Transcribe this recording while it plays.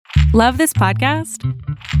Love this podcast?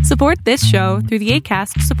 Support this show through the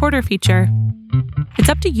Acast supporter feature. It's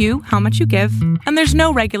up to you how much you give, and there's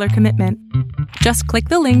no regular commitment. Just click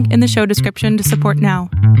the link in the show description to support now.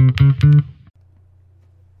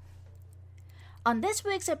 On this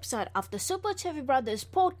week's episode of the Super Chevy Brothers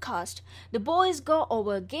podcast, the boys go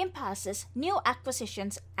over Game Pass's new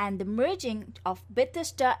acquisitions and the merging of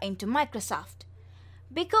Bethesda into Microsoft.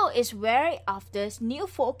 Biko is wary of this new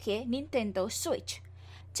 4K Nintendo Switch.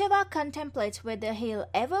 Cheva contemplates whether he'll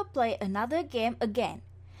ever play another game again,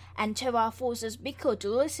 and Cheva forces Biko to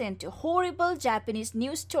listen to horrible Japanese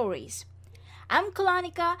news stories. I'm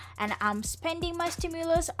Kalanika, and I'm spending my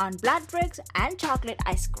stimulus on blood bricks and chocolate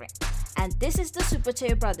ice cream. And this is the Super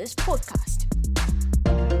Chevy Brothers podcast.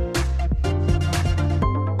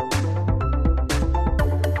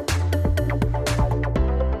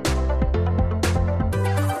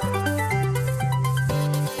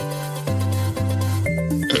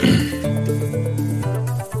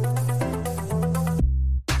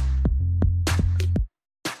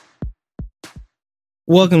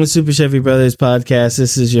 Welcome to Super Chevy Brothers podcast.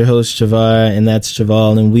 This is your host Chavar, and that's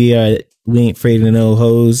Chaval, and we ain't afraid of no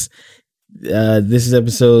hoes. This is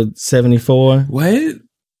episode 74. What? And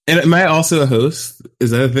am I also a host?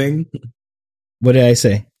 Is that a thing? What did I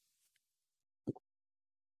say?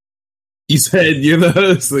 You said you're the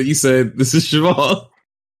host, but you said this is Chaval.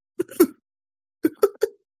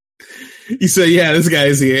 You said, yeah, this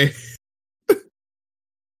guy's here.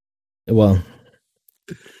 Well,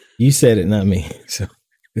 you said it, not me. So,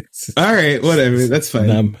 all right, whatever. That's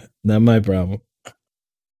fine. Not my problem.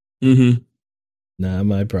 Mm-hmm. Not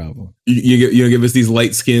my problem. You give us these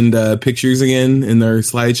light skinned pictures again in our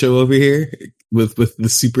slideshow over here with the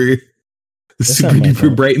super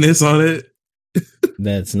duper brightness on it.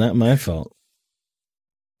 That's not my fault.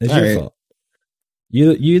 It's all your right. fault.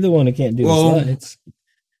 You're the one that can't do the slides.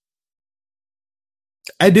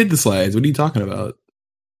 I did the slides. What are you talking about?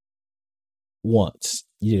 Once.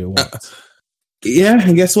 You did it once. Yeah,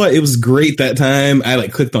 and guess what? It was great that time. I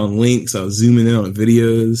clicked on links. I was zooming in on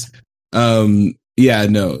videos. Yeah,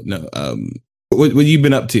 no. What you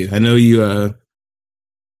been up to? I know you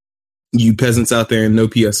peasants out there in no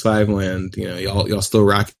PS5 land. You know, y'all still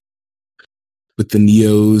rock with the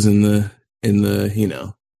Neos and the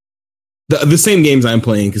the same games I'm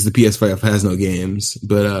playing because the PS5 has no games.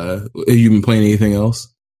 But have you been playing anything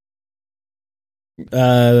else?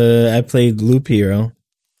 I played Loop Hero,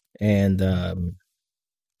 and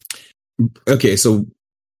okay. So,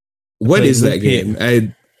 what is that game?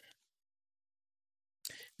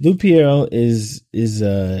 Loop Hero is it's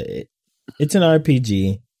an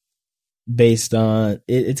RPG based on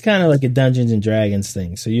it's kind of like a Dungeons and Dragons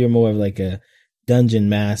thing. So you're more of like a dungeon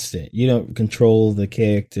master. You don't control the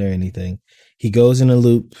character or anything. He goes in a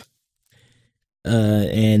loop.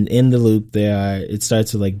 And in the loop it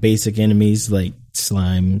starts with like basic enemies like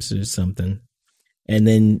slimes or something. And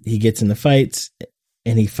then he gets into fights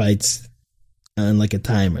and he fights on like a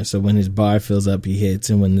timer. So when his bar fills up, he hits,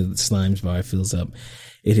 and when the slime's bar fills up,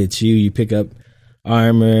 it hits you. You pick up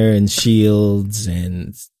armor and shields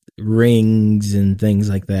and rings and things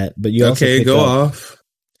like that. But you also pick off.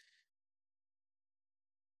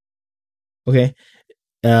 Okay.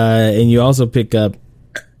 And you also pick up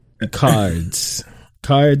cards.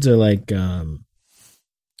 Cards are like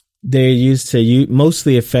they're used to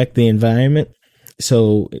mostly affect the environment.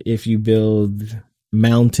 So if you build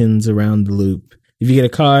mountains around the loop, if you get a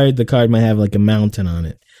card, the card might have like a mountain on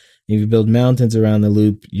it. If you build mountains around the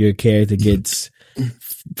loop, your character gets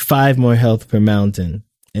 5 more health per mountain.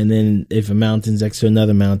 And then if a mountain's next to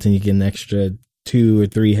another mountain, you get an extra 2 or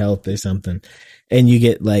 3 health or something. And you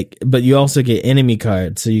get but you also get enemy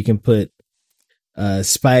cards, so you can put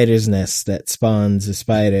spider's nest that spawns a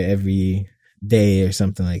spider every day or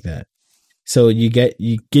something like that. So you get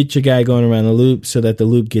your guy going around the loop so that the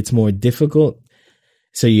loop gets more difficult.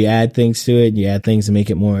 So you add things to it, you add things to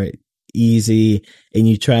make it more easy, and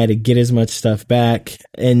you try to get as much stuff back.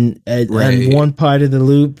 And on one part of the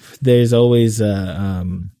loop, there's always a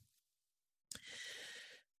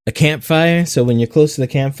campfire. So when you're close to the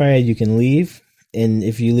campfire, you can leave. And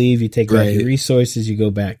if you leave, you take all your resources, you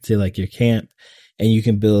go back to like your camp, and you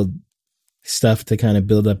can build stuff to kind of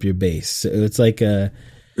build up your base. So it's like a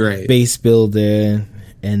base builder,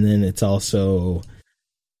 and then it's also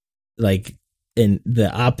like in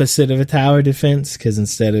the opposite of a tower defense, because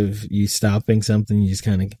instead of you stopping something, you just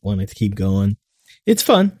kind of want to keep going. It's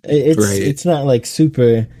fun. It's not like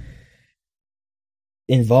super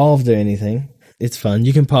involved or anything. It's fun.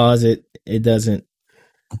 You can pause it. It doesn't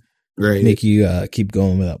make you keep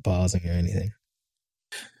going without pausing or anything.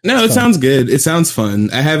 No, it sounds good. It sounds fun.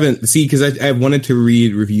 I haven't because I wanted to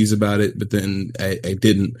read reviews about it, but then I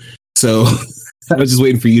didn't. So I was just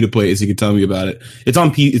waiting for you to play it so you could tell me about it. It's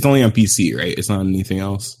on It's only on PC, right? It's not on anything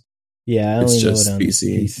else. Yeah, I it's only just know it on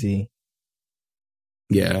PC.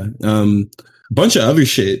 Yeah, a bunch of other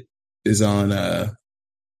shit is on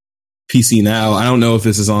PC now. I don't know if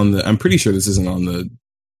this is on the. I'm pretty sure this isn't on the.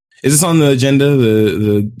 Is this on the agenda?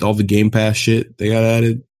 The all the Game Pass shit they got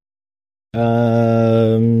added.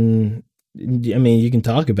 I mean, you can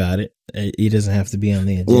talk about it. It doesn't have to be on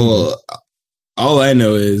the agenda. Well, all I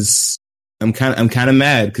know is I'm kind of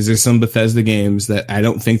mad because there's some Bethesda games that I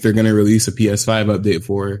don't think they're going to release a PS5 update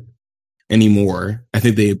for anymore. I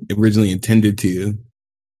think they originally intended to,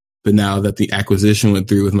 but now that the acquisition went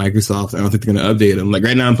through with Microsoft, I don't think they're going to update them. Like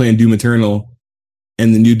right now, I'm playing Doom Eternal,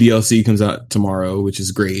 and the new DLC comes out tomorrow, which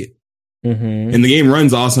is great. Mm-hmm. And the game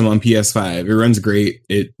runs awesome on PS5. It runs great.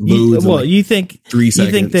 It loads. You think 3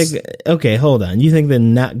 seconds? You think okay? Hold on. You think they're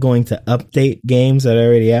not going to update games that are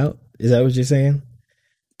already out? Is that what you're saying?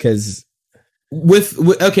 Because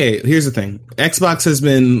okay, here's the thing. Xbox has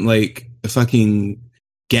been like fucking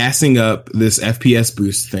gassing up this FPS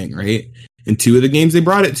boost thing, right? And 2 of the games they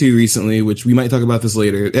brought it to recently, which we might talk about this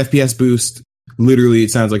later. FPS boost, literally,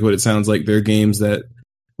 it sounds like what it sounds like. They're games that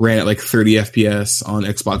ran at like 30 FPS on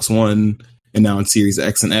Xbox One, and now on Series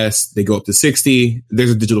X and S, they go up to 60. There's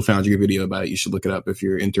a Digital Foundry video about it. You should look it up if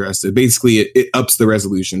you're interested. Basically, it ups the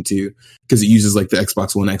resolution too, because it uses like the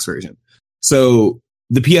Xbox One X version. So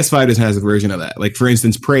the PS5 doesn't have a version of that. Like, for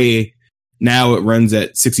instance, Prey, now it runs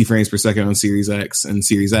at 60 frames per second on Series X and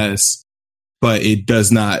Series S, but it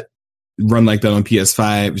does not run like that on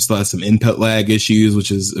PS5. It still has some input lag issues, which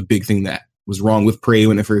is a big thing that was wrong with Prey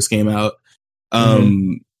when it first came out.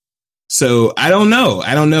 So I don't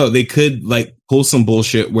know. They could like pull some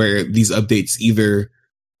bullshit where these updates either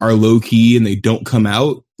are low key and they don't come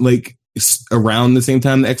out like around the same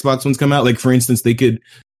time the Xbox ones come out. Like, for instance, they could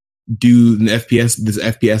do this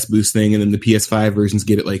FPS boost thing, and then the PS5 versions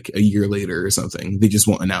get it like a year later or something. They just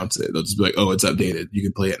won't announce it. They'll just be like, "Oh, it's updated. You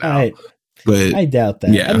can play it now." But I doubt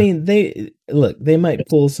that. Yeah. I mean, they might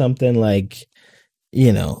pull something like,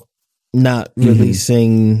 not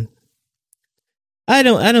releasing. I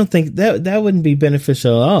don't think that wouldn't be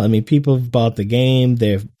beneficial at all. I mean, people have bought the game;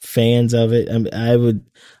 they're fans of it. I would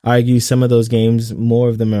argue some of those games, more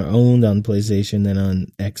of them are owned on PlayStation than on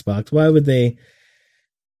Xbox. Why would they?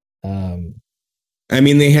 I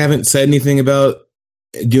mean, they haven't said anything about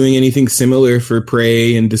doing anything similar for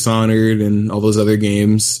Prey and Dishonored and all those other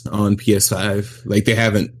games on PS5. Like, they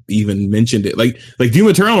haven't even mentioned it. Like Doom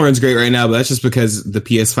Eternal runs great right now, but that's just because the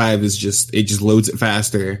PS5 just loads it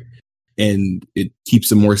faster and it keeps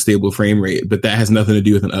a more stable frame rate. But that has nothing to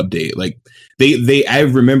do with an update. Like I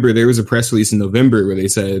remember there was a press release in November where they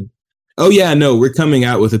said, "Oh yeah, no, we're coming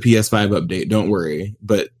out with a PS5 update. Don't worry."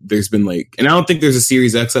 But there's been and I don't think there's a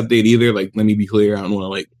Series X update either. Like, let me be clear. I don't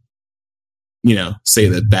want to say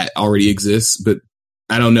that already exists, but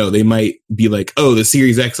I don't know. They might be like, "Oh, the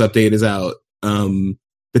Series X update is out. The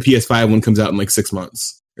PS5 one comes out in like 6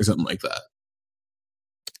 months or something like that."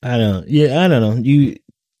 I don't know.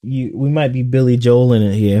 We might be Billy Joel in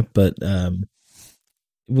it here, but I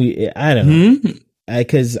don't know.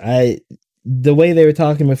 Because the way they were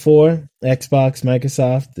talking before, Xbox,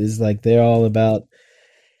 Microsoft is like they're all about,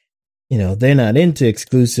 they're not into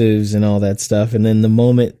exclusives and all that stuff. And then the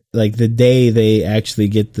moment, like the day they actually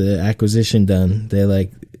get the acquisition done, they're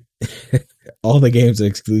like, all the games are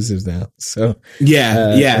exclusives now. So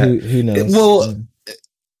yeah. Who knows? Well,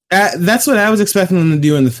 that's what I was expecting them to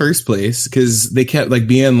do in the first place, because they kept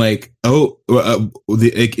being like,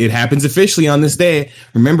 it happens officially on this day.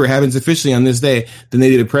 Remember, it happens officially on this day. Then they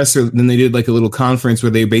did then they did like a little conference where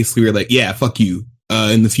they basically were like, "Yeah, fuck you.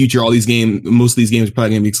 In the future, most of these games are probably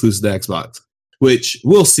going to be exclusive to Xbox," which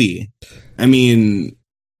we'll see. I mean,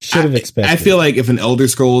 should have expected. I feel like if an Elder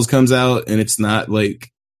Scrolls comes out and it's not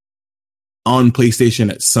like on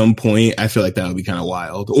PlayStation at some point, I feel like that would be kind of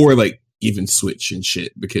wild. Or even Switch and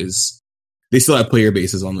shit, because they still have player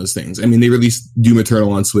bases on those things. I mean, they released Doom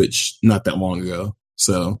Eternal on Switch not that long ago,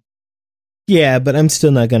 so yeah. But I'm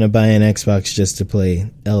still not going to buy an Xbox just to play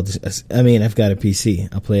Elder. I mean, I've got a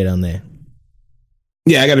PC. I'll play it on there.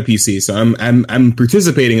 Yeah, I got a PC, so I'm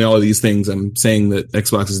participating in all of these things I'm saying that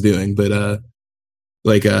Xbox is doing. But I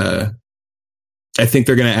think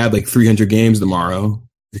they're going to add 300 games tomorrow,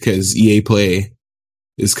 because EA Play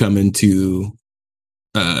is coming to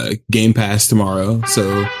Game Pass tomorrow.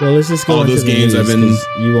 So let's just go all those games I've been.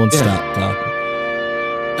 You won't stop talking.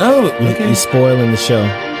 Oh, okay. You're spoiling the show.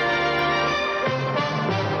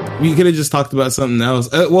 We could have just talked about something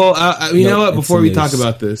else. You know what? Before we talk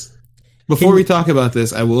about this, Before we talk about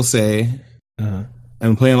this, I will say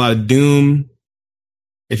I'm playing a lot of Doom.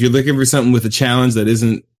 If you're looking for something with a challenge that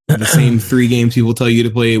isn't the same 3 games people tell you to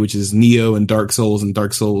play, which is Neo and Dark Souls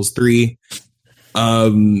 3,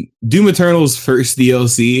 Doom Eternal's first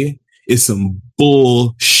DLC is some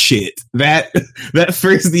bullshit. That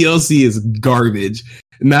first DLC is garbage,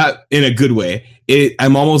 not in a good way.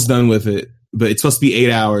 I'm almost done with it, but it's supposed to be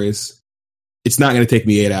 8 hours. It's not going to take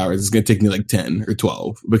me 8 hours. It's going to take me like 10 or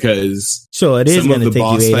 12 because so it is going to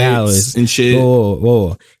take you 8 hours and shit.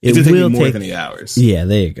 Whoa. It's going to take me more than 8 hours. Yeah,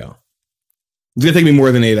 there you go. It's going to take me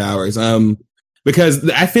more than 8 hours. Because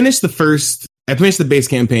I finished the base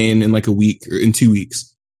campaign in like a week or in 2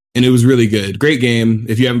 weeks, and it was really good. Great game.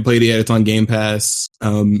 If you haven't played it yet, it's on Game Pass.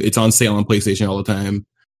 It's on sale on PlayStation all the time.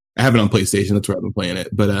 I have it on PlayStation. That's where I've been playing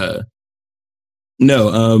it. But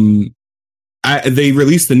they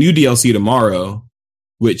released the new DLC tomorrow,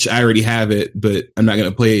 which I already have it, but I'm not going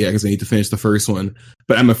to play it yet because I need to finish the first one.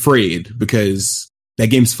 But I'm afraid because that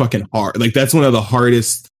game's fucking hard. Like, that's one of the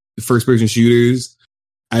hardest first-person shooters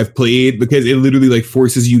I've played because it literally like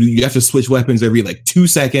forces you have to switch weapons every like 2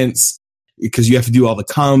 seconds because you have to do all the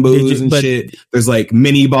combos and shit. There's like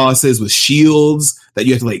mini bosses with shields that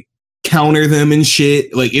you have to like counter them and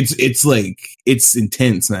shit. Like it's like it's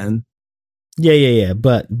intense, man. Yeah.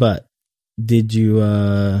 But did you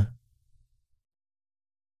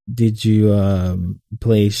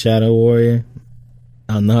play Shadow Warrior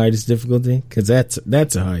on the hardest difficulty? Because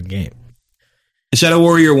that's a hard game. Shadow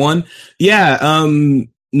Warrior 1? Yeah,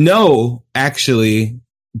 no, actually,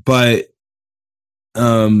 but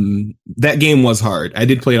that game was hard. I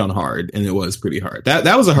did play it on hard, and it was pretty hard.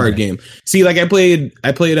 That was a hard game. See, like I played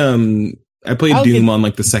Doom on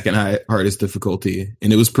like the second hardest difficulty,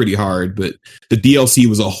 and it was pretty hard. But the DLC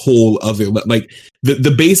was a whole other like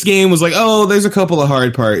the base game was like, oh, there's a couple of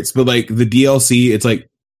hard parts, but like the DLC, it's like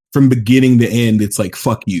from beginning to end, it's like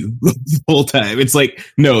fuck you the whole time. It's like,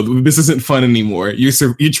 no, this isn't fun anymore. You're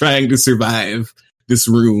trying to survive this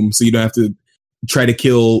room, so you don't have to try to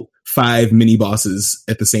kill 5 mini bosses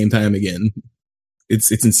at the same time again.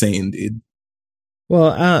 It's insane, dude.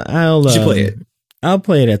 Well, I'll you should play it. I'll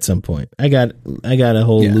play it at some point. I got a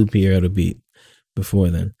whole loop here to beat before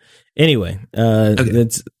then. Anyway, okay.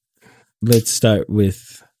 Let's start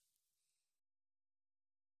with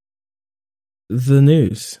the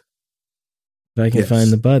news. If I can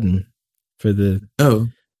find the button for the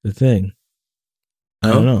thing. I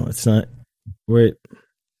don't know. It's not where.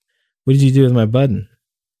 What did you do with my button?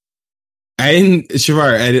 I didn't,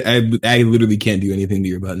 Shavar. I literally can't do anything to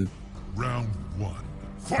your button. Round 1.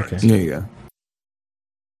 Fight. Okay. There you go.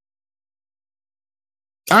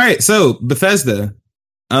 All right, so Bethesda,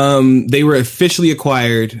 they were officially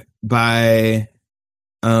acquired by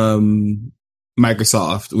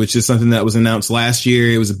Microsoft, which is something that was announced last year.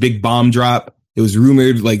 It was a big bomb drop. It was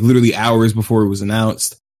rumored like literally hours before it was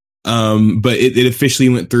announced. But it officially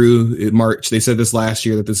went through in March. They said this last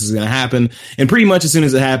year that this is going to happen. And pretty much as soon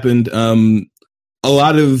as it happened, a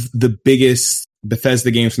lot of the biggest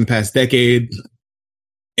Bethesda games from the past decade,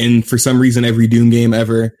 and for some reason, every Doom game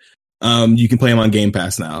ever, you can play them on Game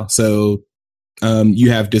Pass now. So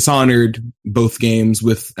you have Dishonored, both games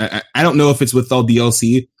with, I don't know if it's with all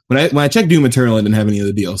DLC. When I checked Doom Eternal, I didn't have any of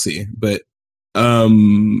the DLC, but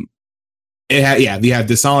you have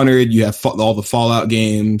Dishonored, you have all the Fallout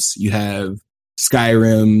games, you have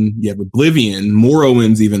Skyrim, you have Oblivion,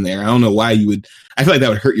 Morrowind's even there. I don't know why you would. I feel like that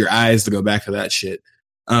would hurt your eyes to go back to that shit.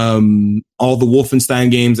 All the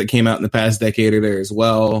Wolfenstein games that came out in the past decade are there as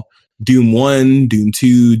well. Doom 1, Doom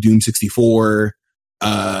 2, Doom 64,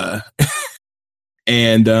 and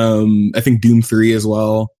I think Doom 3 as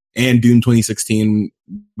well, and Doom 2016,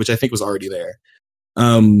 which I think was already there.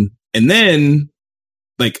 And then,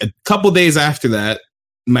 like a couple days after that,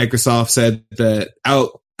 Microsoft said that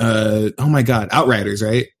Outriders,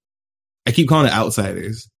 right? I keep calling it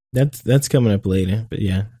Outsiders. That's coming up later, but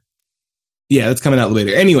yeah. Yeah, that's coming out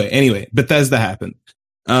later. Anyway, Bethesda happened.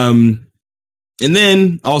 And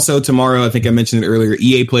then also tomorrow, I think I mentioned it earlier,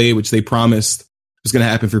 EA Play, which they promised was going to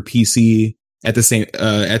happen for PC at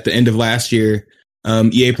the end of last year.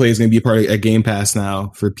 EA Play is going to be a part of Game Pass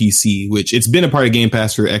now for PC, which it's been a part of Game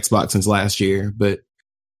Pass for Xbox since last year, but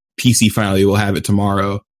PC finally will have it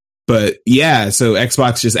tomorrow. But yeah, so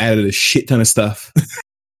Xbox just added a shit ton of stuff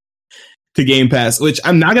to Game Pass, which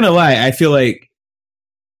I'm not going to lie, I feel like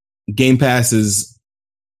Game Pass is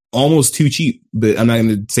almost too cheap, but I'm not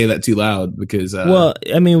going to say that too loud because... well,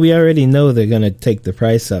 I mean, we already know they're going to take the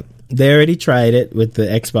price up. They already tried it with the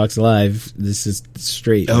Xbox Live. This is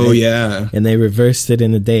straight. Oh, right? Yeah. And they reversed it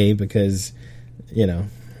in a day because,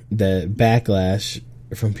 the backlash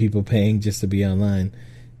from people paying just to be online.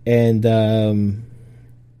 And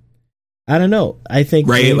I don't know. I think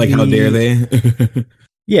right, like how dare they?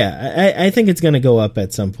 Yeah, I think it's going to go up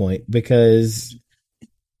at some point because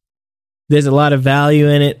there's a lot of value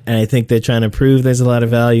in it, and I think they're trying to prove there's a lot of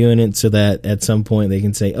value in it so that at some point they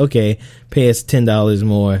can say, okay, pay us $10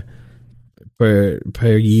 more per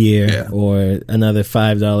year or another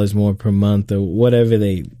 $5 more per month or whatever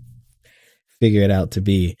they figure it out to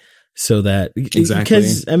be, so that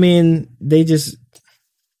because I mean they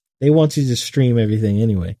want you to stream everything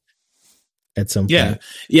anyway at some point.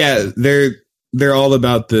 Yeah, they're all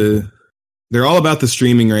about the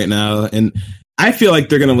streaming right now, and I feel like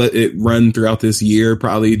they're gonna let it run throughout this year,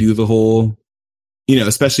 probably do the whole,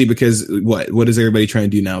 especially because what is everybody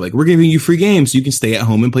trying to do now? Like, we're giving you free games so you can stay at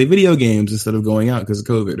home and play video games instead of going out because of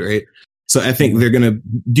COVID, right? So I think they're gonna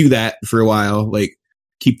do that for a while, like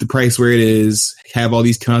keep the price where it is, have all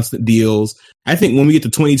these constant deals. I think when we get to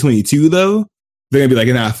 2022 though, they're gonna be like,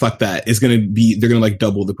 nah, fuck that. They're gonna like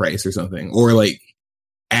double the price or something, or like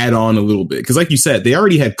add on a little bit. Because like you said, they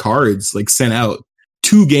already had cards like sent out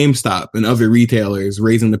to GameStop and other retailers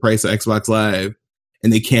raising the price of Xbox Live,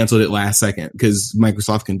 and they canceled it last second because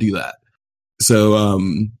Microsoft can do that. So, Of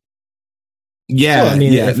course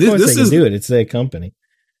they can do it. It's their company.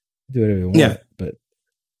 Do whatever you want. But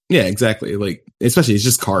yeah, exactly. Like, especially it's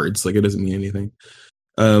just cards. Like, it doesn't mean anything.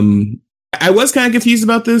 I was kind of confused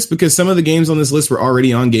about this because some of the games on this list were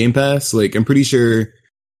already on Game Pass. Like, I'm pretty sure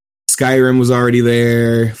Skyrim was already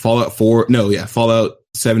there. Fallout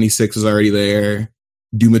 76 was already there.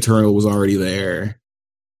 Doom Eternal was already there.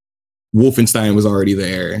 Wolfenstein was already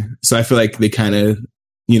there. So I feel like they kind of,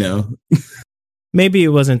 maybe it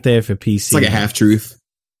wasn't there for PC. It's like a half truth.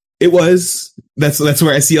 It was. That's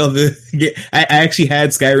where I see all the. I actually had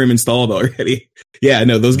Skyrim installed already. Yeah,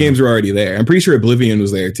 no, those games were already there. I'm pretty sure Oblivion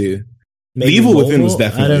was there too. Maybe The Evil mobile? Within was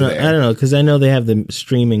definitely there. I don't know, because I know they have the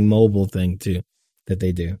streaming mobile thing too that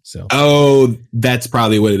they do. So that's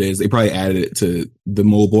probably what it is. They probably added it to the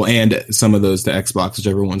mobile and some of those to Xbox,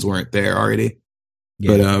 whichever ones weren't there already.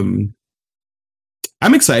 Yeah. But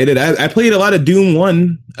I'm excited. I played a lot of Doom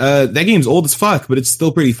 1. That game's old as fuck, but it's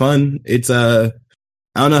still pretty fun. It's I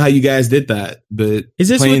don't know how you guys did that, but is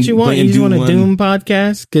this what you want? You just want a Doom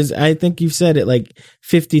podcast? Because I think you've said it like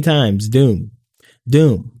 50 times. Doom.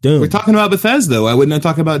 We're talking about Bethesda. Why wouldn't I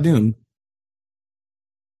talk about Doom?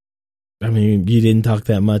 I mean, you didn't talk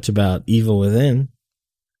that much about Evil Within.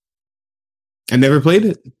 I never played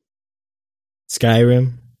it.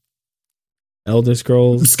 Skyrim. Elder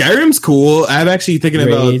Scrolls. Skyrim's cool. I'm actually thinking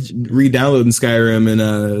about re-downloading Skyrim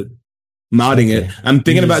and modding it. I'm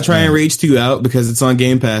thinking about trying Rage 2 out because it's on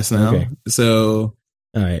Game Pass now. Okay. So,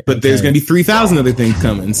 all right. But there's going to be 3,000 other things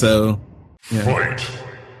coming. So, yeah.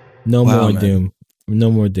 No more Doom.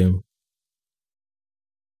 No more Doom.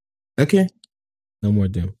 Okay. No more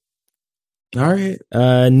Doom. All right.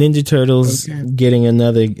 Ninja Turtles getting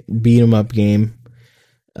another beat 'em up game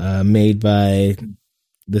made by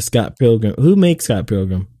the Scott Pilgrim. Who makes Scott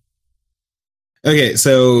Pilgrim? Okay,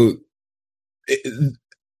 so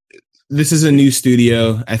this is a new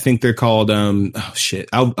studio. I think they're called I'll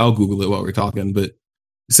Google it while we're talking. But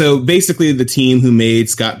so basically the team who made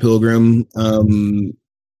Scott Pilgrim,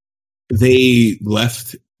 they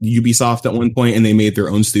left Ubisoft at one point and they made their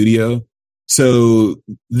own studio. So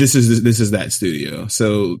this is that studio.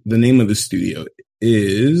 So the name of the studio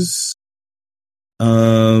is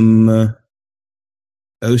oh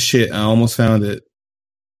shit, I almost found it.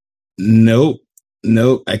 Nope,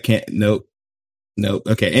 I can't. Nope.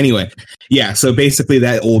 Okay, anyway. Yeah, so basically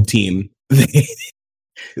that old team,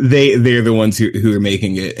 they're the ones who are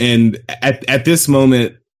making it. And at this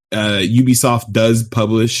moment, Ubisoft does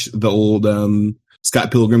publish the old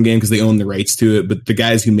Scott Pilgrim game because they own the rights to it, but the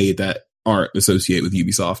guys who made that aren't associated with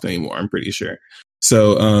Ubisoft anymore, I'm pretty sure.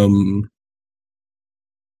 So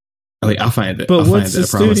I'll find it. But what's the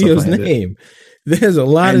studio's name? There's a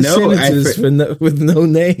lot of sentences with no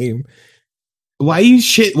name. Why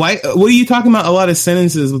what are you talking about? A lot of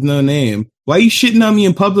sentences with no name. Why are you shitting on me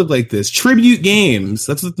in public like this? Tribute Games.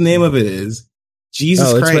 That's what the name of it is.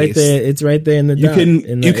 Jesus Christ. Right there. It's right there in the You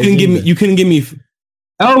couldn't give me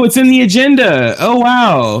Oh, it's in the agenda. Oh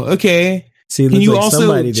wow. Okay. See, can you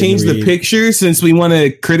also change the picture since we want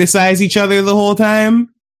to criticize each other the whole time?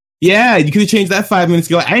 Yeah, you could have changed that 5 minutes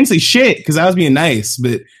ago. I didn't say shit because I was being nice,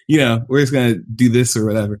 but we're just gonna do this or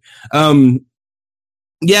whatever.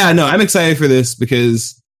 Yeah, no, I'm excited for this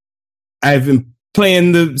because I've been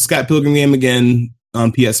playing the Scott Pilgrim game again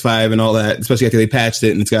on PS5 and all that, especially after they patched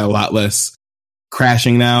it and it's got a lot less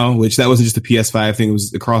crashing now, which that wasn't just a PS5 thing, it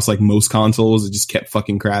was across like most consoles. It just kept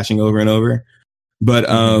fucking crashing over and over. But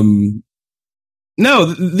No,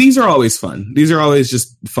 these are always fun. These are always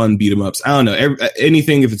just fun beat 'em ups. I don't know,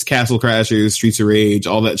 anything if it's Castle Crashers, Streets of Rage,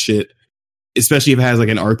 all that shit. Especially if it has like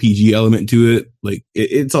an RPG element to it, like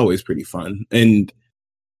it's always pretty fun. And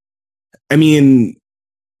I mean,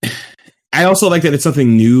 I also like that it's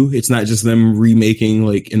something new. It's not just them remaking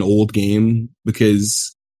like an old game,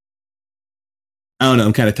 because I don't know,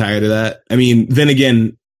 I'm kind of tired of that. I mean, then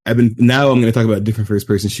again, I'm going to talk about a different first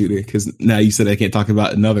person shooter, because now you said I can't talk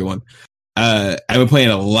about another one. I've been playing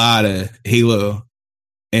a lot of Halo,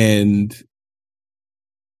 and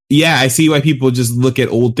yeah, I see why people just look at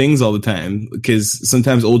old things all the time, because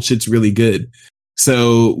sometimes old shit's really good.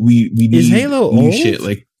 So we need Is Halo new old? shit.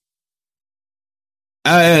 Like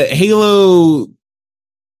Halo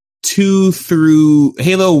 2 through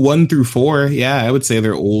Halo 1 through 4. Yeah, I would say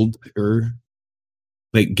they're old, or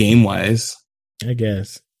like game wise. I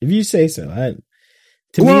guess if you say so.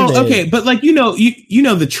 Okay, but like you know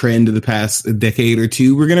the trend of the past decade or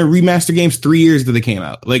two. We're gonna remaster games 3 years that they came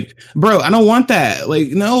out. Like, bro, I don't want that. Like,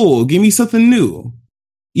 no, give me something new,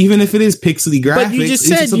 even if it is pixely graphics. But you just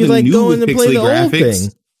said you like going to play the old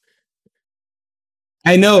thing.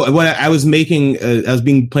 I know. When I was playing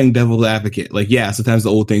devil's advocate. Like, yeah, sometimes the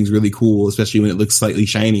old thing's really cool, especially when it looks slightly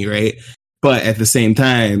shiny, right? But at the same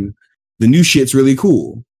time, the new shit's really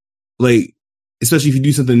cool. Like, especially if you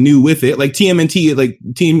do something new with it, like TMNT, like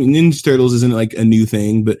Team Ninja Turtles isn't like a new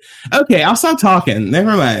thing, but okay, I'll stop talking.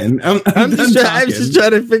 Never mind. I'm just trying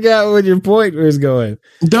to figure out where your point was going.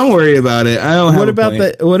 Don't worry about it. I don't. What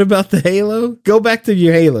about the Halo? Go back to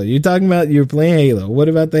your Halo. You're talking about you're playing Halo. What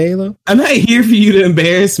about the Halo? I'm not here for you to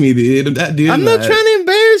embarrass me, dude. I'm not trying to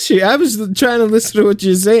embarrass you. I was trying to listen to what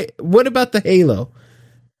you say. What about the Halo?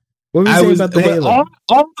 What were you saying about the Halo?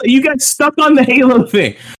 You got stuck on the Halo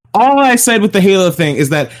thing. All I said with the Halo thing is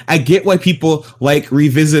that I get why people like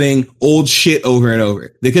revisiting old shit over and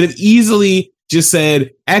over. They could have easily just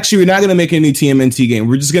said, actually, we're not going to make a new TMNT game.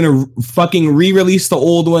 We're just going to fucking re-release the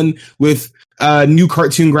old one with new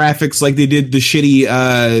cartoon graphics like they did the shitty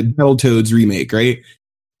Battletoads remake, right?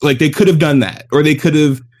 Like, they could have done that. Or they could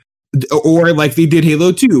have, or like they did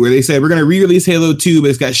Halo 2, where they said, we're going to re-release Halo 2, but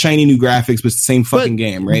it's got shiny new graphics, but it's the same fucking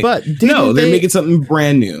game, right? But no, they're making something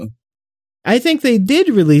brand new. I think they did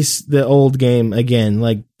release the old game again,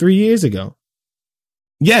 like 3 years ago.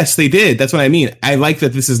 Yes, they did. That's what I mean. I like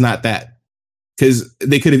that this is not that, because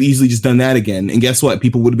they could have easily just done that again. And guess what?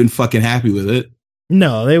 People would have been fucking happy with it.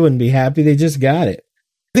 No, they wouldn't be happy. They just got it.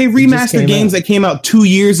 They remastered games that came out 2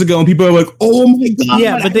 years ago, and people are like, "Oh my god!"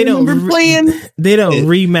 Yeah, but they don't playing. They don't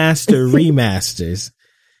remaster remasters.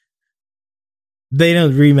 They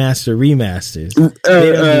don't remaster remasters.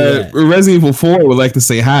 Resident Evil 4 would like to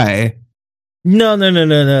say hi. No.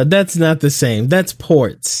 That's not the same. That's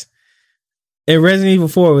ports. And Resident Evil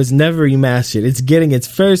 4 was never remastered. It's getting its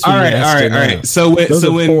first remaster. All right.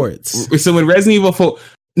 So when Resident Evil 4,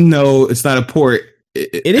 no, it's not a port.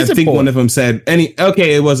 It is. I think one of them said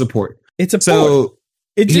okay, it was a port. It's a port. So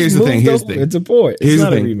here's the thing. It's a port. It's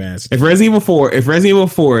not a remaster. If Resident Evil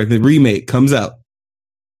 4, the remake comes out,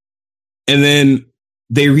 and then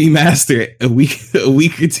they remaster it a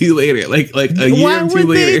week or two later, like a year or two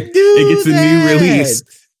later, it gets a new release.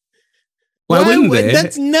 Why wouldn't they?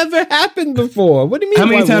 That's never happened before. What do you mean? How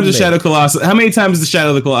many times has Shadow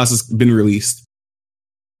of the Colossus been released?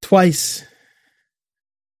 Twice.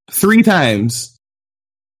 3 times.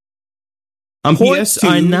 On Ports PS2,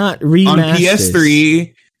 are not remasters. On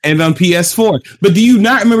PS3, and on PS4. But do you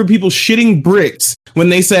not remember people shitting bricks when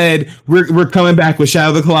they said we're coming back with Shadow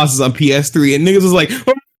of the Colossus on PS3, and niggas was like,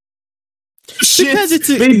 oh, shit, because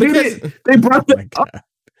they brought the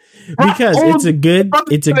because it's a good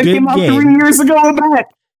game. 3 years ago back.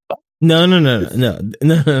 No.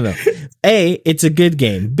 A, it's a good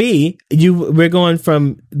game. B, we're going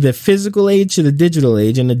from the physical age to the digital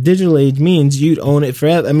age, and the digital age means you'd own it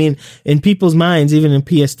forever. I mean, in people's minds, even in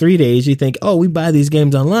PS3 days, you think, oh, we buy these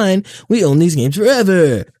games online, we own these games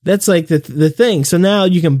forever. That's like the thing. So now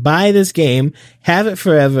you can buy this game, have it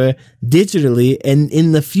forever digitally, and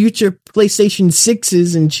in the future PlayStation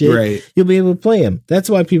 6s and shit, right, you'll be able to play them. That's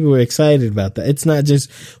why people were excited about that. It's not just,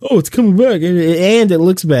 oh, it's coming back and it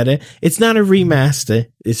looks better. It's not a remaster.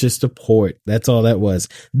 It's just a port. That's all that was.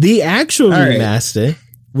 The actual remaster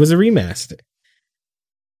was a remaster.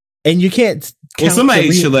 And you can't count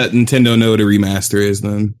somebody should let Nintendo know what a remaster is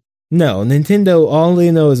then. No, Nintendo, all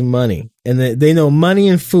they know is money. And they know money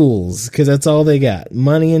and fools, because that's all they got.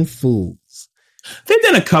 Money and fools. They've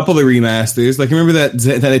done a couple of remasters. Like, remember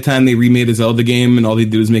that time they remade a Zelda game and all they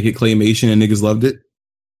did was make it claymation and niggas loved it?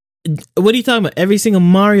 What are you talking about? Every single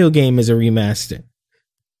Mario game is a remaster.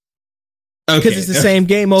 Because it's the same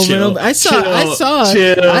game over and over. I saw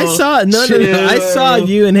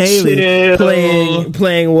you and Haley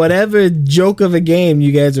playing whatever joke of a game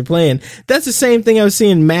you guys are playing. That's the same thing I was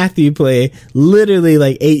seeing Matthew play literally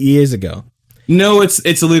like 8 years ago. No, it's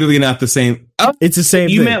literally not the same. Oh, it's the same.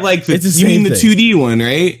 You thing. meant like you mean the 2D one,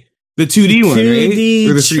 right? The 2D one, 2D,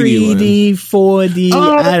 right? Or the 3D, 4D.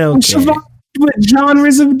 I don't care. What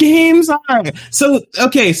genres of games are? So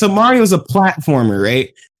Mario's a platformer,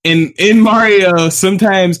 right? And in Mario,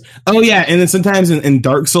 sometimes, and then sometimes in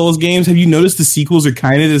Dark Souls games, have you noticed the sequels are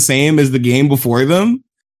kind of the same as the game before them?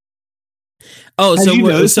 Oh,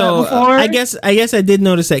 so I guess I did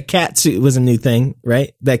notice that cat suit was a new thing,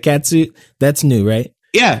 right? That cat suit, that's new, right?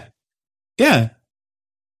 Yeah.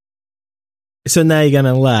 So now you're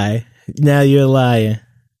gonna lie. Now you're a liar.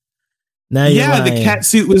 Lying. The cat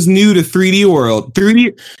suit was new to 3D World.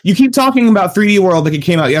 3D. You keep talking about 3D World like it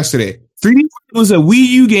came out yesterday. 3D World was a Wii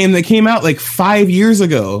U game that came out like 5 years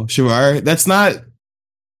ago, Shavar. That's not...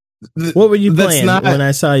 What were you playing when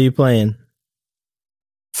I saw you playing?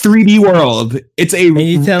 3D World. It's a...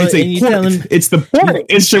 It's the port.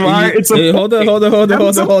 It's Shavar. It's a... Hold on.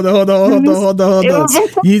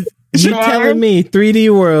 You telling me 3D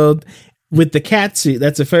World with the cat suit,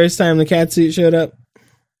 that's the first time the cat suit showed up?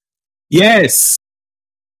 Yes.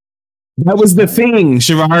 That was the thing,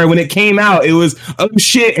 Shavar. When it came out, it was, oh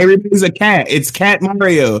shit, everybody's a cat. It's Cat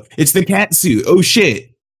Mario. It's the cat suit. Oh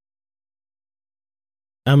shit.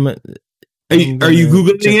 Are you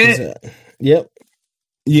Googling it? Yep.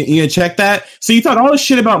 You gonna check that? So you thought all this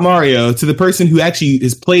shit about Mario to the person who actually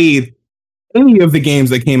has played any of the games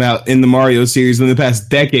that came out in the Mario series in the past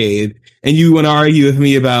decade, and you want to argue with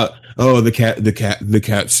me about, oh, the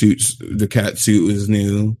cat suit was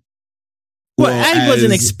new. Well, I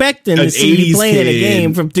wasn't expecting to see you playing a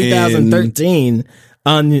game from 2013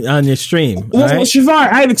 on your stream. Well, right?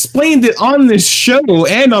 Shavar, I've explained it on this show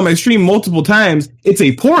and on my stream multiple times. It's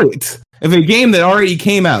a port of a game that already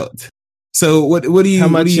came out. So what do you? How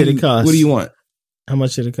much did it cost? What do you want? How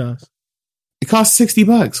much did it cost? It cost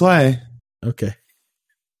 $60. Why? Okay.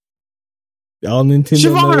 All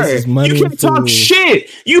Nintendo knows is money. You can't talk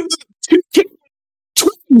shit. You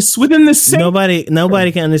twice within the same.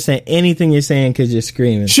 Nobody can understand anything you're saying because you're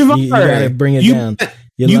screaming. Shavar, you gotta bring it down.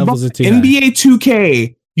 Your levels are too high. NBA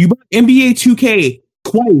 2K. You bought NBA 2K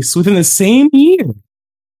twice within the same year.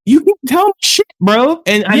 You can tell me shit, bro.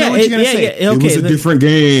 And I know what you're gonna say. Okay, it was a different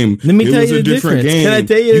game. Let me tell you the difference. Can I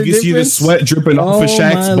tell you the difference? You can see the sweat dripping off of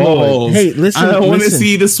Shaq's balls. Hey, listen. I don't want to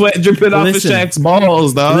see the sweat dripping off of Shaq's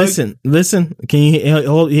balls, dog. Listen. Can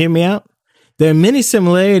you hear me out? There are many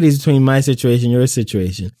similarities between my situation and your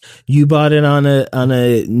situation. You bought it on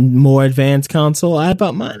a more advanced console. I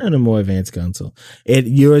bought mine on a more advanced console.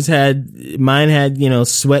 Mine had,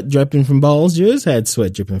 sweat dripping from balls. Yours had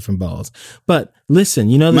sweat dripping from balls. But listen,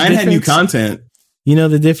 the mine difference? Had new content. You know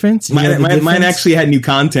the difference? Mine actually had new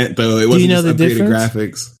content, though. It wasn't just upgraded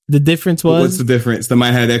graphics. The difference was... What's the difference? The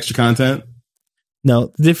mine had extra content?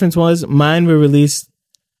 No, the difference was mine were released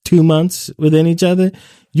 2 months within each other.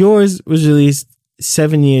 Yours was released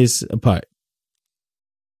 7 years apart.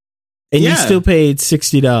 And you still paid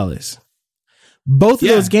 $60. Both of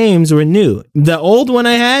those games were new. The old one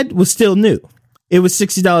I had was still new. It was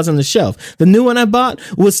 $60 on the shelf. The new one I bought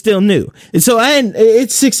was still new. And so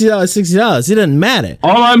it's $60. It doesn't matter.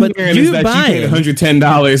 All I'm hearing is that you paid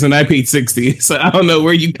 $110 and I paid $60. So I don't know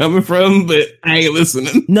where you're coming from, but I ain't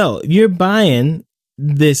listening. No, you're buying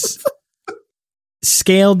this...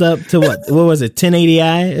 scaled up to what was it,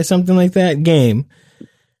 1080i or something like that game.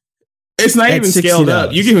 It's not even scaled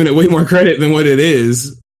up. You're giving it way more credit than what it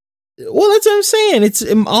is. Well, that's what I'm saying. It's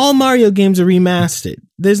all Mario games are remastered.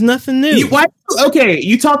 There's nothing new.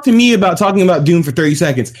 You talk to me about talking about Doom for 30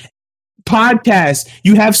 seconds. Podcast,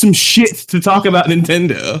 you have some shit to talk about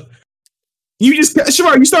Nintendo. You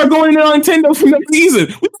start going in on Nintendo for no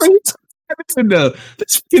reason. Nintendo.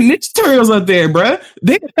 There's fucking Ninja Turtles out there, bruh.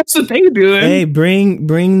 That's what they doing. Hey, bring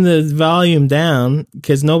the volume down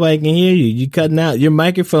because nobody can hear you. You cutting out. Your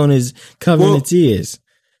microphone is covering its ears.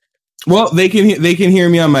 Well, they can hear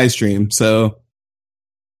me on my stream. So,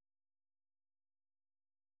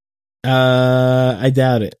 I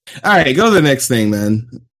doubt it. All right, go to the next thing, man.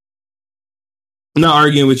 I'm not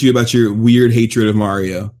arguing with you about your weird hatred of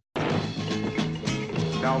Mario.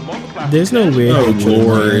 There's no weird hatred of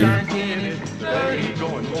Mario.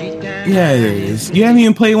 Yeah, there is. You haven't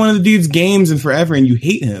even played one of the dude's games in forever, and you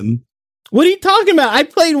hate him. What are you talking about? I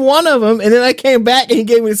played one of them, and then I came back, and he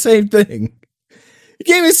gave me the same thing. He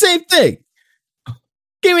gave me the same thing.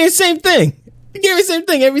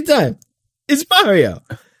 Every time. It's Mario.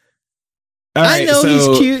 Right, I know he's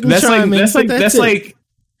cute and charming. That's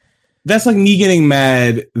that's like me getting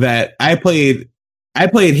mad that I played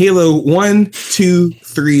Halo 1, 2,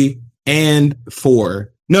 3, and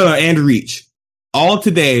 4. And Reach. All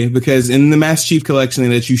today because in the Master Chief Collection they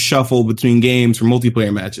let you shuffle between games for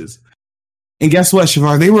multiplayer matches. And guess what,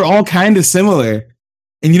 Shavar? They were all kind of similar.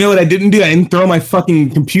 And you know what I didn't do? I didn't throw my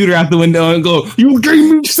fucking computer out the window and go, you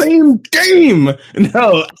gave me the same game.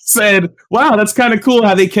 No, I said, wow, that's kind of cool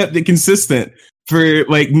how they kept it consistent for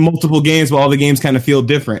like multiple games while all the games kind of feel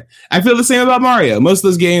different. I feel the same about Mario. Most of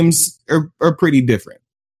those games are pretty different.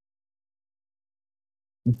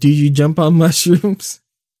 Do you jump on mushrooms?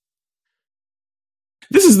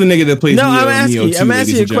 This is the nigga that plays No, Neo I'm and Neo 2, I'm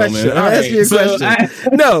asking you a question. Answer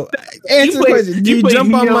the question. Do you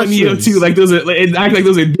jump on mushrooms? Neo 2 like those are act like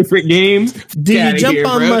those are different games. Do you jump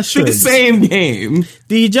on mushrooms? It's the same game.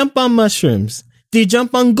 Do you jump on mushrooms? Do you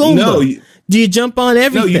jump on Goomba? No. Do you jump on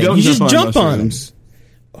everything? No, you don't. You just jump on them.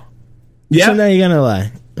 Yeah. So now you're gonna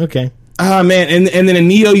lie. Okay. Ah, man, and then in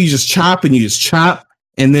Neo you just chop and you just chop,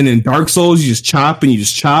 and then in Dark Souls you just chop and you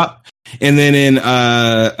just chop. And then in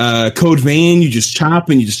Code Vein, you just chop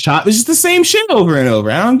and you just chop. It's just the same shit over and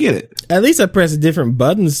over. I don't get it. At least I pressed different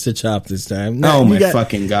buttons to chop this time. Oh my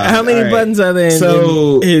fucking god! How many buttons are there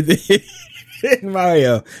in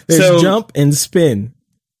Mario? There's jump and spin,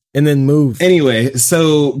 and then move. Anyway,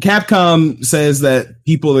 so Capcom says that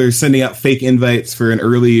people are sending out fake invites for an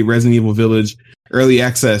early Resident Evil Village early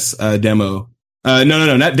access demo.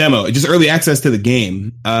 No, not demo. Just early access to the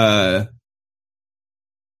game.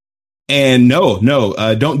 And no,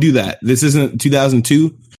 don't do that. This isn't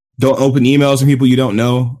 2002. Don't open emails from people you don't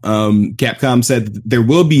know. Capcom said there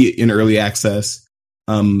will be an early access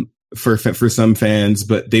for some fans,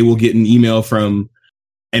 but they will get an email from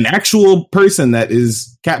an actual person that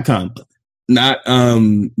is Capcom, not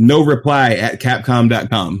no reply at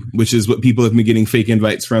capcom.com, which is what people have been getting fake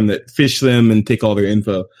invites from that fish them and take all their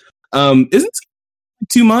info. Isn't it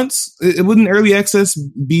 2 months? It wouldn't early access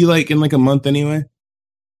be like in like a month anyway?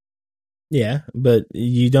 Yeah, but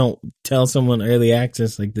you don't tell someone early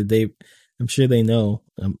access like the day. I'm sure they know.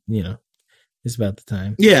 It's about the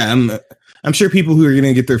time. Yeah, I'm sure people who are going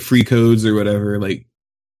to get their free codes or whatever like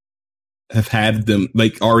have had them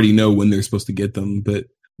like already know when they're supposed to get them. But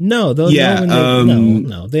no, they'll know when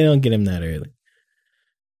no, they don't get them that early.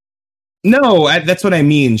 No, that's what I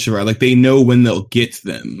mean, Shavar. Like they know when they'll get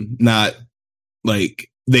them, not like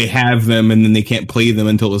they have them and then they can't play them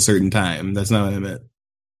until a certain time. That's not what I meant.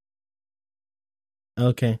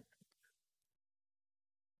 Okay.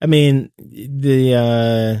 I mean,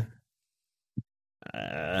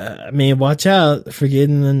 watch out for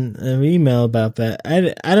getting an email about that.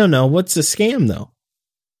 I don't know. What's the scam though?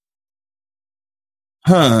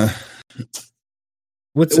 Huh. I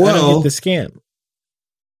don't get the scam.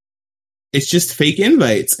 It's just fake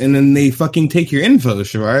invites, and then they fucking take your info,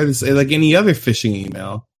 Shavar. It's like any other phishing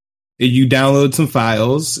email. You download some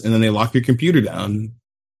files, and then they lock your computer down.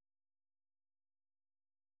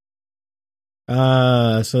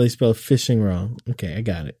 So they spelled phishing wrong. Okay, I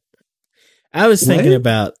got it. I was thinking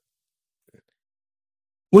about...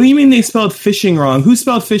 What do you mean they spelled phishing wrong? Who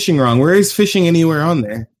spelled phishing wrong? Where is phishing anywhere on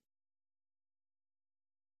there?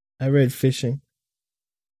 I read phishing.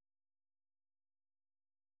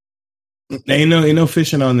 Ain't no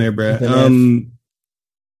fishing on there, bruh.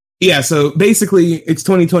 Yeah, so basically it's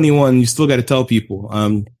 2021. You still got to tell people,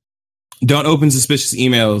 don't open suspicious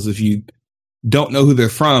emails if you don't know who they're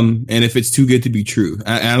from and if it's too good to be true.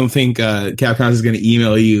 I don't think Capcom is going to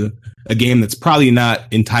email you a game that's probably not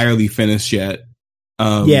entirely finished yet.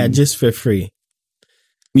 Yeah, just for free.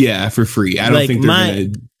 Yeah, for free. I don't think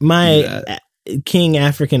they're my King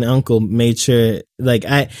African uncle made sure, like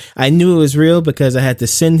I knew it was real because I had to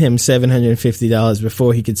send him $750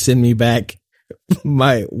 before he could send me back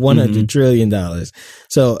my $100 trillion.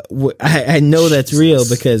 So I know that's real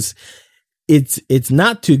because it's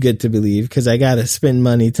not too good to believe because I got to spend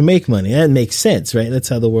money to make money. That makes sense, right? That's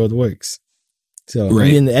how the world works. So I'm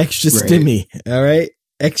getting the extra stimmy. All right.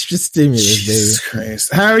 Extra stimulus, Jesus baby.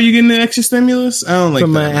 Christ. How are you getting the extra stimulus? I don't like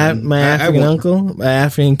from that. My African uncle, my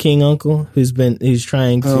African king uncle, who's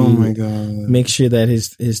trying to make sure that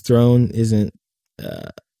his throne isn't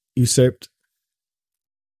usurped.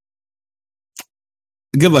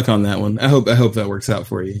 Good luck on that one. I hope that works out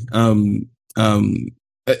for you.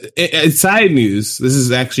 Side news. This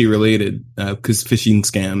is actually related because phishing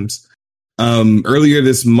scams. Earlier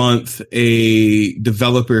this month, a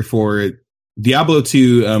developer for Diablo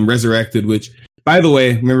 2 Resurrected, which, by the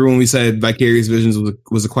way, remember when we said Vicarious Visions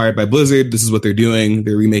was acquired by Blizzard? This is what they're doing.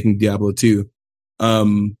 They're remaking Diablo 2.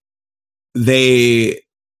 They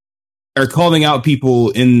are calling out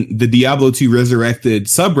people in the Diablo 2 Resurrected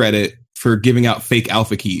subreddit for giving out fake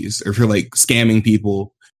alpha keys or for like scamming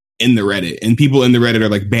people in the Reddit, and people in the Reddit are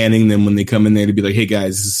like banning them when they come in there to be like, hey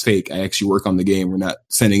guys, this is fake. I actually work on the game. We're not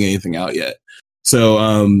sending anything out yet.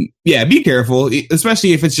 So, yeah, be careful,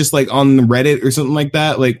 especially if it's just like on the Reddit or something like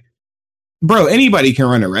that. Like, bro, anybody can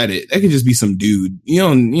run a Reddit. That could just be some dude. You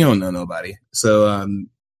don't know nobody. So,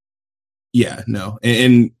 yeah, no.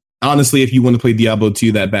 And honestly, if you want to play Diablo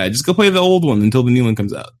 2 that bad, just go play the old one until the new one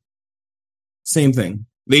comes out. Same thing.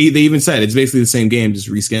 They even said it's basically the same game, just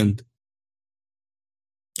reskinned.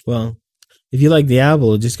 Well, if you like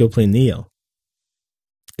Diablo, just go play Neo.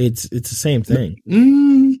 It's the same thing.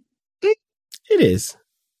 It is.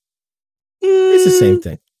 It's the same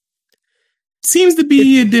thing. Seems to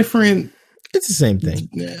be a different. It's the same thing.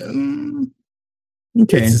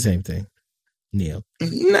 Okay, it's the same thing. Neo.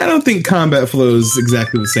 I don't think combat flows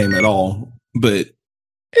exactly the same at all, but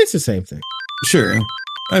it's the same thing. Sure.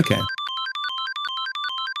 Okay.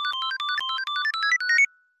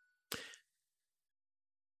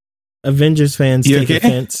 Avengers fans take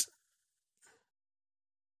offense.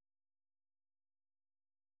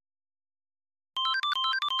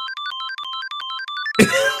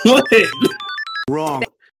 What? Wrong.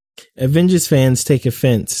 Avengers fans take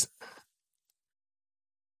offense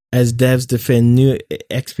as devs defend new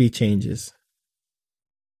XP changes.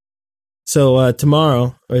 So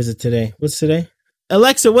tomorrow, or is it today? What's today?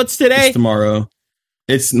 Alexa, what's today? It's tomorrow.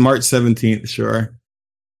 It's March 17th, sure.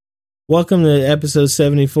 Welcome to episode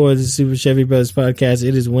 74 of the Super Chevy Brothers podcast.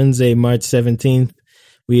 It is Wednesday, March 17th.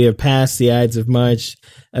 We are past the Ides of March.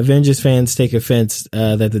 Avengers fans take offense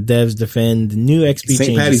that the devs defend new XP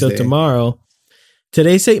changes. Patty's so Day. Tomorrow,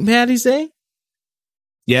 today's St. Patty's Day?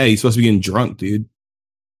 Yeah, he's supposed to be getting drunk, dude.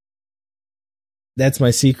 That's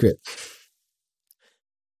my secret.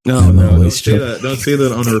 No, don't say that. Don't say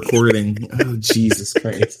that on a recording. Oh, Jesus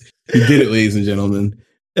Christ. He did it, ladies and gentlemen.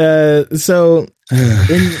 So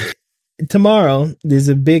tomorrow, there's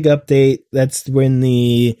a big update. That's when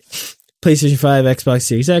the PlayStation 5, Xbox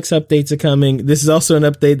Series X updates are coming. This is also an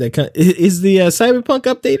update that is the Cyberpunk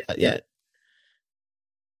update out yet?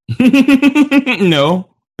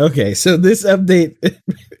 No. Okay, so this update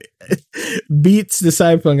beats the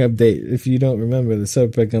Cyberpunk update. If you don't remember, the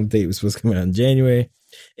Cyberpunk update was supposed to come out in January.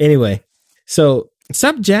 Anyway, so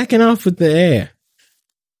stop jacking off with the air.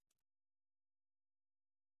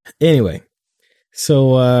 Anyway,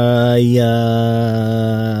 so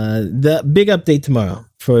the big update tomorrow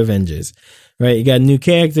for Avengers, right? You got a new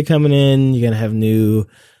character coming in. You're gonna have new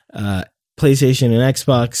PlayStation and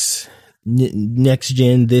Xbox next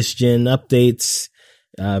gen, this gen updates,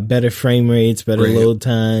 better frame rates, better load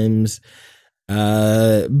times.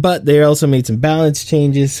 But they also made some balance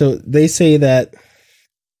changes. So they say that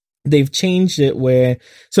they've changed it where,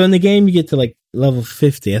 so in the game you get to like level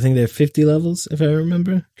 50. I think there are 50 levels, if I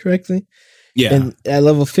remember correctly. Yeah. And at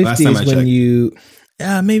level 50 is when you,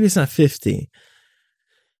 maybe it's not 50.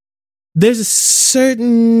 There's a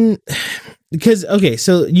certain, because, okay,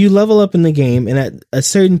 so you level up in the game, and at a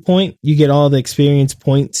certain point, you get all the experience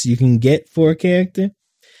points you can get for a character.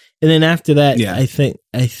 And then after that, yeah.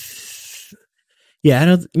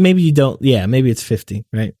 Maybe you don't, maybe it's 50,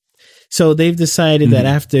 right? So they've decided that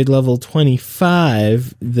after level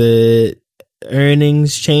 25, the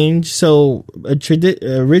earnings change. So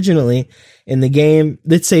originally in the game,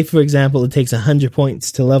 let's say, for example, it takes 100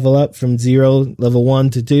 points to level up from level 1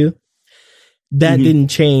 to 2. That didn't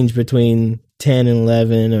change between 10 and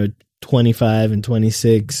 11 or 25 and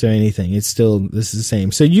 26 or anything. This is the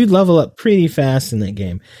same. So you level up pretty fast in that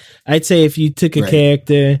game. I'd say if you took a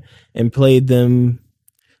character and played them,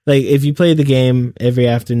 like if you played the game every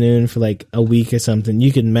afternoon for like a week or something,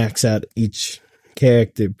 you can max out each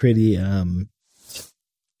character pretty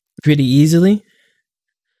easily.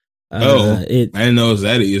 I didn't know it was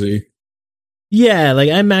that easy. Yeah, like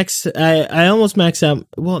I almost maxed out.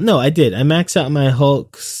 Well, no, I did. I maxed out my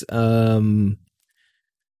Hulk's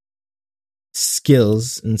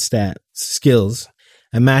skills and skills.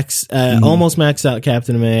 I almost maxed out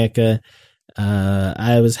Captain America.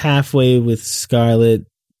 I was halfway with Scarlett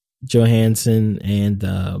Johansson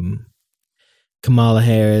and Kamala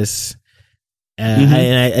Harris.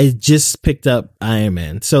 I just picked up Iron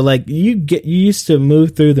Man. So like you used to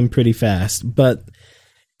move through them pretty fast, but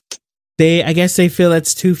I guess they feel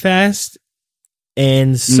that's too fast,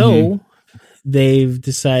 and so they've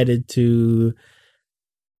decided to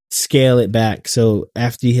scale it back. So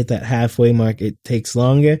after you hit that halfway mark, it takes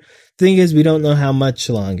longer. Thing is, we don't know how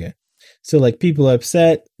much longer. So like people are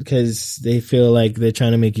upset because they feel like they're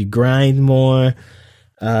trying to make you grind more,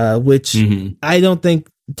 which I don't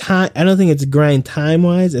think it's a grind time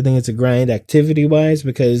wise. I think it's a grind activity wise,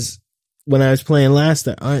 because when I was playing last,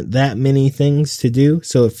 there aren't that many things to do,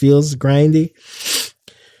 so it feels grindy.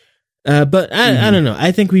 But I don't know.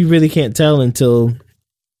 I think we really can't tell until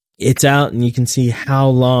it's out and you can see how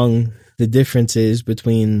long the difference is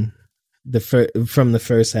between from the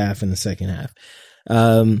first half and the second half.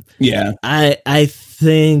 I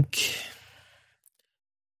think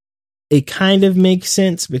it kind of makes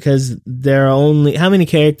sense because there are only how many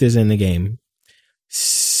characters in the game?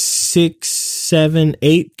 6, 7,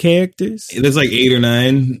 8 characters. There's like 8 or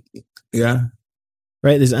 9. Yeah.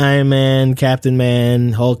 Right. There's Iron Man, Captain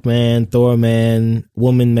Man, Hulk Man, Thor Man,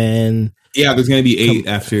 Woman Man. Yeah, there's gonna be 8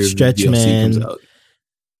 after Stretch the DLC Man, comes out.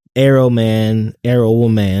 Arrow Man, Arrow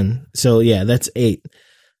Woman. So yeah, that's 8.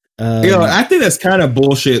 I think that's kind of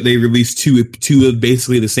bullshit. They released two of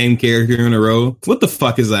basically the same character in a row. What the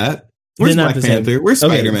fuck is that? Where's Black Panther? Where's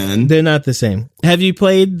Spider-Man? They're not the same. Have you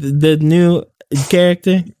played the new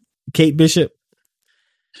character, Kate Bishop?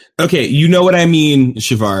 Okay, you know what I mean,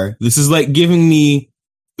 Shavar. This is like giving me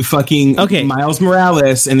fucking Miles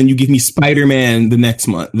Morales, and then you give me Spider-Man the next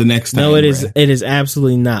time. No, it is. It is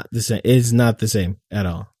absolutely not the same. It is not the same at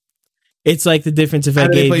all. It's like the difference if I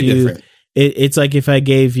gave you. It's like if I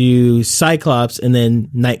gave you Cyclops and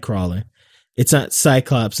then Nightcrawler. It's not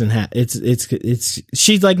Cyclops and it's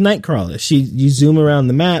she's like Nightcrawler. You zoom around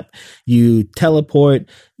the map, you teleport,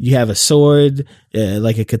 you have a sword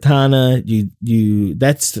like a katana. You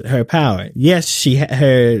that's her power. Yes,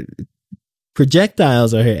 her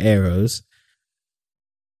projectiles are her arrows,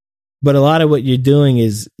 but a lot of what you're doing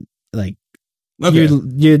is like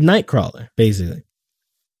you're Nightcrawler basically.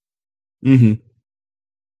 Mm-hmm.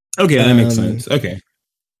 Okay, that makes sense. Okay,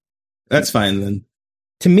 that's fine then.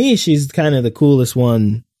 To me, she's kind of the coolest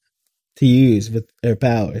one to use with her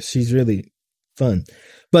powers. She's really fun.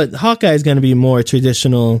 But Hawkeye is going to be more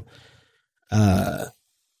traditional. I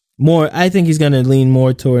think he's going to lean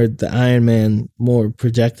more toward the Iron Man, more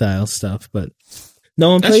projectile stuff. But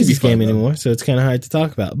no one plays this game anymore, so it's kind of hard to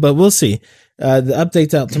talk about. But we'll see. The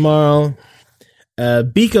update's out tomorrow.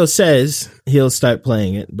 Biko says he'll start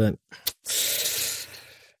playing it, but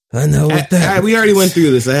I know what that. We already went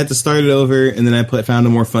through this. I had to start it over, and then I found a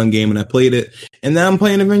more fun game, and I played it, and now I'm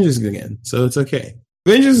playing Avengers again, so it's okay.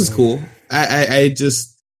 Avengers is cool. I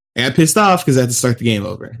got pissed off because I had to start the game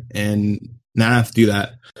over, and now I have to do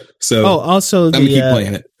that. So, also I'm gonna keep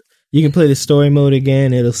playing it. You can play the story mode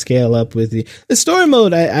again. It'll scale up with you. The story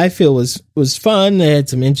mode I feel was fun. They had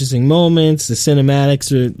some interesting moments. The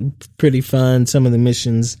cinematics are pretty fun. Some of the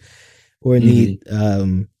missions were neat.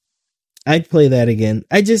 I'd play that again.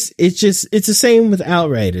 It's the same with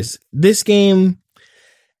Outriders. This game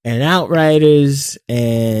and Outriders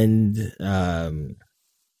and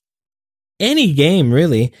any game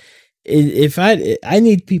really. If I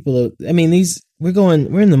need people to, I mean,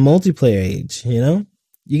 we're in the multiplayer age, you know?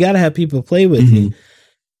 You got to have people play with you.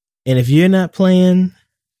 And if you're not playing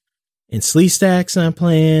and Sleestack's not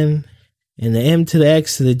playing and the M to the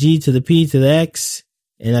X to the G to the P to the X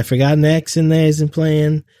and I forgot an X in there isn't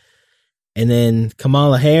playing. And then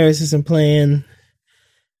Kamala Harris isn't playing.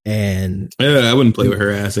 And I wouldn't play with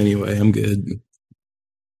her ass anyway. I'm good.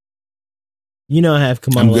 You know I have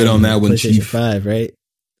Kamala. I'm good on that one, PlayStation Chief. 5, right?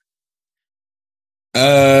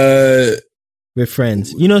 We're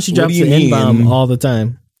friends. You know she drops the N-bomb all the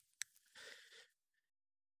time.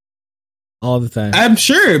 All the time. I'm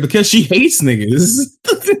sure because she hates niggas.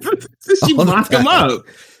 She mock them up.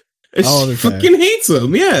 She fucking hates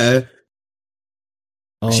them. Yeah.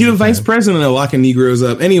 She's the vice president of locking Negroes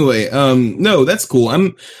up. Anyway, no, that's cool.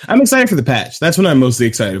 I'm excited for the patch. That's what I'm mostly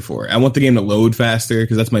excited for. I want the game to load faster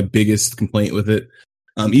because that's my biggest complaint with it.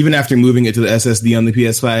 Even after moving it to the SSD on the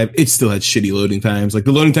PS5, it still had shitty loading times. Like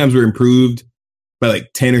the loading times were improved by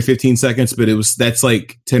like 10 or 15 seconds, but that's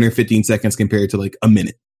like 10 or 15 seconds compared to like a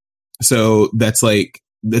minute. So that's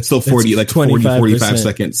still 45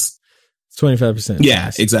 seconds. It's 25%. Yeah,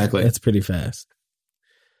 fast. Exactly. That's pretty fast.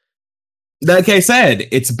 Like I said,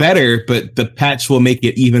 it's better, but the patch will make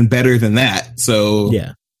it even better than that. So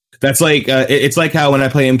yeah, that's like it's like how when I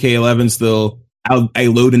play MK11 still, I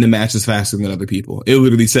load into matches faster than other people. It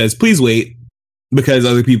literally says, please wait, because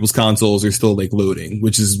other people's consoles are still like loading,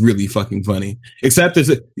 which is really fucking funny. Except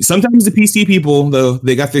sometimes the PC people, though,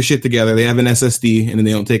 they got their shit together. They have an SSD and then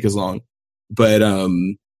they don't take as long. But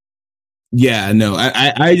yeah, no,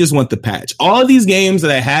 I just want the patch. All of these games that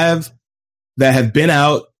I have that have been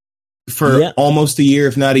out for almost a year,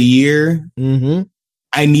 if not a year,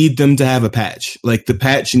 I need them to have a patch. Like the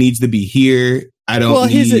patch needs to be here. I don't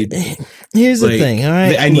need. Here's the thing. All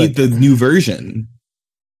right, I need the new version.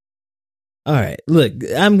 All right, look,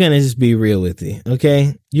 I'm gonna just be real with you.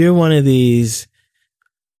 Okay, you're one of these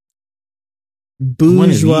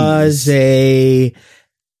bourgeoisie,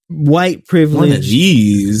 white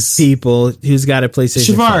privileged people who's got a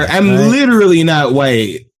PlayStation. Shavar, 5, I'm literally not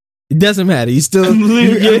white. It doesn't matter. You still. I'm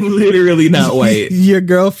literally not white. Your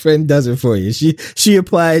girlfriend does it for you. She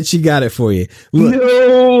applied. She got it for you. Look,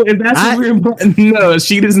 no, and that's what we're important. No,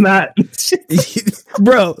 she does not.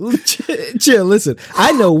 Bro, chill. Listen,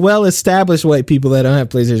 I know well-established white people that don't have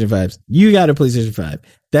PlayStation 5s. You got a PlayStation 5.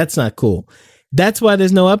 That's not cool. That's why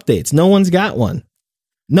there's no updates. No one's got one.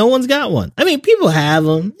 I mean, people have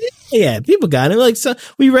them. Yeah, people got it. Like, so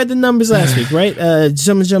we read the numbers last week, right?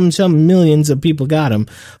 Some millions of people got them,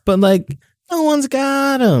 but like, no one's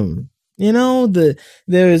got them. You know,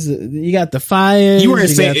 you got the fire. You weren't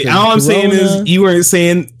saying. All I'm saying is you weren't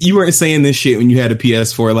saying this shit when you had a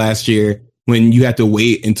PS4 last year, when you had to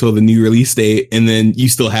wait until the new release date and then you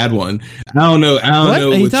still had one. I don't know. What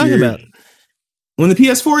are you talking about? When the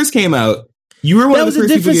PS4s came out, you were one of the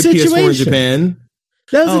first people to get PS4 in Japan.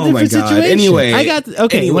 That was a different situation. Anyway,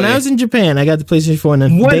 when I was in Japan, I got the PlayStation 4 and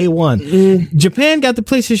then day one. Japan got the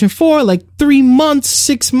PlayStation 4 like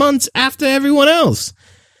 6 months after everyone else.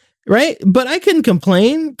 Right? But I couldn't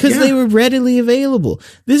complain because they were readily available.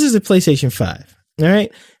 This is a PlayStation 5. All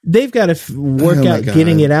right? They've got to work out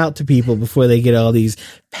getting it out to people before they get all these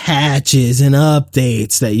patches and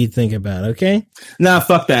updates that you think about, okay? Nah,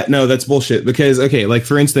 fuck that. No, that's bullshit. Because, okay, like,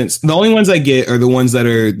 for instance, the only ones I get are the ones that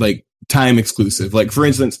are, like, time exclusive. Like, for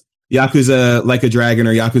instance, Yakuza Like a Dragon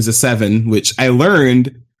or Yakuza 7, which I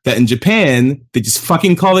learned that in Japan, they just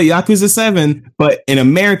fucking call it Yakuza 7, but in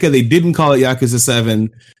America, they didn't call it Yakuza 7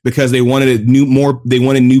 because they wanted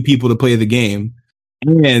new people to play the game.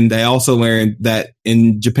 And I also learned that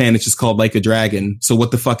in Japan, it's just called Like a Dragon. So what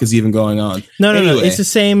the fuck is even going on? No. It's the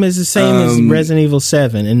same as Resident Evil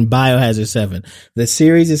 7 and Biohazard 7. The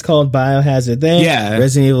series is called Biohazard there,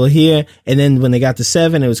 Resident Evil here. And then when they got to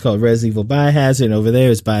 7, it was called Resident Evil Biohazard. And over there,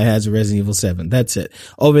 it's Biohazard Resident Evil 7. That's it.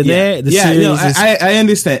 Over there, the series is... I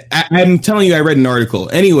understand. I'm telling you, I read an article.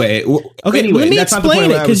 Anyway, let me explain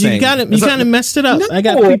it, because you kind of messed it up. No, I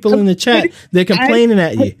got people in the chat. They're complaining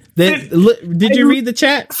at you. Did you read the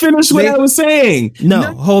chat? Finish what I was saying. No,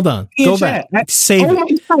 hold on. Go back. Save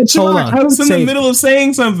it. Hold on. I was in the middle of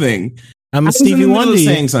saying something. I'm a Stevie Wonder you.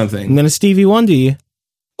 Saying something. I'm going to Stevie Wonder you.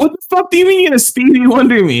 What the fuck do you mean you're going to Stevie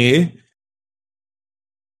Wonder me?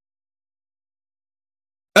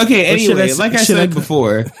 Okay, anyway, like I said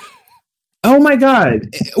before. Oh my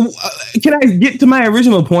God. Can I get to my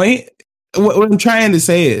original point? What I'm trying to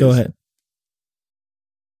say is... Go ahead.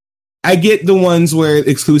 I get the ones where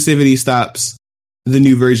exclusivity stops the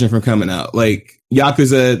new version from coming out. Like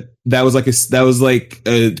Yakuza, that was like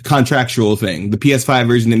a contractual thing. The PS5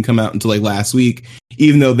 version didn't come out until like last week,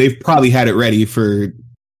 even though they've probably had it ready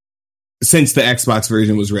since the Xbox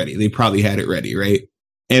version was ready. They probably had it ready, right?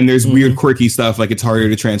 And there's weird quirky stuff, like it's harder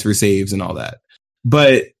to transfer saves and all that.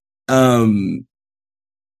 But I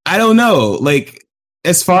don't know. Like,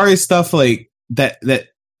 as far as stuff like that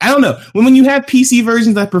I don't know. When you have PC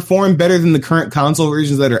versions that perform better than the current console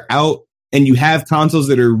versions that are out, and you have consoles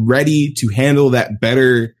that are ready to handle that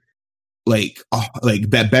better, like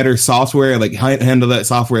that better software, like handle that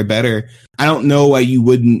software better, I don't know why you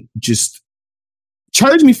wouldn't just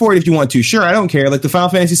charge me for it if you want to. Sure, I don't care. Like the Final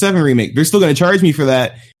Fantasy VII remake, they're still going to charge me for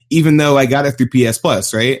that, even though I got it through PS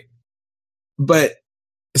Plus, right? But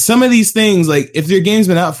some of these things, like if your game's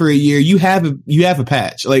been out for a year, you have a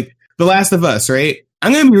patch. Like The Last of Us, right?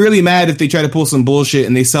 I'm going to be really mad if they try to pull some bullshit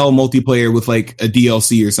and they sell multiplayer with like a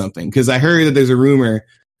DLC or something. Because I heard that there's a rumor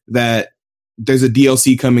that there's a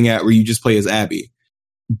DLC coming out where you just play as Abby.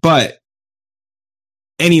 But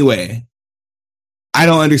anyway, I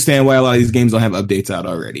don't understand why a lot of these games don't have updates out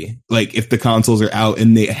already. Like if the consoles are out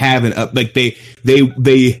and they have an up, like they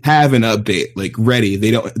have an update like ready.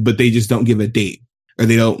 But they just don't give a date. Or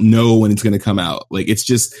they don't know when it's going to come out. Like,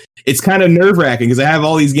 it's kind of nerve-wracking because I have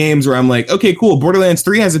all these games where I'm like, okay, cool. Borderlands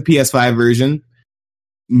 3 has a PS5 version.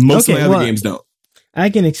 Most of my other games don't. I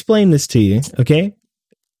can explain this to you, okay?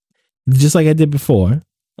 Just like I did before,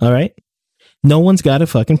 all right? No one's got a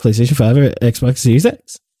fucking PlayStation 5 or Xbox Series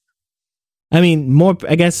X. I mean,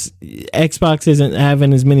 I guess Xbox isn't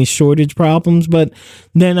having as many shortage problems, but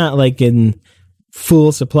they're not like in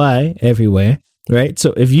full supply everywhere. Right.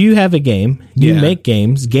 So if you have a game, you make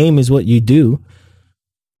games. Game is what you do.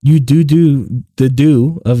 You do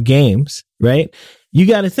the of games. Right. You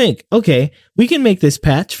got to think, OK, we can make this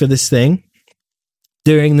patch for this thing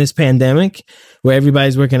during this pandemic where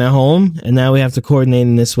everybody's working at home. And now we have to coordinate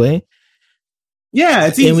in this way. Yeah,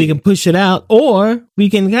 it's easy. And we can push it out, or we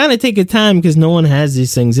can kind of take a time because no one has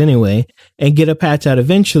these things anyway, and get a patch out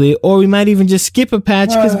eventually. Or we might even just skip a patch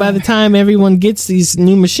because by the time everyone gets these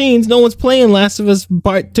new machines, no one's playing Last of Us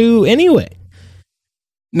Part 2 anyway.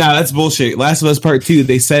 No, that's bullshit. Last of Us Part 2,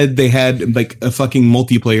 they said they had like a fucking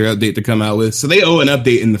multiplayer update to come out with, so they owe an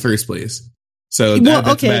update in the first place. So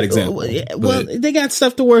that's a bad example. Well, they got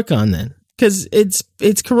stuff to work on then, because it's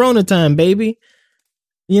Corona time, baby.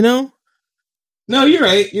 You know? No, you're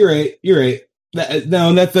right.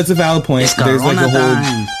 That's a valid point. There's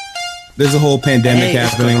like there's a whole pandemic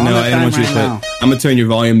happening. No, I don't want you to put. I'm gonna turn your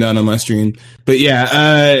volume down on my stream. But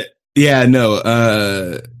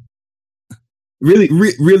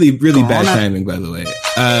really bad timing, by the way.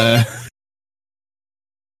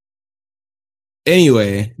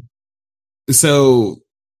 Anyway, so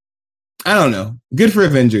I don't know. Good for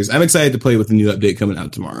Avengers. I'm excited to play with the new update coming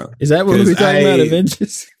out tomorrow. Is that what we're talking about,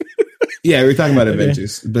 Avengers? Yeah, we're talking about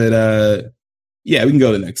Avengers. But yeah, we can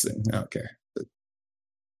go to the next thing. I don't care.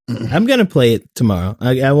 I'm gonna play it tomorrow.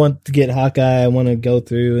 I want to get Hawkeye. I want to go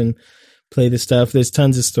through and play the stuff. There's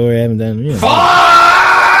tons of story I haven't done. You know.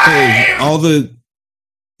 Hey, all the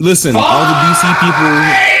DC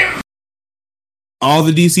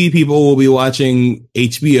people will be watching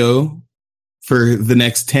HBO for the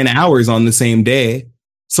next 10 hours on the same day.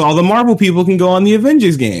 So all the Marvel people can go on the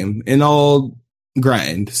Avengers game and all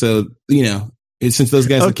grind. So, you know, since those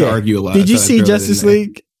guys like to argue a lot. Did you see Justice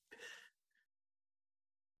League?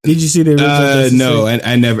 Did you see the original Justice no, League?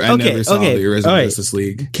 I never saw the original Justice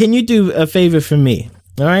League. Can you do a favor for me?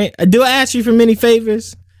 All right. Do I ask you for many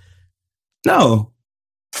favors? No.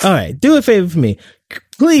 All right. Do a favor for me.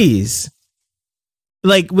 Please.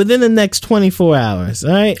 Like within the next 24 hours.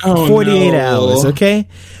 All right. 48 hours. Okay.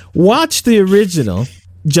 Watch the original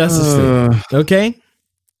Justice League. Okay.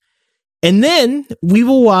 And then we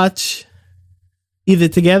will watch either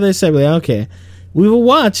together or separately. I don't care. We will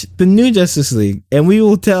watch the new Justice League and we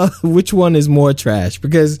will tell which one is more trash,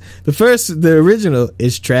 because the original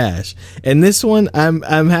is trash. And this one, I'm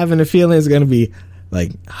having a feeling is going to be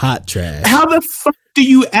like hot trash. How the fuck do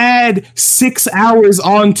you add 6 hours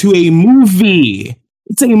onto a movie?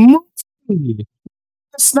 It's a movie.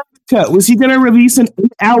 Snyder Cut. Was he going to release an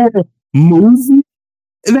 8-hour movie?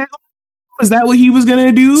 Was that what he was going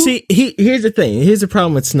to do? See, here's the thing. Here's the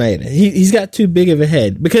problem with Snyder. He's got too big of a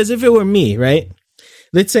head. Because if it were me, right?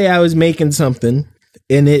 Let's say I was making something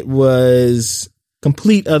and it was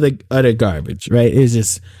complete utter garbage, right? It was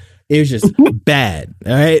just bad.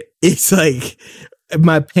 All right. It's like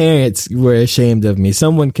my parents were ashamed of me.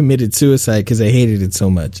 Someone committed suicide because I hated it so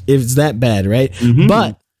much. It's that bad, right? Mm-hmm.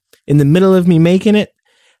 But in the middle of me making it,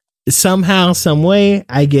 somehow, some way,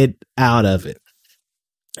 I get out of it.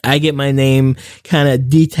 I get my name kind of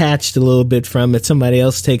detached a little bit from it. Somebody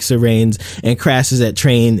else takes the reins and crashes that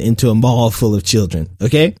train into a mall full of children.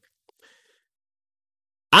 Okay.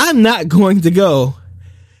 I'm not going to go.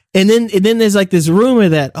 And then there's like this rumor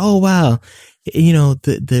that, oh, wow, you know,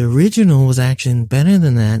 the original was actually better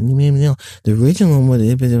than that. You know, the original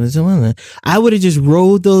one, I would have just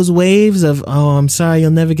rode those waves of, oh, I'm sorry,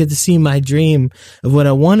 you'll never get to see my dream of what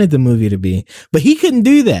I wanted the movie to be. But he couldn't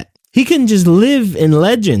do that. He couldn't just live in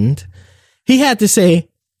legend. He had to say,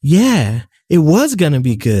 yeah, it was going to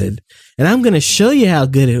be good. And I'm going to show you how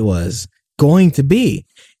good it was going to be.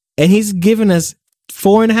 And he's given us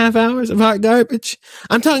 4.5 hours of hot garbage.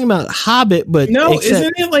 I'm talking about Hobbit, but no,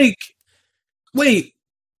 isn't it like, wait,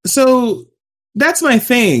 so that's my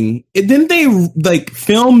thing. Didn't they like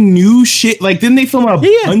film new shit? Like, didn't they film a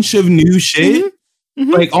bunch of new shit? Mm-hmm.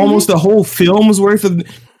 Mm-hmm. Like almost a whole film's worth of,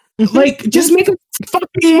 like, just make a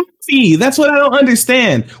fucking movie. That's what I don't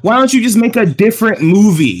understand. Why don't you just make a different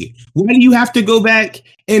movie? Why do you have to go back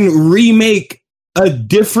and remake a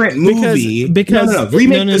different movie? Because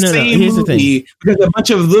remake the same movie because a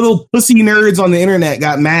bunch of little pussy nerds on the internet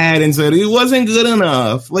got mad and said it wasn't good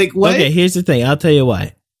enough. Like, what? Okay, here's the thing. I'll tell you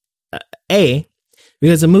why.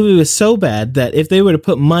 Because the movie was so bad that if they were to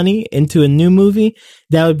put money into a new movie,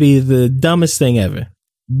 that would be the dumbest thing ever.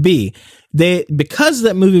 B, because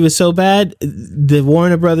that movie was so bad, the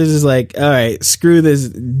Warner Brothers is like, all right, screw this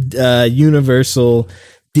Universal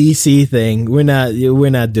DC thing. We're not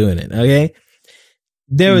doing it. Okay.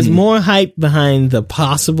 There was more hype behind the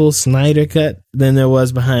possible Snyder Cut than there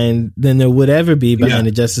would ever be behind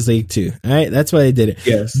the Justice League 2. All right. That's why they did it.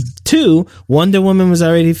 Yes. 2, Wonder Woman was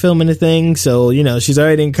already filming a thing. So, you know, she's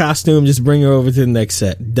already in costume. Just bring her over to the next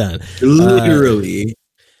set. Done. Literally.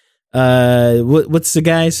 What's the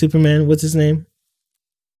guy? Superman? What's his name?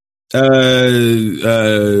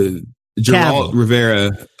 Geralt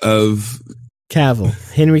Rivera of Cavill.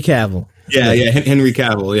 Henry Cavill. Yeah, Henry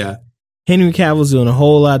Cavill. Yeah. Henry Cavill's doing a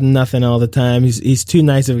whole lot of nothing all the time. He's too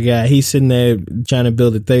nice of a guy. He's sitting there trying to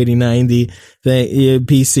build a 3090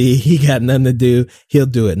 PC. He got nothing to do. He'll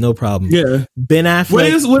do it, no problem. Yeah. Ben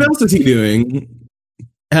Affleck. What else is he doing?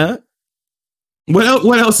 Huh?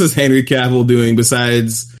 What else is Henry Cavill doing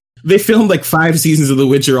besides they filmed like 5 seasons of The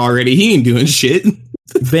Witcher already? He ain't doing shit.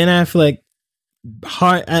 Ben Affleck.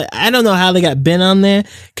 I don't know how they got Ben on there,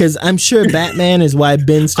 because I'm sure Batman is why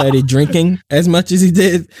Ben started drinking as much as he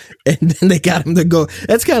did, and then they got him to go.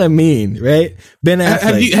 That's kind of mean, right? Ben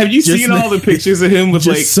Affleck. Have you seen all the pictures of him with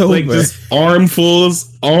just just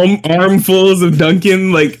armfuls of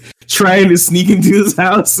Duncan, like trying to sneak into his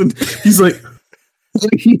house, and he's like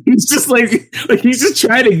he's just he's just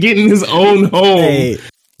trying to get in his own home,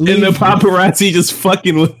 and the paparazzi just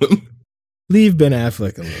fucking with him. Leave Ben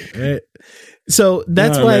Affleck alone, right? So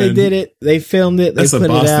that's why they did it. They filmed it. They That's put a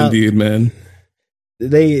Boston it out. dude, man.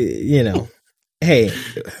 They, hey,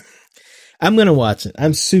 I'm going to watch it.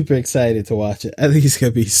 I'm super excited to watch it. I think it's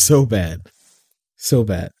going to be so bad. So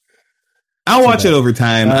bad. I'll watch it over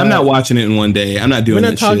time. I'm not watching it in one day. I'm not doing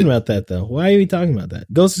We're that not talking shit. about that, though. Why are we talking about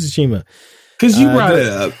that? Ghost of Tsushima. Because you brought it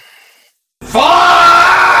up.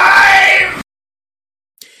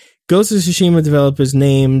 Ghost of Tsushima developers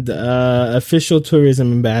named official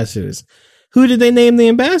tourism ambassadors. Who did they name the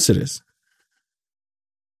ambassadors?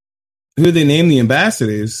 Who did they name the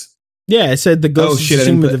ambassadors? Yeah, I said the Ghost of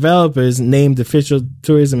Tsushima developers named official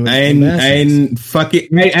tourism ambassadors.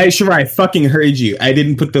 I fucking heard you. I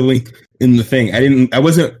didn't put the link in the thing. I don't.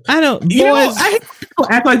 People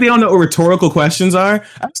act like they don't know what rhetorical questions are.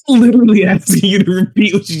 I was literally asking you to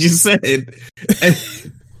repeat what you just said.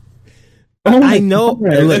 I know.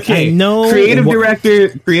 Look, okay. I know.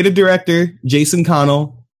 Creative director Jason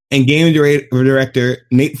Connell and game director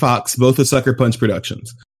Nate Fox, both of Sucker Punch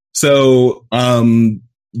Productions. So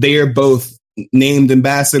they are both named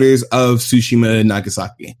ambassadors of Tsushima and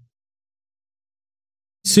Nagasaki.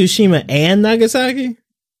 Tsushima and Nagasaki?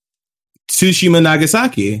 Tsushima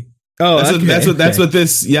Nagasaki. Oh, that's what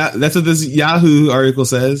this Yahoo article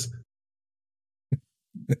says.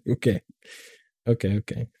 Okay.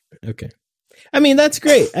 I mean, that's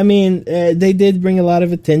great. I mean, they did bring a lot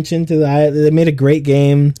of attention to they made a great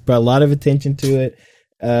game, brought a lot of attention to it.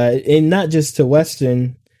 And not just to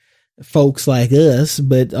Western folks like us,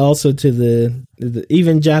 but also to the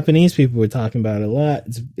even Japanese people were talking about it a lot.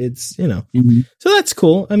 It's Mm-hmm. So that's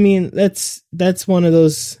cool. I mean, that's one of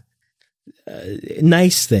those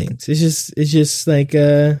nice things. It's just like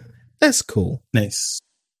that's cool. Nice.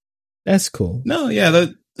 That's cool. No, yeah,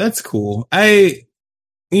 that's cool. And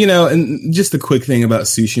just a quick thing about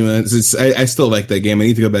Tsushima is I still like that game. I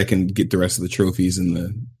need to go back and get the rest of the trophies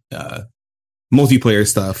and the multiplayer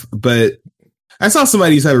stuff. But I saw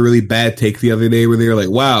somebody have a really bad take the other day where they were like,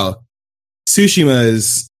 wow, Tsushima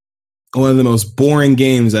is one of the most boring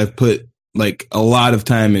games I've put like a lot of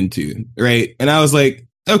time into, right? And I was like,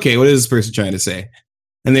 okay, what is this person trying to say?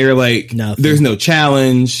 And they were like, Nothing. There's no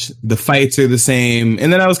challenge. The fights are the same.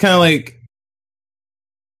 And then I was kind of like,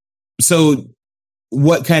 so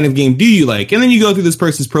what kind of game do you like? And then you go through this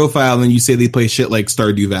person's profile and then you say they play shit like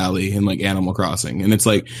Stardew Valley and like Animal Crossing. And it's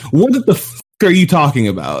like, what the fuck are you talking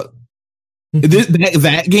about?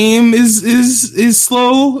 that game is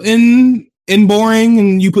slow and boring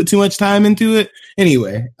and you put too much time into it.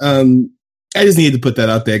 Anyway, I just needed to put that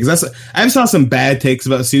out there because I saw some bad takes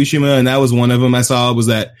about Tsushima, and that was one of them. I saw was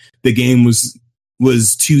that the game was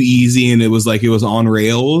too easy and it was on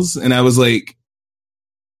rails, and I was like,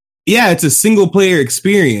 yeah, it's a single player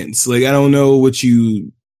experience. Like, I don't know what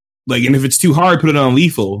you like, and if it's too hard, put it on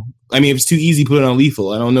lethal. I mean, if it's too easy, put it on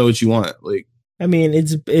lethal. I don't know what you want. Like, I mean,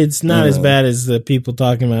 it's not as bad as the people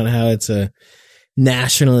talking about how it's a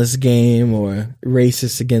nationalist game or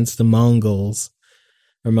racist against the Mongols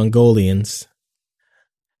or Mongolians.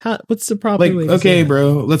 What's the problem? Like, okay,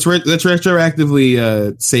 bro, let's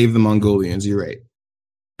retroactively save the Mongolians. You're right.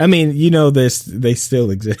 I mean, they still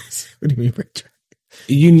exist. What do you mean, retro?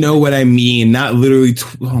 You know what I mean? Not literally.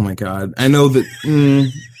 Oh my god, I know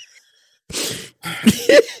that.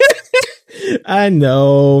 I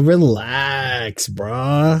know. Relax,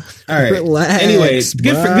 brah. All right. Relax. Anyway,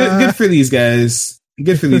 good for these guys.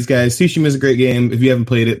 Good for these guys. Tsushima is a great game. If you haven't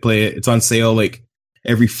played it, play it. It's on sale like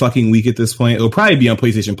every fucking week at this point. It'll probably be on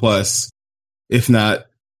PlayStation Plus, if not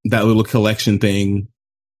that little collection thing.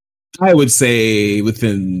 I would say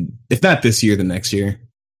if not this year, then next year.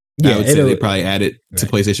 Yeah, I would say they probably add it to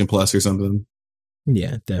PlayStation Plus or something.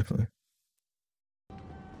 Yeah, definitely.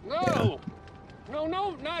 No,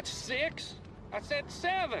 not 6. I said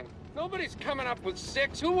 7. Nobody's coming up with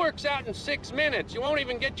 6. Who works out in 6 minutes? You won't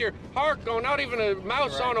even get your heart going, not even a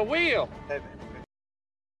mouse on a wheel.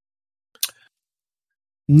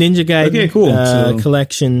 Ninja Gaiden Okay, cool.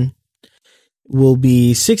 collection will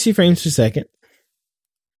be 60 frames per second.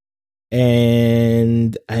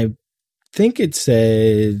 And I think it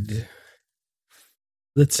said,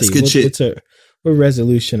 let's see, That's good shit. What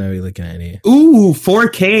resolution are we looking at here? Ooh,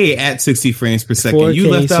 4K at 60 frames per second. 4K, You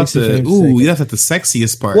left out 60 the frames per second. you left out the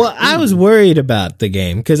sexiest part. Well, I was worried about the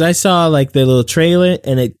game because I saw like the little trailer,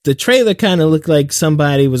 and the trailer kind of looked like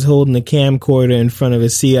somebody was holding a camcorder in front of a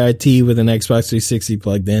CRT with an Xbox 360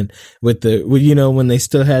 plugged in when they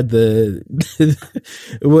still had the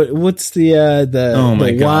what's the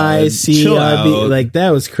YCRB, like that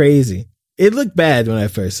was crazy. It looked bad when I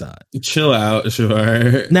first saw it. Chill out,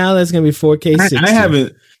 sure. Now that's gonna be 4K 60.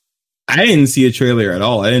 I didn't see a trailer at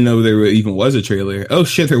all. I didn't know there even was a trailer. Oh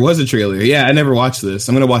shit, there was a trailer. Yeah, I never watched this.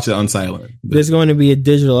 I'm gonna watch it on silent. There's going to be a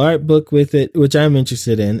digital art book with it, which I'm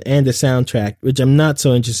interested in, and a soundtrack, which I'm not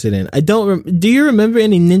so interested in. Do you remember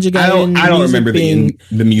any Ninja Gaiden? I don't remember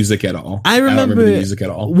the music at all. I don't remember the music at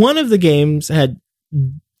all. One of the games had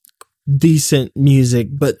decent music,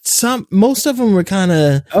 but most of them were kind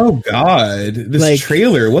of, oh god, this like,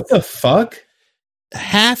 trailer, what the fuck,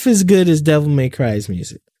 half as good as Devil May Cry's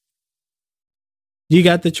music. You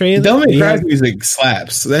got the trailer? Devil May Cry's music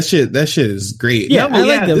slaps. That shit is great. Yeah, I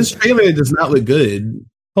like them. This trailer does not look good.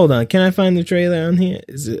 Hold on, can I find the trailer on here?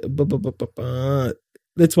 Is it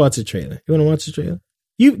let's watch the trailer. You want to watch the trailer?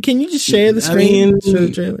 Can you just share the screen? Show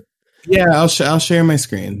the trailer. Yeah, I'll share my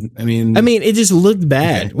screen. I mean, it just looked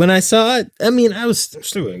bad when I saw it. I was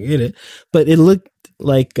still gonna get it, but it looked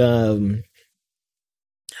like it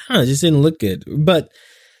just didn't look good. But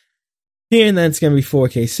hearing that it's gonna be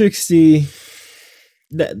 4K 60,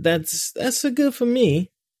 that's a good for me.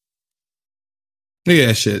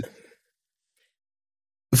 Yeah, shit.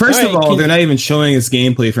 First of all, they're not even showing us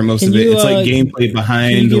gameplay for most of it. It's like gameplay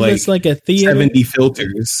behind like a theater? 70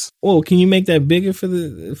 filters. Oh, can you make that bigger for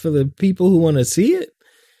the people who want to see it?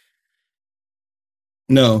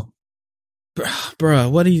 No, bro.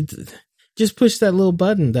 What do you? Just push that little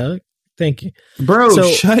button, dog. Thank you, bro.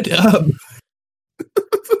 Shut up.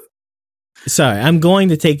 Sorry, I'm going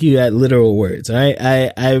to take you at literal words. All right,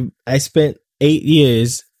 I spent 8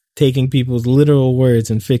 years taking people's literal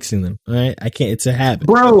words and fixing them. All right, I can't. It's a habit,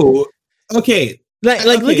 bro. Okay, look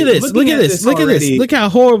at this. Look at this. Look at this. Look how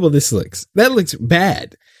horrible this looks. That looks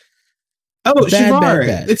bad. Oh,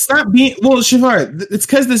 bad. It's not being Shavar. It's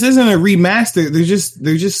because this isn't a remaster.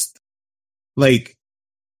 They're just like,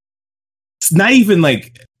 it's not even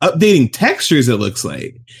like updating textures. It looks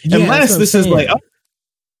like, unless this is like,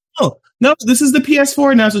 oh no, this is the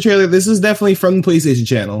PS4 announcement trailer. This is definitely from the PlayStation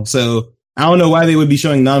channel. So I don't know why they would be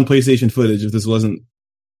showing non-PlayStation footage if this wasn't.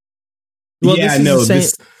 Well, yeah,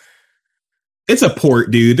 this it's a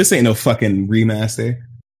port, dude. This ain't no fucking remaster.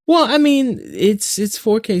 Well, it's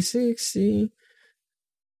 4K 60.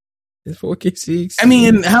 It's 4K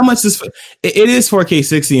 60. How much is it is 4K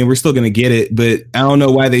 60, and we're still gonna get it. But I don't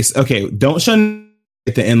know why don't show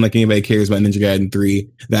at the end like anybody cares about Ninja Gaiden 3.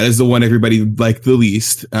 That is the one everybody liked the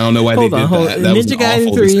least. I don't know why they did that. Ninja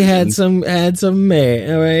Gaiden 3 had some merit.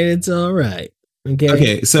 All right, it's all right.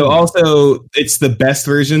 Okay. So also, it's the best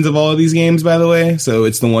versions of all of these games, by the way. So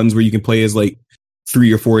it's the ones where you can play as like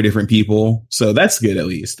 3 or 4 different people. So that's good at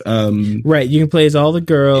least. Right. You can play as all the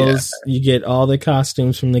girls. Yeah. You get all the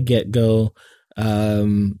costumes from the get go.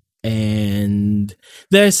 And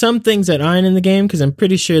there are some things that aren't in the game because I'm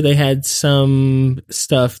pretty sure they had some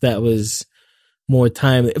stuff that was more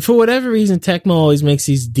timely. For whatever reason, Tecmo always makes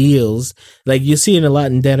these deals. Like you see it a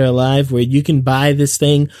lot in Dead or Alive where you can buy this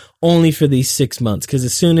thing only for these 6 months because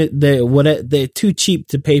as soon as they're too cheap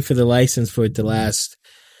to pay for the license for it to last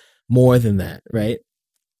more than that, right?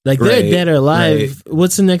 Like they're Dead or Alive. Right.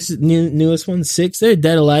 What's the next newest one? 6. They're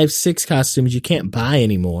Dead or Alive 6 costumes you can't buy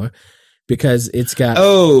anymore. Because it's got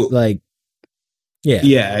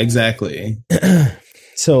yeah, exactly.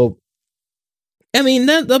 So,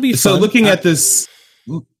 that'll be fun. So looking at this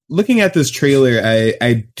trailer,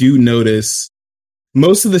 I do notice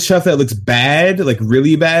most of the stuff that looks bad, like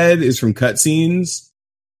really bad, is from cutscenes,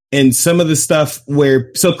 and some of the stuff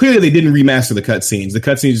so clearly they didn't remaster the cutscenes. The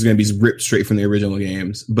cutscenes is going to be ripped straight from the original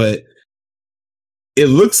games, but it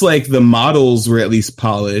looks like the models were at least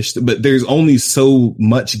polished, but there's only so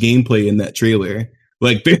much gameplay in that trailer.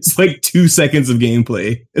 Like there's like 2 seconds of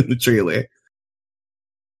gameplay in the trailer.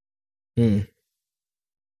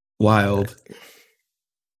 Wild.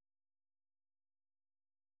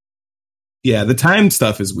 Yeah, the time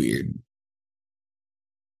stuff is weird.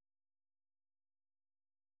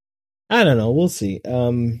 I don't know. We'll see.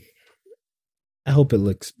 I hope it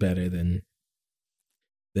looks better than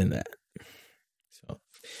that.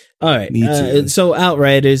 All right. So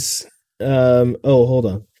Outriders, Oh, hold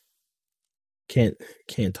on. Can't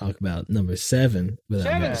talk about number 7 without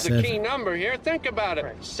number Seven's the 7. key number here. Think about it.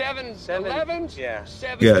 7 11s? Yeah.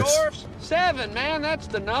 7 Yes. dwarfs? 7, man, that's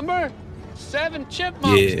the number. 7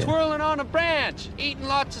 chipmunks Yeah. twirling on a branch, eating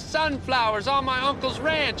lots of sunflowers on my uncle's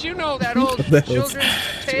ranch. You know that old That was- children's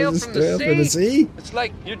tale from the From the sea? It's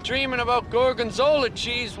like you're dreaming about gorgonzola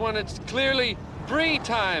cheese when it's clearly brie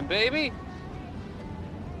time, baby.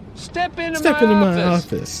 Step into my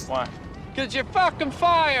office. Why? Because you're fucking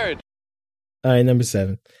fired. All right, number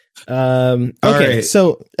 7. Okay, right.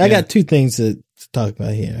 so I Yeah. got 2 things to talk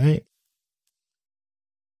about here, all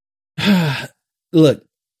right? Look,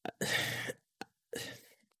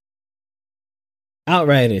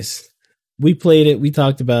 Outriders. We played it. We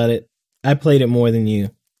talked about it. I played it more than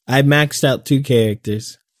you. I maxed out 2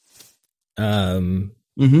 characters.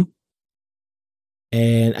 Mm-hmm.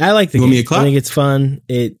 And I like the You want me game. to clap? I think it's fun.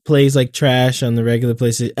 It plays like trash on the regular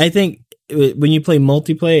PlayStation. I think when you play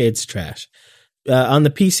multiplayer, it's trash. On the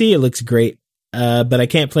PC, it looks great. But I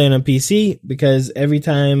can't play it on PC because every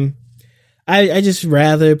time I just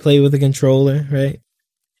rather play with a controller, right?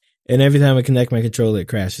 And every time I connect my controller, it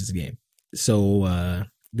crashes the game. So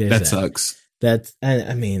there's That sucks. That's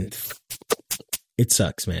I mean, it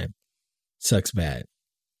sucks, man. Sucks bad.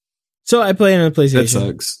 So I play it on the PlayStation. That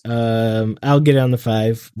sucks. I'll get it on the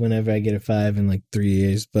 5 whenever I get a 5 in like 3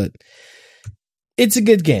 years, but it's a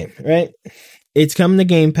good game, right? It's coming to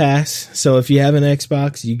Game Pass, so if you have an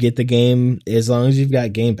Xbox, you get the game as long as you've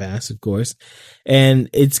got Game Pass, of course. And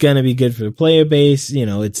it's gonna be good for the player base. You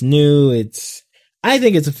know, it's new. I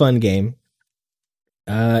think it's a fun game.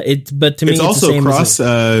 But to me, It's also the same cross.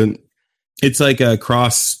 as It's like a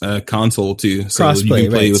cross console too. So crossplay, you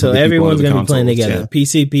can play right? with So other people everyone's on other gonna be playing consoles, together.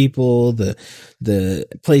 PC people, the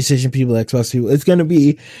PlayStation people, Xbox people. It's gonna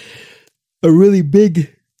be a really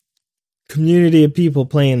big community of people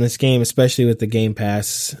playing this game, especially with the Game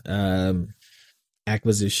Pass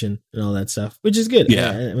acquisition and all that stuff, which is good.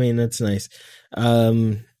 Yeah. I mean, that's nice.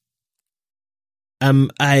 I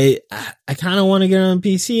kind of want to get on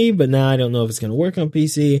PC, but now I don't know if it's going to work on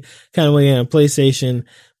PC. Kind of want to get on PlayStation,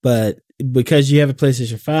 but because you have a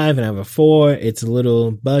PlayStation 5 and I have a 4, it's a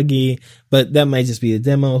little buggy, but that might just be a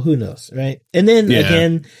demo. Who knows, right? And then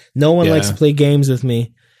again, no one likes to play games with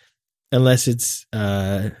me unless it's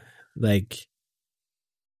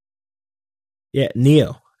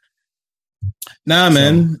Neo. Nah,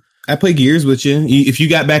 man. I play Gears with you. If you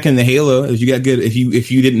got back into Halo, if you got good, if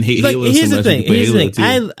you didn't hate Like, Halo, here's so the much, thing. you could play Here's the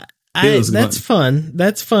Halo thing. too. Halo's That's fun.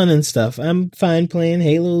 That's fun and stuff. I'm fine playing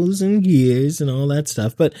Halos and Gears and all that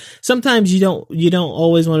stuff. But sometimes you don't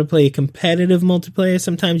always want to play competitive multiplayer.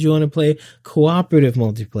 Sometimes you want to play cooperative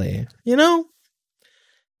multiplayer. You know?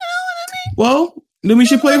 Well, then we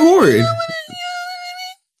should play Horde.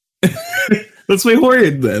 Let's play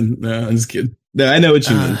Horde then. No, I'm just kidding. No, I know what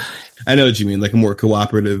you mean. I know what you mean. Like a more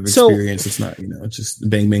cooperative experience. It's not, it's just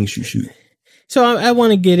bang, bang, shoot, shoot. So I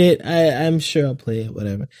want to get it. I'm sure I'll play it,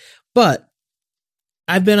 whatever. But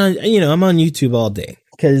I've been on, I'm on YouTube all day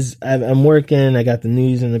because I'm working. I got the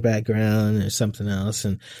news in the background or something else.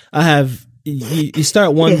 And I have, you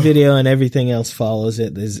start one video and everything else follows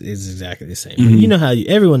it. Is exactly the same. Mm-hmm. You know how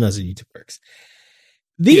everyone knows how YouTube works.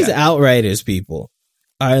 These Outriders people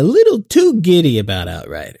are a little too giddy about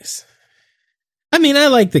Outriders. I mean, I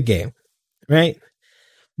like the game, right?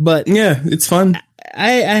 But yeah, it's fun.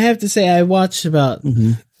 I have to say, I watched about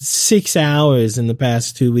 6 hours in the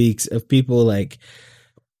past 2 weeks of people like,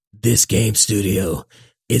 this game studio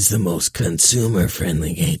is the most consumer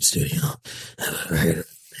friendly game studio I've ever heard of.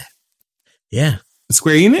 Yeah.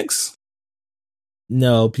 Square Enix?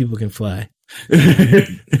 No, people can fly.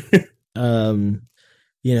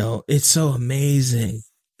 It's so amazing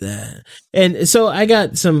that, and so I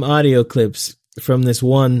got some audio clips from this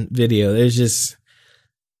one video. There's just,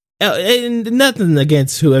 and nothing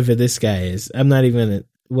against whoever this guy is. I'm not even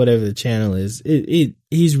whatever the channel is.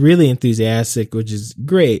 He's really enthusiastic, which is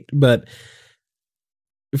great. But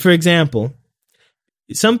for example,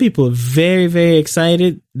 some people are very, very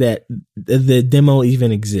excited that the demo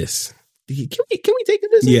even exists. Can we take a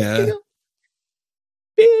listen? Yeah.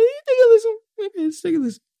 Take a listen. Okay, let's take a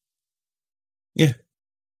listen. Yeah.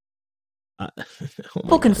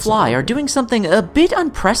 People Can Fly are doing something a bit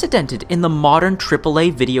unprecedented in the modern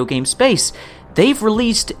AAA video game space. They've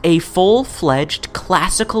released a full-fledged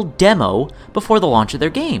classical demo before the launch of their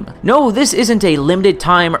game. No, this isn't a limited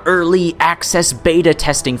time early access beta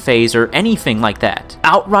testing phase or anything like that.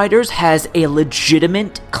 Outriders has a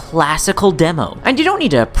legitimate classical demo, and you don't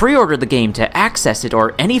need to pre-order the game to access it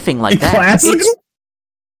or anything like that. Classical?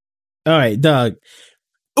 All right, dog.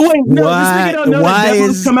 Wait, no, why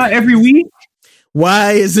demos come out every week?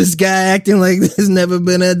 Why is this guy acting like there's never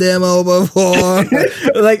been a demo before?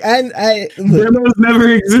 Like I demos never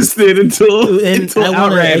existed until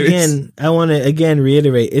Outriders. I want to again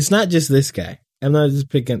reiterate. It's not just this guy. I'm not just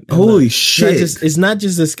picking. Holy shit! It's not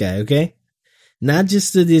just this guy. Okay, not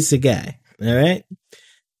just this guy. All right.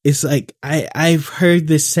 It's like I've heard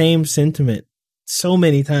the same sentiment so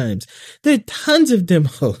many times. There are tons of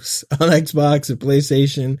demos on Xbox and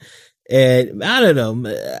PlayStation, and I don't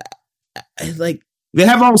know. Like they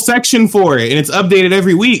have a whole section for it, and it's updated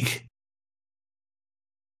every week.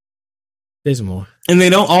 There's more, and they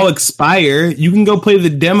don't all expire. You can go play the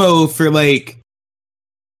demo for like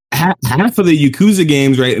half of the Yakuza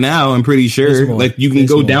games right now. I'm pretty sure. Like you can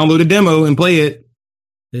go download a demo and play it.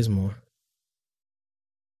 There's more.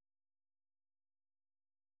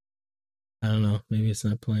 I don't know. Maybe it's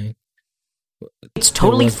not playing. It's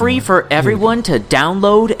totally free for everyone to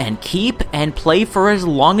download and keep and play for as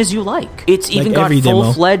long as you like. It's even got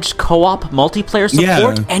full-fledged co-op multiplayer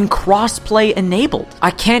support and cross-play enabled. I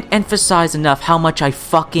can't emphasize enough how much I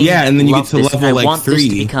fucking and then you love get to this, level and I like want 3. this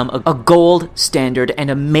to become a gold standard and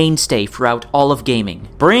a mainstay throughout all of gaming.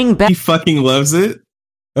 Bring back... He fucking loves it.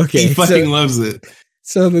 Okay. He fucking loves it.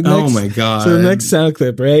 So the next, oh my god. So the next sound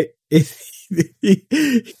clip, right?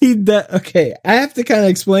 Okay, I have to kind of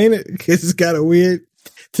explain it because it's kind of weird.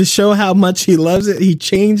 To show how much he loves it, he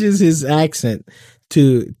changes his accent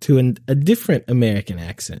to a different American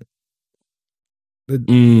accent.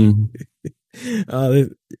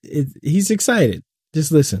 He's excited.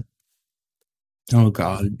 Just listen. Oh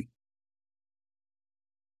god.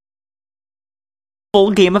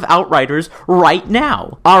 Full game of Outriders right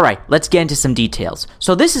now. Alright, let's get into some details.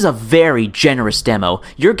 So this is a very generous demo.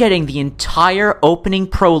 You're getting the entire opening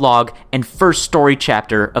prologue and first story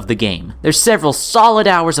chapter of the game. There's several solid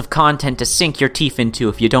hours of content to sink your teeth into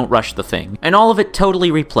if you don't rush the thing, and all of it totally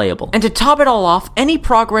replayable. And to top it all off, any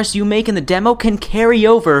progress you make in the demo can carry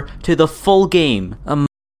over to the full game.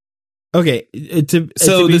 Okay,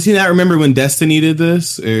 does he not remember when Destiny did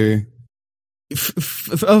this? Or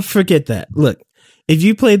forget that. Look. If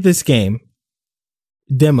you played this game,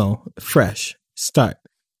 demo, fresh, start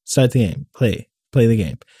the game, play the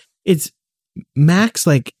game. It's max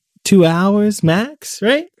like 2 hours, max,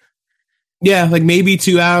 right? Yeah, like maybe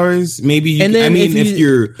 2 hours. Maybe you. And then if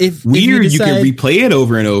you're weird, you can replay it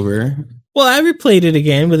over and over. Well, I replayed it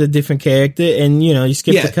again with a different character, and you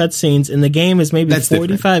skip the cutscenes, and the game is maybe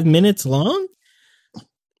 45 minutes long.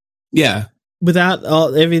 Yeah, without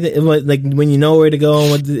everything, like when you know where to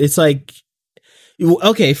go, and it's like.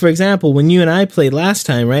 Okay, for example, when you and I played last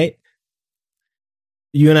time, right?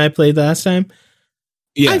 Yeah. I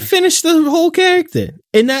finished the whole character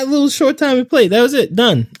in that little short time we played. That was it.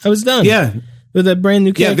 Done. I was done. Yeah. With a brand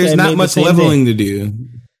new character. Yeah, there's not much leveling to do.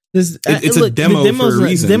 It's a demo for a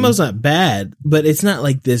reason. The demo's not bad, but it's not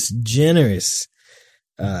like this generous.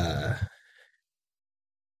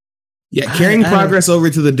 Carrying progress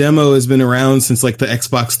over to the demo has been around since like the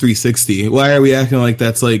Xbox 360. Why are we acting like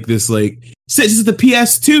that's like this like it's just the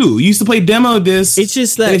PS2? You used to play demo discs. It's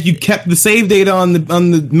just that if you kept the save data on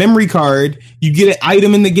the memory card, you get an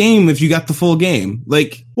item in the game if you got the full game.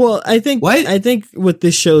 Like, well, I think what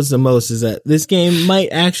this shows the most is that this game might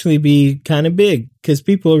actually be kind of big because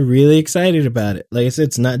people are really excited about it. Like I said,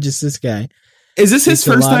 it's not just this guy. Is this his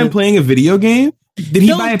first time playing a video game? Did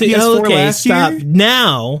he buy a PS4 last year?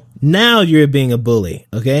 Now you're being a bully,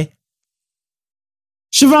 okay?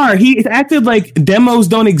 Shavar, he acted like demos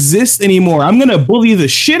don't exist anymore. I'm gonna bully the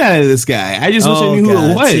shit out of this guy. I just wish I knew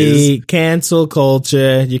who it was. See, cancel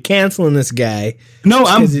culture. You're canceling this guy. No,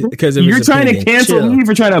 you're trying to cancel me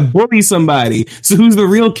for trying to bully somebody. So who's the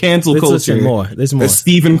real cancel culture? There's more. A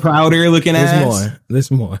Stephen Crowder looking ass.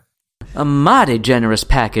 There's more. A mighty generous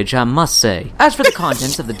package, I must say. As for the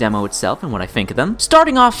contents of the demo itself and what I think of them,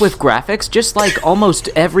 starting off with graphics, just like almost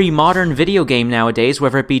every modern video game nowadays,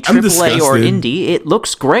 whether it be AAA or indie, it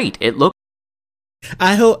looks great.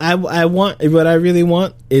 I hope I want what I really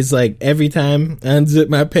want is like every time I unzip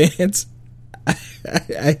my pants,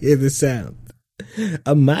 I hear the sound.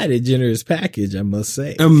 A mighty generous package, I must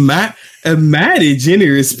say. A mighty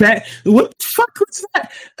generous pack. What the fuck was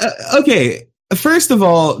that? Okay. First of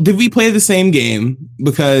all, did we play the same game?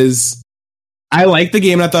 Because I liked the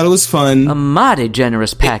game and I thought it was fun. A mighty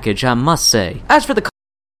generous package, I must say. As for the...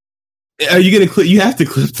 Are you going to clip? You have to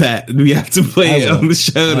clip that. We have to play it on the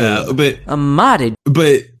show now. But a mighty...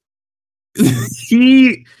 But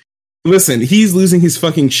he's losing his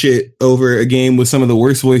fucking shit over a game with some of the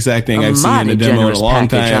worst voice acting I've seen in a demo in a long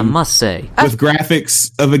time. I must say. With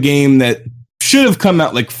graphics of a game that should have come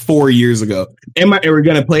out like 4 years ago. Are we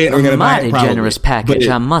gonna play it? Or we're gonna buy it? Mighty Probably. generous package,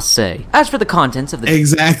 I must say. As for the contents of the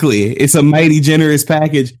exactly, it's a mighty generous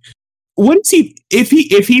package. What is he?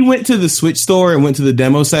 If he went to the Switch store and went to the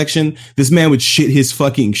demo section, this man would shit his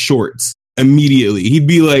fucking shorts immediately. He'd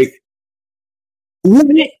be like, "What?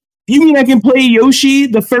 You mean I can play Yoshi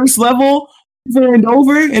the first level over and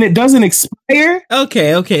over and it doesn't expire?"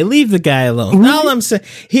 Okay, leave the guy alone. All I'm saying,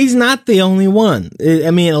 he's not the only one.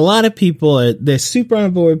 I mean, a lot of people they're super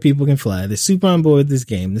on board. People can fly. They're super on board with this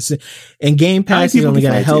game. And Game Pass is only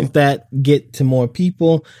going to help that get to more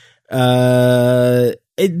people.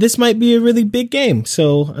 This might be a really big game.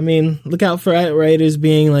 So, I mean, look out for Outriders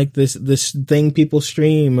being like this thing people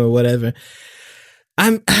stream or whatever.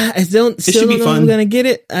 I still don't know if I'm gonna get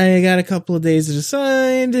it. I got a couple of days to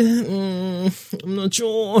decide. I'm not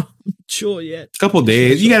sure yet. A couple of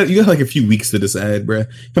days. You got like a few weeks to decide, bruh.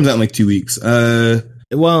 It comes out in like 2 weeks. Well,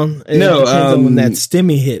 it depends on when that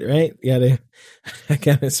stimmy hit, right? I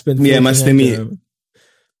gotta spend. Yeah, my stimmy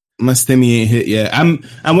ain't hit yet. I'm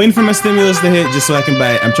waiting for my stimulus to hit just so I can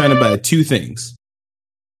buy it. I'm trying to buy 2 things.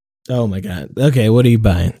 Oh my god. Okay, what are you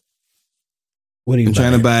buying? I'm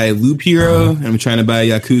trying to buy Loop Hero, and I'm trying to buy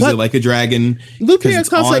Yakuza Like a Dragon. Loop Hero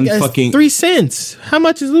costs like 3 cents. How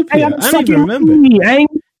much is Loop Hero? I don't even remember.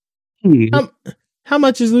 How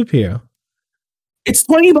much is Loop Hero? It's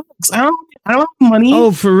 $20. I don't have money.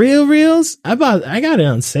 Oh, for reals? I got it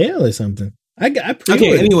on sale or something.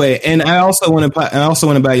 Okay. Anyway, and I also want to buy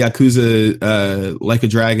Yakuza Like a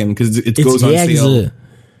Dragon because it goes on sale.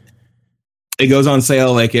 It goes on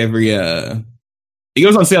sale like every. It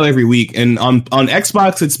goes on sale every week, and on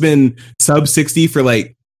Xbox it's been sub 60 for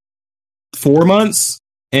like 4 months,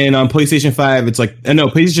 and on PlayStation 5 it's like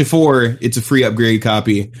PlayStation 4 it's a free upgrade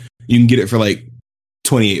copy. You can get it for like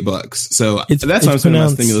 $28. So that's what I'm spending my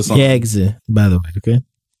stimulus on. Yakuza, by the way.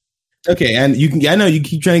 Okay, and I know you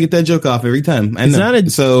keep trying to get that joke off every time. I know.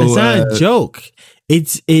 It's not a joke.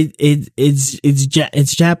 It's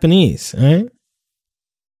Japanese. All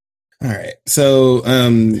right. So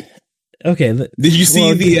okay. Did you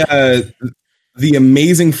see the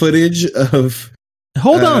amazing footage of?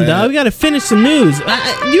 Hold on, dog. We got to finish some news. You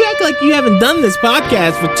act like you haven't done this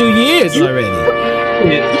podcast for 2 years already.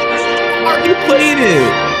 You played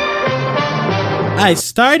it. I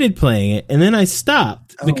started playing it and then I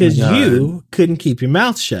stopped because you couldn't keep your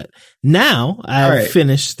mouth shut. Now I've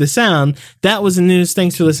finished the sound. That was the news.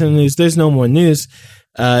 Thanks for listening to the news. There's no more news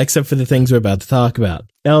except for the things we're about to talk about.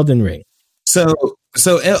 Elden Ring. So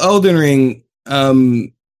Elden Ring.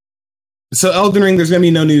 Elden Ring. There's going to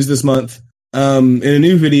be no news this month. In a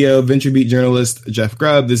new video, VentureBeat journalist Jeff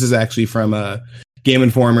Grubb. This is actually from Game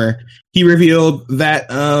Informer. He revealed that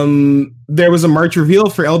there was a March reveal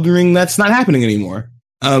for Elden Ring that's not happening anymore.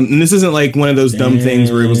 And this isn't like one of those dumb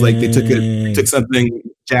things where it was like they took something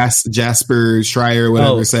Jasper Schreier or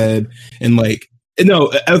whatever said and like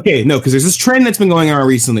because there's this trend that's been going on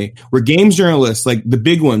recently where games journalists, like the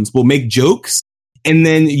big ones, will make jokes and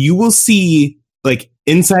then you will see like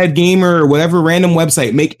Inside Gamer or whatever random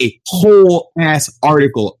website make a whole ass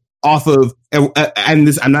article off of and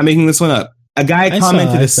this, I'm not making this one up. A guy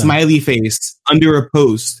commented a smiley face under a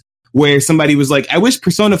post where somebody was like, I wish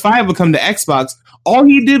Persona 5 would come to Xbox. All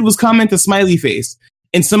he did was comment a smiley face.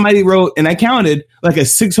 And somebody wrote, and I counted, like a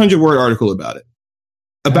 600-word article about it.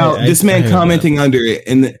 About this man commenting under it.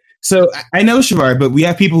 And so I know Shavar, but we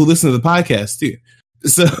have people who listen to the podcast too.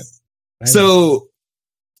 So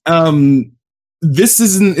this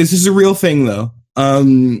is a real thing though.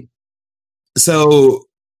 So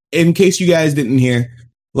in case you guys didn't hear,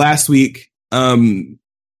 last week, Elden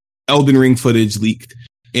Ring footage leaked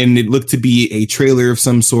and it looked to be a trailer of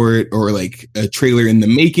some sort or like a trailer in the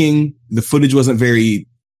making. The footage wasn't very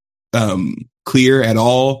clear at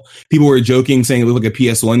all. People were joking saying it looked like a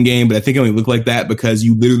PS1 game, but I think it only looked like that because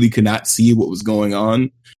you literally could not see what was going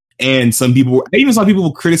on. And I even saw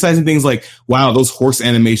people criticizing things like, wow, those horse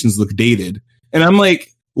animations look dated. And I'm like,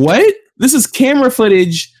 what? This is camera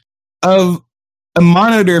footage of a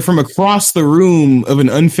monitor from across the room of an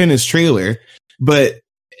unfinished trailer. But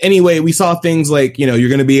anyway, we saw things like, you're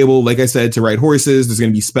going to be able, like I said, to ride horses. There's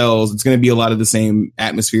going to be spells. It's going to be a lot of the same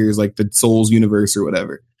atmospheres like the Souls universe or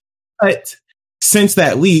whatever. But since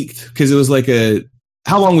that leaked, because it was like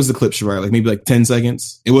how long was the clip, Shavar? Like maybe like 10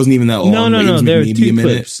 seconds? It wasn't even that long. No. There were 2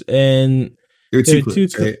 clips. And there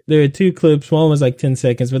were 2 clips. One was like 10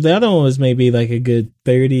 seconds, but the other one was maybe like a good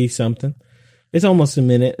 30 something. It's almost a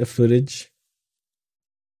minute of footage.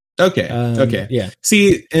 Okay. Okay. Yeah.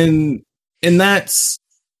 See, and that's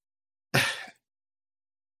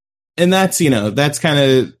that's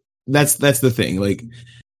the thing. Like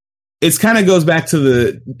it's kind of goes back to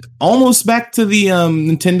the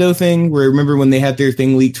Nintendo thing where remember when they had their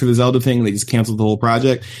thing leaked for the Zelda thing and they just canceled the whole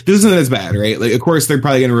project. This isn't as bad, right? Like, of course, they're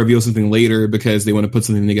probably going to reveal something later because they want to put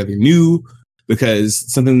something together new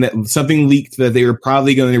because something leaked that they were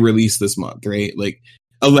probably going to release this month, right? Like,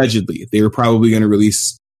 allegedly, they were probably going to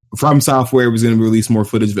release From Software was going to release more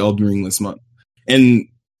footage of Elden Ring this month. And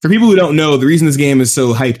for people who don't know, the reason this game is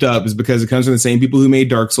so hyped up is because it comes from the same people who made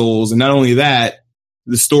Dark Souls. And not only that,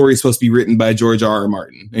 the story is supposed to be written by George R.R.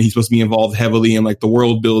 Martin. And he's supposed to be involved heavily in like the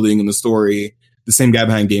world building and the story. The same guy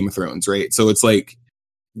behind Game of Thrones, right? So it's like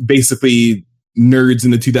basically nerds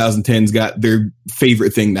in the 2010s got their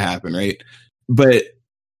favorite thing to happen, right? But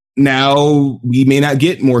now we may not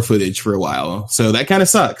get more footage for a while. So that kind of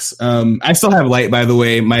sucks. I still have light, by the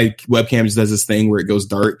way. My webcam just does this thing where it goes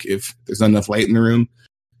dark if there's not enough light in the room.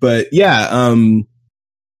 But yeah,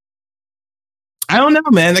 I don't know,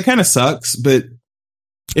 man. That kind of sucks. But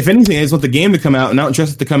if anything, I just want the game to come out, and I don't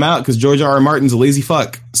trust it to come out because George R.R. Martin's a lazy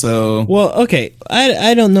fuck. So, well, okay.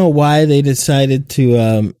 I don't know why they decided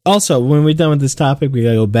to. Also, when we're done with this topic, we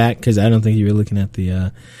gotta go back because I don't think you were looking at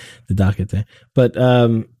the docket there. But I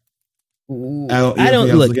don't look. I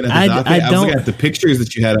was looking at the pictures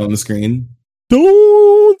that you had on the screen.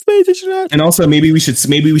 Don't pay attention to that. And also, maybe we should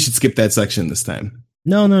skip that section this time.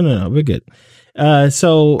 No, we're good.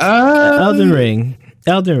 Elden Ring.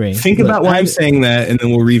 Think look, about why I'm saying that, and then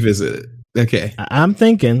we'll revisit it. Okay. I'm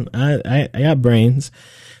thinking. I got brains.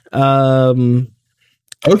 Okay.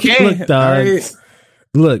 Look, dog. Right.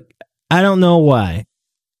 Look, I don't know why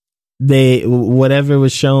whatever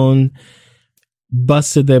was shown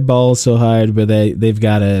busted their balls so hard, but they've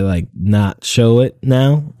got to like not show it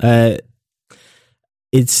now.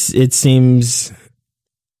 It seems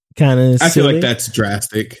kind of. I feel like that's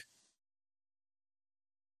drastic.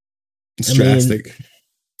 It's drastic.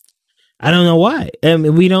 I don't know why. I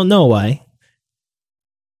mean, we don't know why.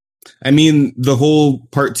 I mean, the whole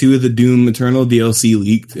part 2 of the Doom Eternal DLC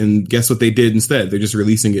leaked, and guess what they did instead? They're just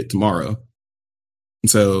releasing it tomorrow.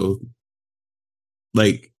 So,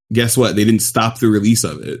 like, guess what? They didn't stop the release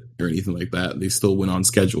of it or anything like that. They still went on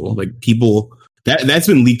schedule. Like, people that's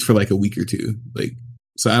been leaked for like a week or two. Like,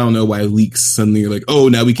 so I don't know why leaks suddenly are like, oh,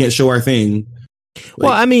 now we can't show our thing. Like,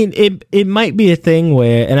 well, I mean, it might be a thing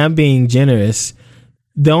where, and I'm being generous,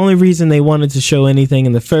 the only reason they wanted to show anything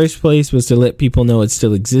in the first place was to let people know it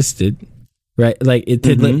still existed, right? Like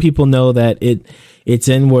to let people know that it's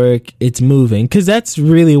in work, it's moving, because that's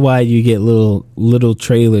really why you get little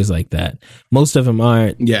trailers like that. Most of them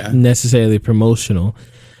aren't necessarily promotional.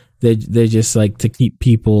 They're just like to keep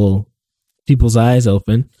people's eyes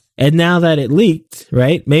open. And now that it leaked,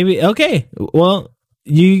 right? Maybe okay, well,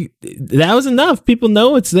 that was enough. People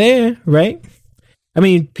know it's there, right? I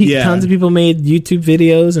mean, tons of people made YouTube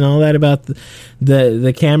videos and all that about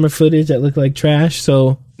the camera footage that looked like trash.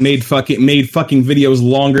 So made fucking videos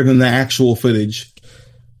longer than the actual footage.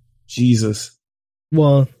 Jesus.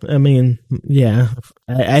 Well, I mean, yeah,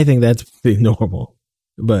 I think that's pretty normal.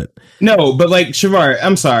 But no, but like Shavar,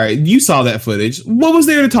 I'm sorry, you saw that footage. What was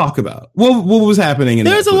there to talk about? What was happening in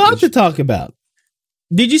There's that footage? A lot to talk about.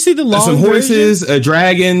 Did you see the long some horses, version? A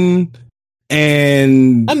dragon,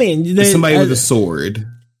 and I mean, somebody with a sword.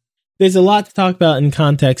 There's a lot to talk about in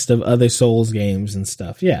context of other Souls games and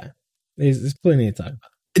stuff. Yeah, there's plenty to talk about.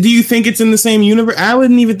 Do you think it's in the same universe? I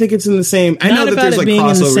wouldn't even think it's in the same. I know that there's like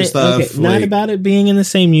crossover stuff. Okay, not about it being in the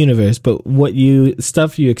same universe, but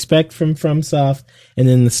stuff you expect from FromSoft, and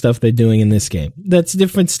then the stuff they're doing in this game. That's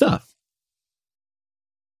different stuff.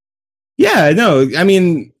 Yeah, no, I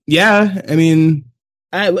mean,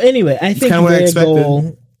 anyway, I think their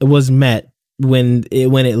goal was met when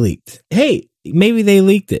it leaked. Hey, maybe they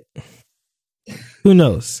leaked it. Who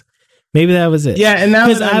knows? Maybe that was it. Yeah, and now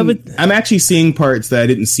I'm actually seeing parts that I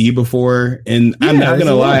didn't see before, and I'm not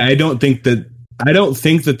gonna lie, I don't think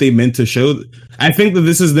that they meant to show. I think that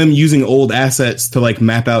this is them using old assets to like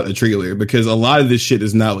map out a trailer because a lot of this shit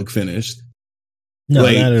is not like finished. No,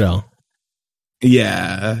 not at all.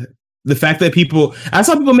 Yeah, the fact that I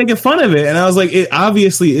saw people making fun of it, and I was like, it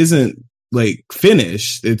obviously isn't like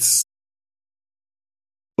finished. It's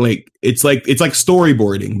like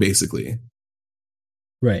storyboarding basically,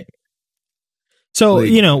 right? So,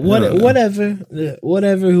 like, whatever,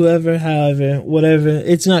 whoever, however, whatever,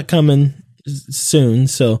 it's not coming soon.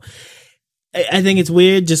 So I think it's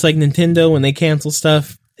weird, just like Nintendo, when they cancel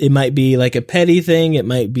stuff, it might be like a petty thing. It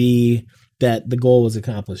might be that the goal was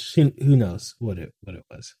accomplished. Who knows what it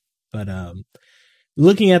was. But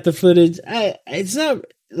looking at the footage, it's not,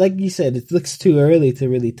 like you said, it looks too early to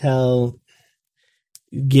really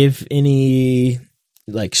give any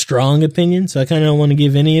like strong opinion. So I kind of don't want to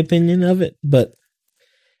give any opinion of it, but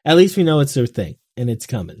At least we know it's a thing and it's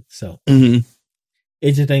coming. So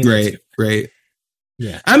it's a thing. Right.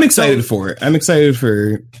 Yeah. I'm excited for it. I'm excited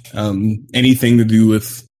for anything to do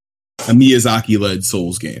with a Miyazaki-led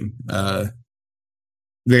Souls game.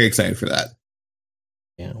 Very excited for that.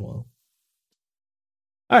 Yeah, well.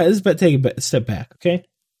 All right, let's take a step back, okay?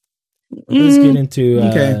 Let's get into...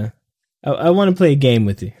 okay. I want to play a game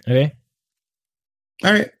with you, okay?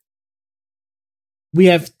 All right. We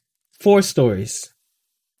have 4 stories,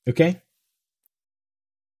 okay?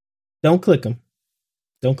 Don't click them.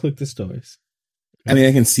 Don't click the stories. I mean,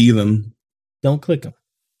 I can see them. Don't click them.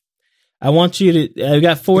 I want you to... I've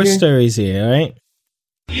got 4 stories here, all right?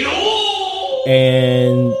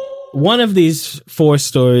 And one of these 4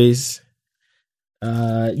 stories...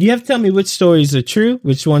 you have to tell me which stories are true,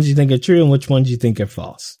 which ones you think are true, and which ones you think are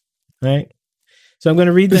false. Right? So I'm going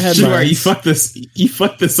to read the headlines. Sure, you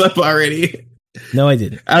fucked this up already. No, I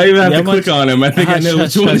didn't. I don't even have to click on them. I think I know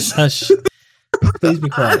which ones. Hush. Please be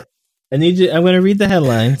quiet. I'm going to read the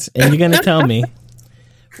headlines, and you're going to tell me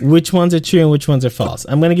which ones are true and which ones are false.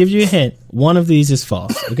 I'm going to give you a hint. One of these is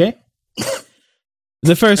false, okay?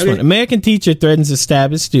 The first one. American teacher threatens to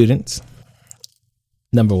stab his students.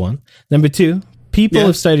 Number 1. Number 2. People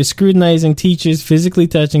have started scrutinizing teachers physically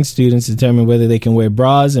touching students to determine whether they can wear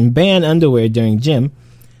bras and ban underwear during gym.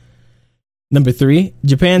 Number 3,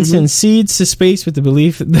 Japan sends seeds to space with the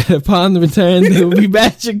belief that upon the return they will be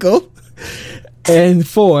magical. And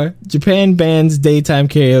 4, Japan bans daytime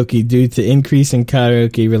karaoke due to increase in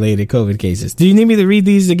karaoke-related COVID cases. Do you need me to read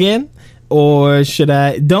these again? Or should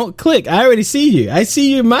I? Don't click. I already see you. I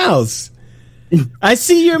see your mouse. I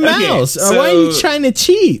see your mouse. So, why are you trying to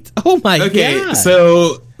cheat? Oh my god. Okay,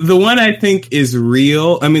 so the one I think is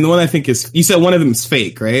real. I mean, the one I think is. You said one of them is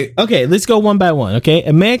fake, right? Okay, let's go one by one. Okay,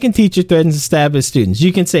 American teacher threatens to stab his students.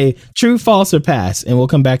 You can say true, false, or pass, and we'll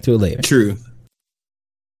come back to it later. True.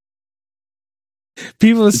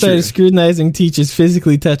 People have started scrutinizing teachers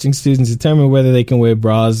physically touching students to determine whether they can wear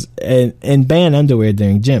bras and ban underwear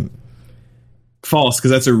during gym. False,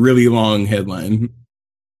 because that's a really long headline.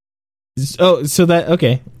 Oh, so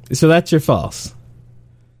that's your false.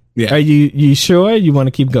 Yeah. Are you sure? You want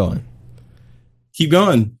to keep going? Keep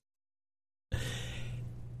going.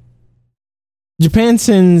 Japan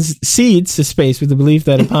sends seeds to space with the belief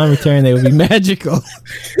that upon return they will be magical.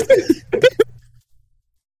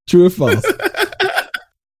 True or false?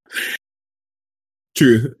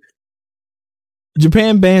 True.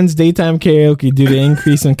 Japan bans daytime karaoke due to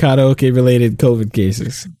increase in karaoke related COVID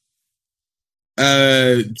cases.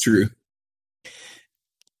 True.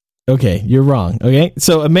 Okay, you're wrong. Okay,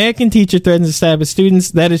 so American teacher threatens to stab his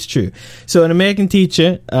students. That is true. So an American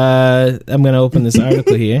teacher, I'm going to open this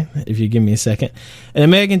article here, if you give me a second. An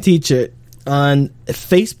American teacher on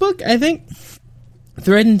Facebook, I think,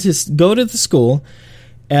 threatened to go to the school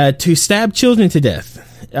to stab children to death.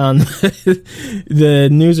 On the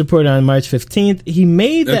news report on March 15th, he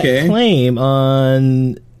made that claim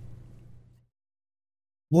on...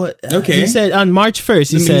 What? Okay. He said on March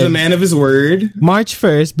 1st, He's a man of his word. March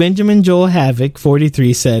 1st, Benjamin Joel Havoc,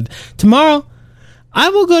 43, said, "Tomorrow, I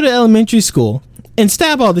will go to elementary school and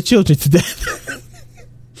stab all the children to death."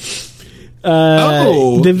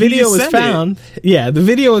 The video was found. Yeah, the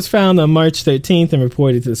video was found on March 13th and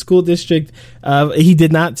reported to the school district. He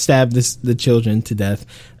did not stab the children to death.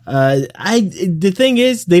 The thing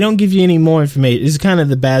is, they don't give you any more information. This is kind of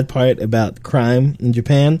the bad part about crime in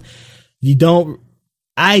Japan.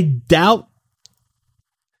 I doubt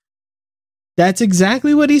that's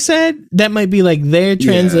exactly what he said. That might be like their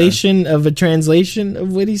translation of a translation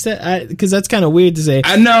of what he said. Because that's kind of weird to say.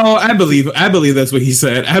 No, I believe that's what he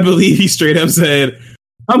said. I believe he straight up said,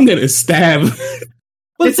 "I'm gonna stab."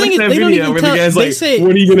 Well, it's like that video where the guy's like, say,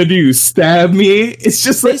 "What are you gonna do? Stab me?" It's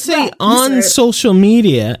just they say on social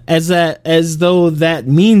media as though that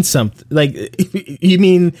means something. Like, you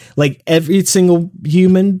mean like every single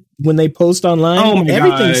human when they post online? Oh my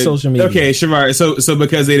everything's God. social media. Okay, Shavar. So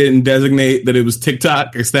because they didn't designate that it was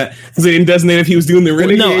TikTok, or that because they didn't designate if he was doing the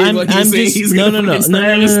renegade. No, I'm just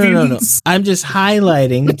no. I'm just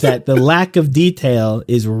highlighting that the lack of detail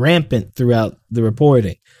is rampant throughout the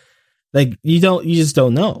reporting. Like you just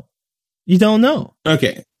don't know. You don't know.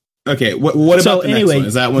 Okay. What about the next one?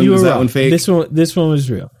 Is that one fake? This one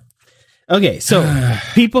was real. Okay, so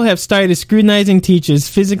people have started scrutinizing teachers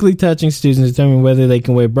physically touching students to determine whether they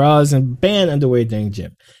can wear bras and ban underwear during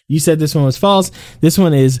gym. You said this one was false. This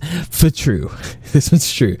one is for true. This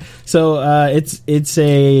one's true. So it's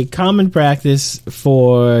a common practice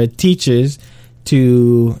for teachers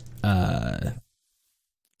to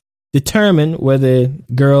determine whether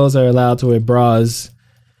girls are allowed to wear bras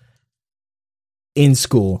in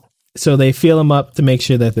school. So they feel them up to make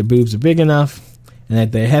sure that their boobs are big enough and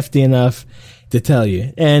that they're hefty enough to tell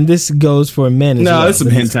you. And this goes for men as well. No, that's some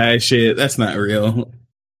hentai shit. That's not real.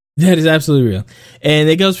 That is absolutely real. And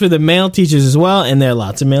it goes for the male teachers as well. And there are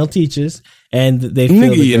lots of male teachers. And they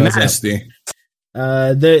feel the girls nasty.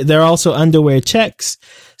 up. There are also underwear checks.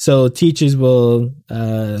 So teachers will look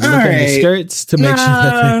under skirts to make sure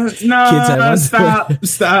that the kids have underwear.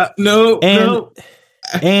 Stop. No.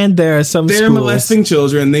 And there are some They're schools molesting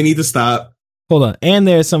children. They need to stop. Hold on. And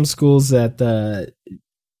there are some schools that,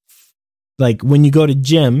 like when you go to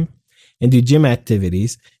gym and do gym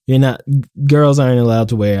activities, girls aren't allowed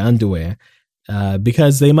to wear underwear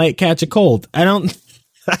because they might catch a cold. I don't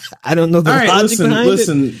know the logic behind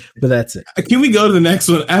it, but that's it. Can we go to the next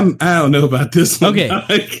one? I don't know about this one. Okay.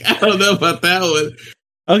 I don't know about that one.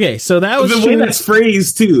 Okay, so that was the way that's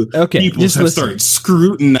phrased too. Okay, people have started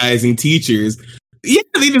scrutinizing teachers. Yeah,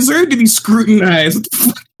 they deserve to be scrutinized. What the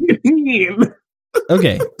fuck do you mean?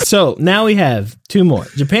 Okay, so now we have two more.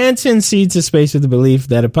 Japan sends seeds to space with the belief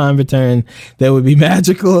that upon return there would be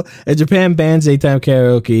magical, and Japan bans daytime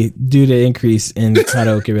karaoke due to increase in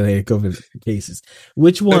karaoke related COVID cases.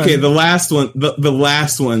 Which one? Okay, the last one. The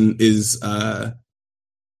last one is the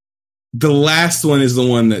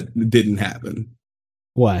one that didn't happen.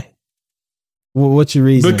 Why? What's your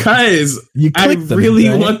reason? Because I really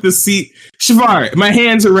want the seed. Shavar, my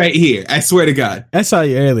hands are right here. I swear to God. I saw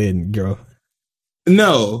you earlier, girl.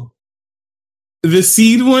 No. The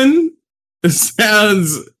seed one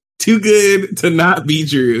sounds too good to not be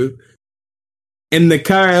true. And the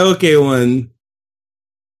karaoke one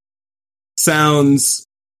sounds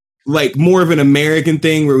like more of an American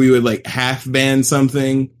thing where we would like half ban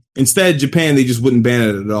something. Instead, Japan, they just wouldn't ban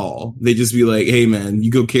it at all. They just be like, "Hey, man,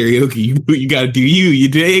 you go karaoke. You got to do you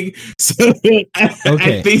dig?" So I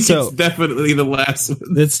think it's definitely the last one.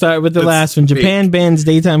 Let's start with the last one. Japan bans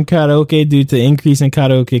daytime karaoke due to increase in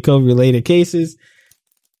karaoke COVID-related cases.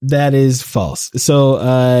 That is false. So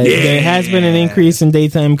there has been an increase in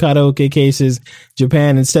daytime karaoke cases.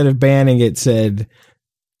 Japan, instead of banning it, said,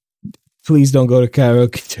 please don't go to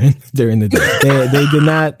karaoke during the day. They did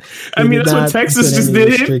not. I mean, that's what Texas just did.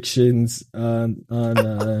 Restrictions on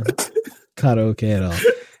karaoke at all.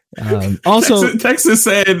 Also, Texas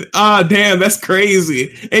said, damn, that's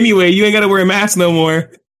crazy. Anyway, you ain't got to wear a mask no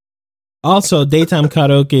more. Also, daytime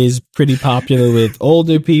karaoke is pretty popular with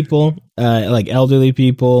older people, like elderly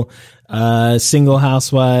people, single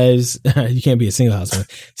housewives. You can't be a single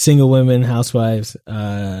housewife. Single women, housewives.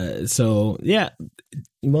 So, yeah.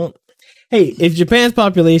 Well, hey, if Japan's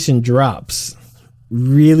population drops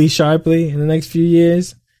really sharply in the next few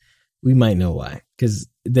years, we might know why. Because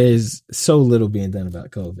there's so little being done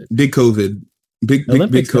about COVID. Big COVID. Big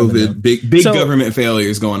COVID. Big government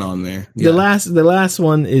failures going on there. Yeah. The last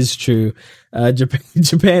one is true.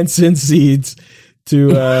 Japan sends seeds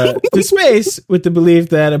to space with the belief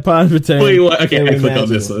that upon return. Wait, what? Okay, I click on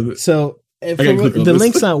this one. So the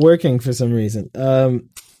link's not working for some reason. I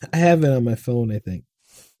have it on my phone, I think.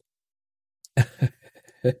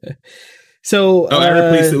 So I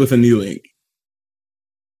replaced it with a new link.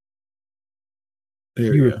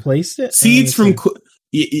 There you replaced it? Seeds from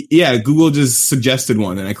yeah, Google just suggested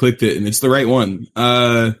one and I clicked it and it's the right one.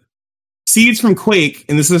 Seeds from Quake,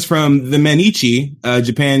 and this is from the Mainichi,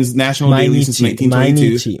 Japan's national daily since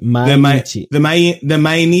 1922. The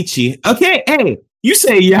Mainichi. Okay, hey, you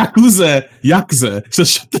say Yakuza, so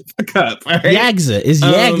shut the fuck up. All right? Yakuza is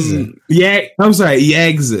Yakuza. I'm sorry,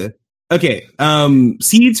 Yakuza. Okay,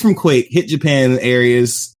 seeds from Quake hit Japan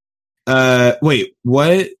areas. Wait,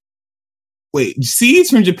 what? Wait, seeds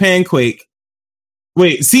from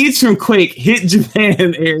Quake hit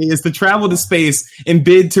Japan areas to travel to space and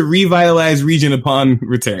bid to revitalize region upon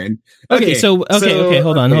return. Okay,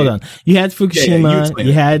 hold on. You had Fukushima,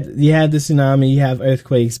 you had the tsunami, you have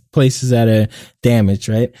earthquakes, places that are damaged,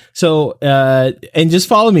 right? So, and just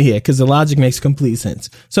follow me here because the logic makes complete sense.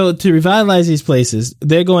 So to revitalize these places,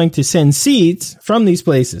 they're going to send seeds from these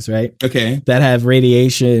places, right? Okay. That have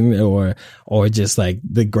radiation or just like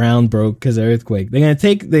the ground broke because of earthquake. They're gonna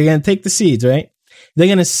take the seeds, right? They're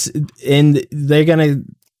gonna send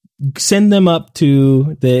them up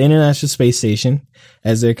to the International Space Station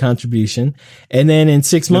as their contribution, and then in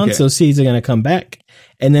 6 months, those seeds are gonna come back,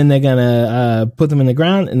 and then they're gonna put them in the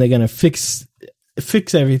ground, and they're gonna fix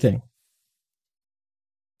everything.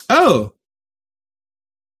 Oh,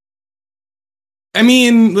 I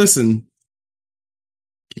mean, listen,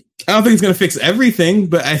 I don't think it's gonna fix everything,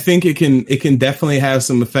 but I think it can definitely have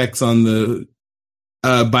some effects on the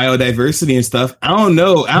biodiversity and stuff. I don't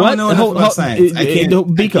know enough about science. I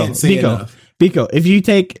can't say enough. Biko, if you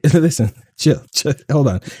take listen, chill. Hold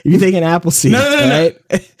on. If you take an apple seed, No. right?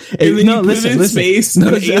 And then listen. Space, and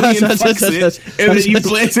the alien fucks it, and then you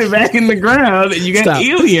plant it back in the ground, and you got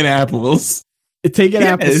alien apples. Take an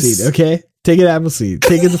apple seed, okay? Take an apple seed.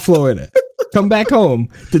 Take it to Florida. Come back home.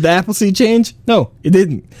 Did the apple seed change? No, it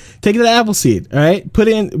didn't. Take it to the apple seed, all right? Put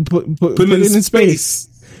it in space.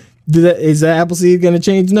 Is the apple seed going to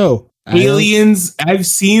change? No. Aliens, I've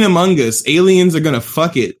seen Among Us. Aliens are going to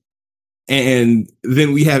fuck it. And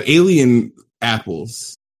then we have alien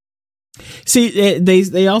apples. See,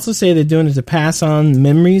 they also say they're doing it to pass on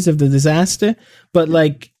memories of the disaster. But,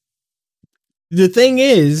 like, the thing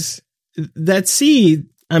is, that seed,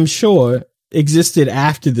 I'm sure, existed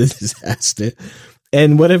after the disaster.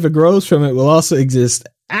 And whatever grows from it will also exist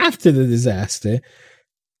after the disaster.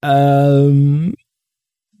 And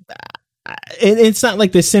it's not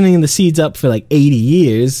like they're sending the seeds up for like 80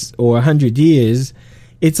 years or 100 years.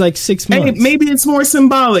 It's like 6 months. Maybe it's more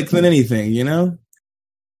symbolic than anything, you know?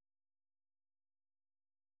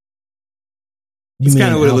 It's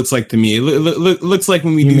kind of what it looks like to me. It looks like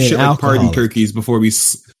when we do shit like pardon turkeys before we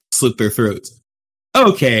slit their throats.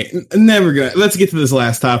 Okay, never gonna. Let's get to this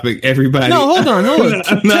last topic, everybody. No, hold on.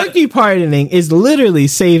 Turkey pardoning is literally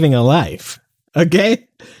saving a life. Okay?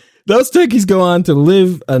 Those turkeys go on to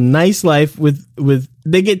live a nice life with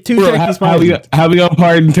they get two turkeys. How we gonna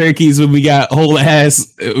pardon turkeys when we got whole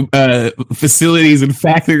ass facilities and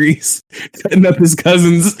factories cutting up his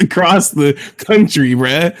cousins across the country,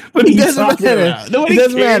 bruh? What are you talking about? Nobody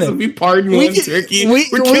cares if we pardon one turkey.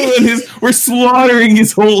 We're slaughtering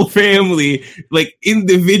his whole family, like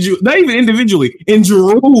individual, not even individually, in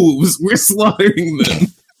droves. We're slaughtering them.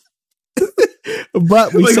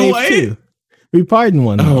 But we saved two. We pardon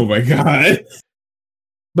one. Though. Oh my god!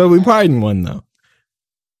 But we pardon one though.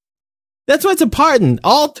 That's what's a pardon.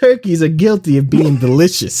 All turkeys are guilty of being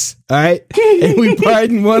delicious. All right, and we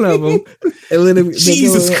pardon one of them and let him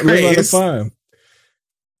Jesus Christ. Live on the farm.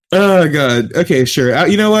 Oh god. Okay, sure.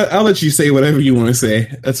 You know what? I'll let you say whatever you want to say.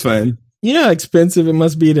 That's fine. You know how expensive it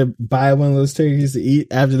must be to buy one of those turkeys to eat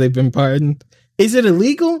after they've been pardoned? Is it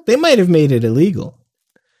illegal? They might have made it illegal.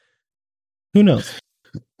 Who knows?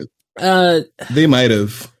 They might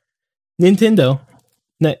have. Nintendo.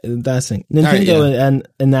 That's thing. Nintendo and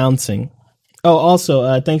announcing. Oh,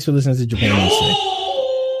 also, thanks for listening to Japan yesterday.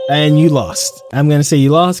 And you lost. I'm going to say you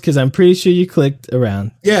lost because I'm pretty sure you clicked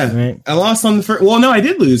around. Yeah. Right? I lost on the first. Well, no, I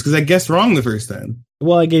did lose because I guessed wrong the first time.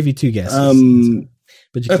 Well, I gave you two guesses.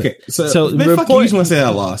 But you okay. So you just want to say I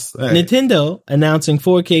lost. Right. Nintendo announcing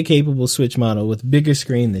 4K capable Switch model with bigger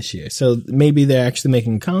screen this year. So maybe they're actually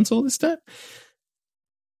making a console this time.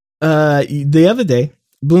 The other day,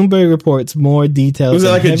 Bloomberg reports more details. Was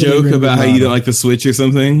that like a joke about how you don't like the Switch or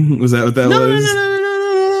something? Was that what that was?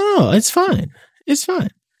 No. It's fine. It's fine.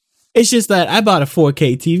 It's just that I bought a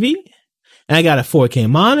 4K TV, and I got a 4K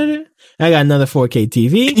monitor, and I got another 4K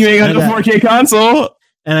TV. You ain't got the 4K console?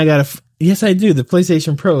 And I got yes, I do. The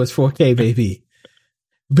PlayStation Pro is 4K, baby.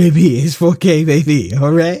 Baby, it's 4K, baby.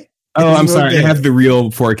 All right? Oh, I'm sorry. I have the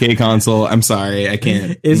real 4K console. I'm sorry. I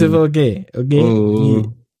can't. Is it 4K? Okay. Oh. Yeah.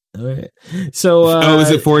 All right. So,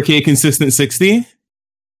 is it 4K consistent 60?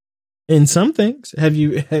 In some things,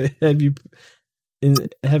 he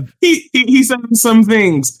said some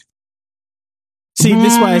things. See,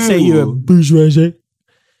 this is why I say you're a bourgeoisie.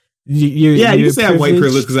 You say I have white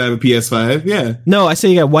privilege because I have a PS5. Yeah. No, I say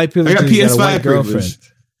you got white privilege. I got PS5 girlfriend.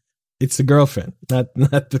 It's the girlfriend, not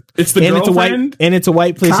the. It's the girlfriend, and it's a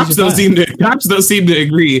white PlayStation. Cops don't seem to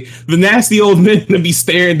agree. The nasty old men that be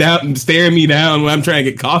staring me down when I'm trying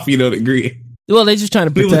to get coffee don't agree. Well, they're just trying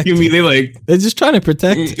to protect. They look at me. They're just trying to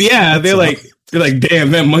protect. Yeah, they're like, damn,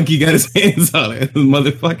 that monkey got his hands on it,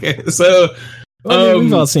 motherfucker. So,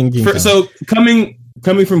 we've all seen King Kong. So coming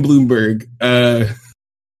from Bloomberg,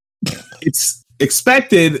 it's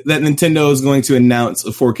expected that Nintendo is going to announce a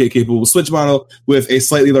 4K capable Switch model with a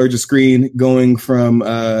slightly larger screen, going from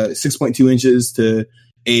 6.2 inches to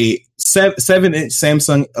a 7-inch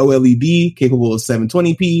Samsung OLED capable of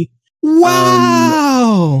 720p.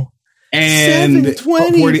 Wow! And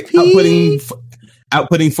 720p?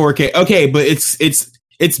 outputting 4K. Okay, but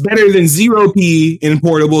it's better than 0p in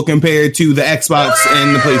portable compared to the Xbox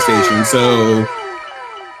and the PlayStation. So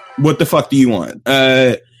what the fuck do you want?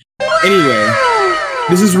 Anyway,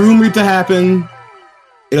 this is rumored to happen.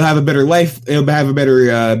 It'll have a better life. It'll have a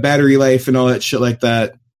better battery life and all that shit like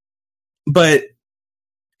that. But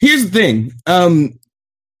here's the thing.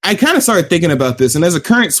 I kind of started thinking about this, and as a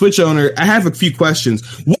current Switch owner, I have a few questions.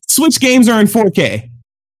 What Switch games are in 4K?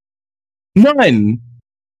 None.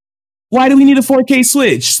 Why do we need a 4K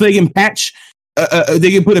Switch? So they can patch,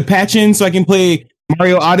 they can put a patch in so I can play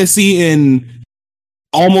Mario Odyssey in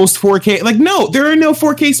almost 4K. Like, no, there are no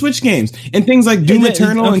 4K Switch games, and things like Doom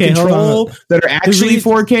Eternal and Control that are actually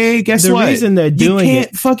 4K. Guess what? The reason they're doing you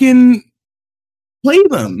can't fucking play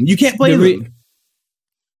them. You can't play them.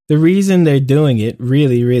 The reason they're doing it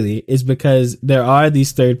really is because there are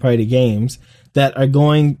these third-party games that are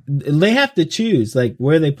they have to choose like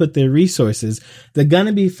where they put their resources. They're going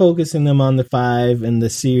to be focusing them on the 5 and the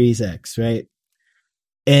Series X, right?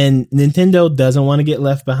 And Nintendo doesn't want to get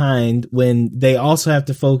left behind when they also have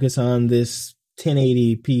to focus on this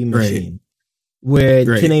 1080p machine, where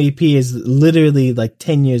 1080p is literally like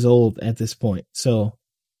 10 years old at this point. So,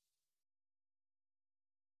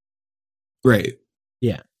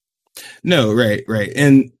 yeah. No, right.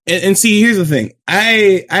 And see, here's the thing.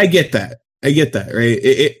 I get that.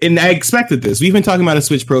 Right? And I expected this. We've been talking about a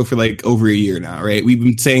Switch Pro for like over a year now, right? We've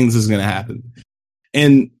been saying this is going to happen.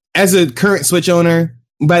 And as a current Switch owner,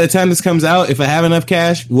 by the time this comes out, if I have enough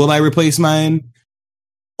cash, will I replace mine?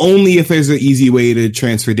 Only if there's an easy way to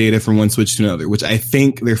transfer data from one Switch to another, which I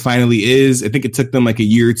think there finally is. I think it took them like a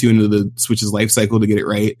year or two into the Switch's life cycle to get it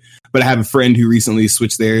right. But I have a friend who recently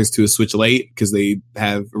switched theirs to a Switch Lite because they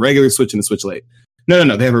have a regular Switch and a Switch Lite.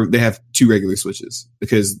 No. They have 2 regular Switches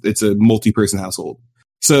because it's a multi-person household.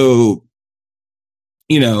 So,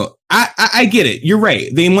 you know, I get it. You're right.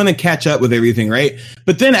 They want to catch up with everything, right?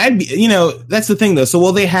 But then that's the thing though. So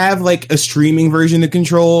will they have like a streaming version of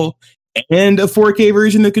Control and a 4K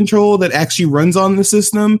version of Control that actually runs on the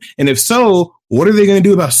system? And if so, what are they going to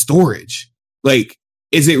do about storage? Like,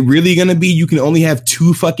 is it really going to be you can only have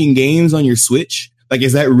 2 fucking games on your Switch? Like,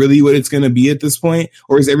 is that really what it's going to be at this point?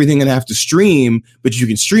 Or is everything going to have to stream, but you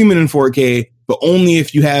can stream it in 4K, but only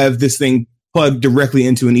if you have this thing plugged directly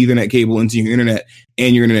into an Ethernet cable into your internet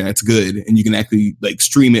and your internet's good and you can actually like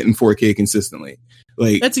stream it in 4K consistently?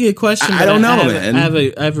 Like, that's a good question. I don't know, man.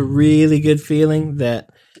 I have a really good feeling that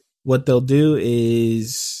what they'll do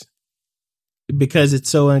is, because it's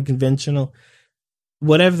so unconventional,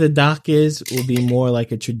 whatever the dock is will be more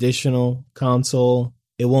like a traditional console.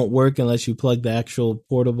 It won't work unless you plug the actual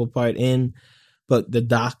portable part in, but the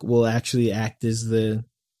dock will actually act as the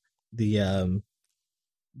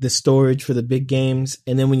storage for the big games.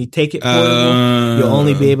 And then when you take it portable, you'll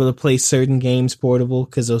only be able to play certain games portable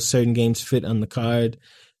because those certain games fit on the card.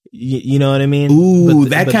 You know what I mean? Ooh,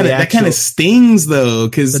 that kind of stings though,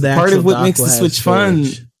 because part of what makes the Switch fun.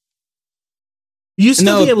 You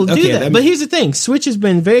still be able to do that. But here's the thing. Switch has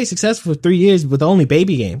been very successful for 3 years with only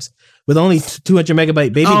baby games. With only 200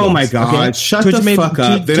 megabyte baby games. Oh my god! Okay? Shut the fuck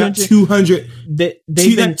up! They're not 200.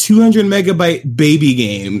 They've been 200 megabyte baby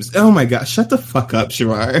games. Oh my god! Shut the fuck up,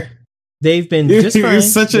 Shamar. They've been just fine. You're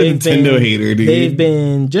such a Nintendo hater, dude. They've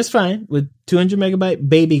been just fine with 200 megabyte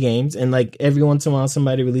baby games, and like every once in a while,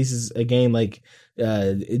 somebody releases a game like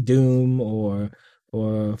Doom or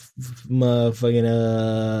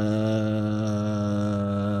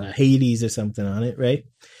motherfucking Hades or something on it, right?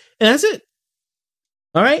 And that's it.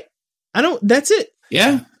 All right. That's it.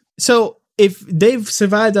 Yeah. So if they've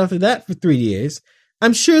survived after that for 3 years,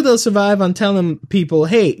 I'm sure they'll survive on telling people,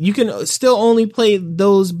 hey, you can still only play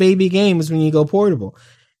those baby games when you go portable.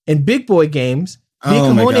 And big boy games, big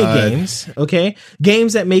games, okay?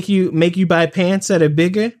 Games that make you buy pants that are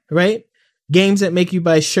bigger, right? Games that make you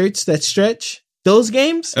buy shirts that stretch. Those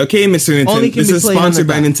games. Okay, Mr. Nintendo. This is sponsored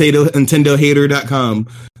by NintendoHater.com.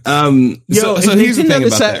 So here's the thing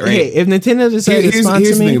about that, right? Hey, if Nintendo decided to sponsor me,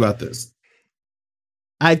 here's the thing about this.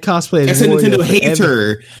 I'd cosplay as a Nintendo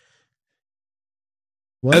hater.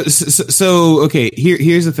 What? So okay,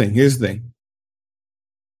 here's the thing.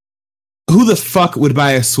 Who the fuck would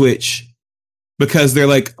buy a Switch because they're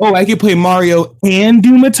like, oh, I can play Mario and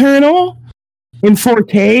Doom Eternal in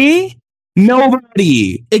 4K?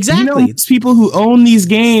 Nobody. Exactly. You know, people who own these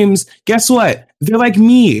games, guess what? They're like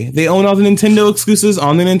me. They own all the Nintendo exclusives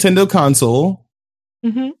on the Nintendo console.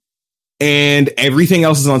 Mm-hmm. And everything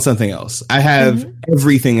else is on something else. I have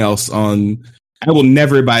everything else on. I will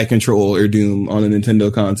never buy Control or Doom on a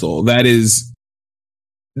Nintendo console. That's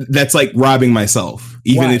like robbing myself,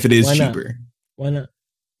 even if it is cheaper. Why not?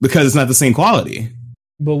 Because it's not the same quality.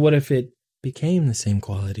 But what if it became the same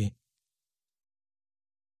quality?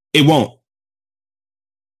 It won't.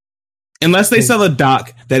 Unless they sell a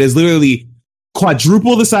dock that is literally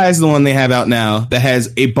quadruple the size of the one they have out now, that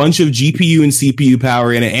has a bunch of GPU and CPU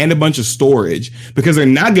power in it and a bunch of storage, because they're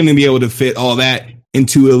not going to be able to fit all that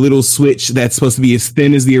into a little Switch that's supposed to be as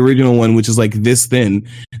thin as the original one, which is like this thin.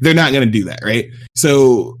 They're not going to do that, right?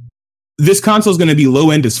 So this console is going to be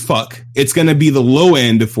low end as fuck. It's going to be the low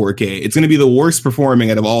end of 4K. It's going to be the worst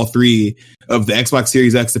performing out of all three of the Xbox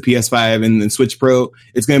Series X, the PS5, and the Switch Pro.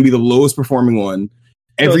 It's going to be the lowest performing one.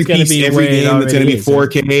 Every piece, every game, it's going to be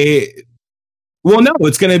 4K. Well, no,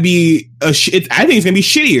 it's going to be I think it's going to be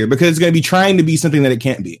shittier because it's going to be trying to be something that it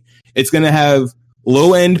can't be. It's going to have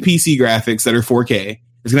low-end PC graphics that are 4K.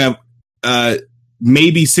 It's going to have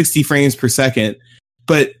maybe 60 frames per second.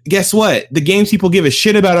 But guess what? The games people give a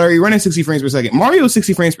shit about are already running 60 frames per second. Mario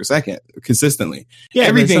 60 frames per second consistently. Yeah,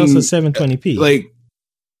 everything it's also 720p. Like,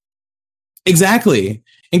 exactly.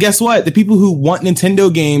 And guess what? The people who want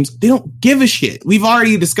Nintendo games, they don't give a shit. We've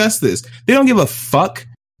already discussed this. They don't give a fuck.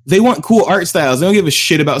 They want cool art styles. They don't give a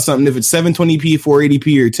shit about something if it's 720p,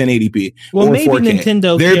 480p, or 1080p. Well, or maybe 4K.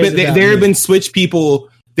 Nintendo. There have been Switch people.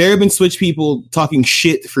 There have been Switch people talking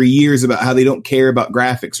shit for years about how they don't care about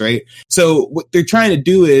graphics, right? So what they're trying to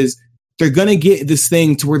do is they're going to get this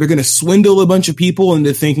thing to where they're going to swindle a bunch of people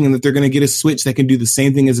into thinking that they're going to get a Switch that can do the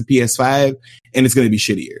same thing as a PS5, and it's going to be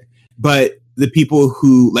shittier. But the people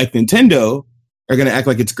who like Nintendo are going to act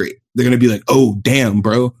like it's great. They're going to be like, oh, damn,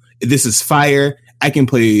 bro, this is fire. I can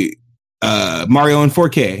play Mario in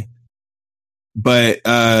 4K. But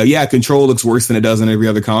yeah, Control looks worse than it does on every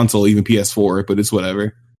other console, even PS4, but it's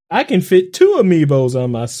whatever. I can fit 2 amiibos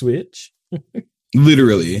on my Switch.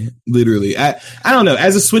 Literally. I don't know.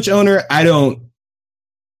 As a Switch owner, I don't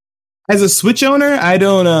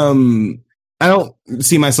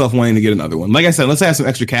see myself wanting to get another one. Like I said, let's have some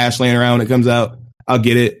extra cash laying around when it comes out. I'll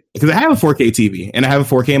get it because I have a 4K TV and I have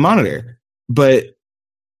a 4K monitor, but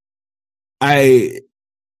I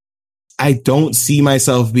don't see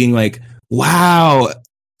myself being like, wow,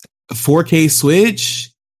 4K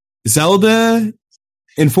Switch, Zelda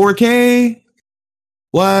in 4K,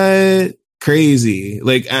 what? Crazy.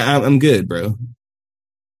 Like, I'm good, bro.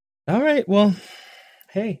 All right, well,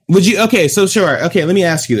 hey. Would you, okay, so sure, okay, let me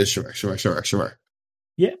ask you this, sure.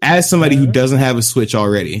 Yeah. As somebody who doesn't have a Switch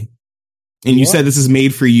already, and you said this is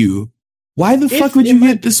made for you, why the fuck would you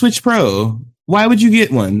get the Switch Pro? Why would you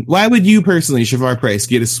get one? Why would you personally, Shavar Price,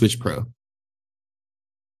 get a Switch Pro?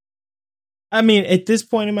 I mean, at this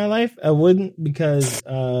point in my life, I wouldn't because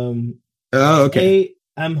okay.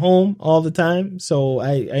 I'm home all the time, so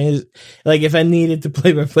I like if I needed to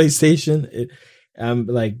play my PlayStation, I'm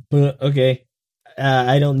like, okay,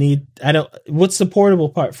 I don't. What's the portable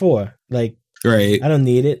part for? Like, right? I don't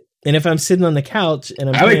need it. And if I'm sitting on the couch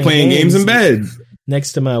and I like playing games in bed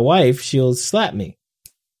next to my wife, she'll slap me.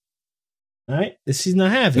 All right, she's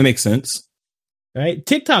not having. That makes sense. Right,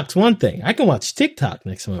 TikTok's one thing. I can watch TikTok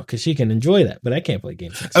next month because she can enjoy that, but I can't play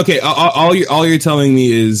games. Okay, all you're telling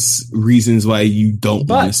me is reasons why you don't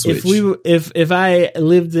want to Switch. If I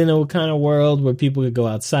lived in a kind of world where people could go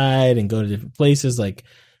outside and go to different places like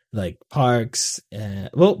parks,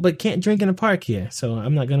 but can't drink in a park here, so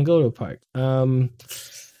I'm not gonna go to a park.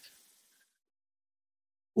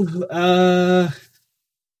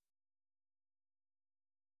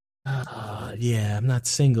 Yeah, I'm not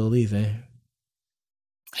single either.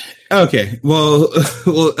 Okay, well,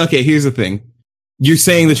 okay. Here's the thing: you're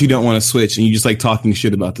saying that you don't want to Switch, and you just like talking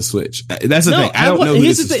shit about the Switch. That's the thing. I don't know who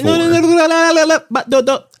this is for. No. But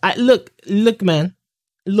don't. Look, man.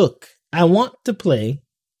 Look, I want to play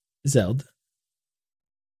Zelda.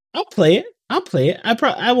 I'll play it.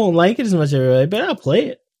 I won't like it as much as everybody, but I'll play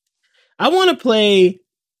it. I want to play.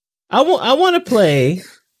 I want to play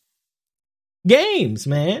games,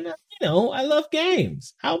 man. You know, I love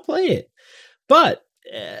games. I'll play it, but.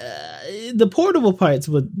 The portable parts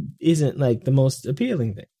isn't like the most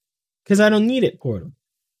appealing thing because I don't need it portable.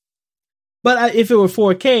 But if it were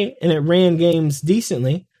 4K and it ran games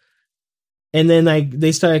decently, and then like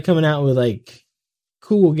they started coming out with like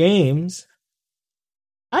cool games,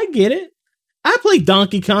 I get it. I play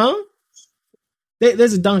Donkey Kong.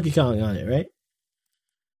 There's a Donkey Kong on it, right?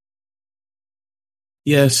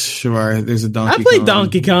 Yes, sure. There's a Donkey Kong. I play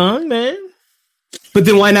Donkey Kong, man. But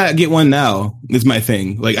then why not get one now? Is my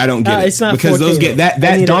thing. Like I don't get it. It's not because 4K those get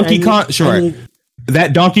that Donkey Kong. Sure,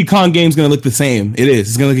 that Donkey Kong game's gonna look the same. It is.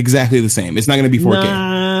 It's gonna look exactly the same. It's not gonna be 4K.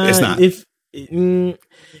 Nah, it's not.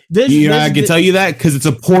 I can tell you that because it's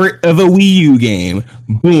a port of a Wii U game.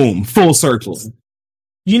 Boom, full circle.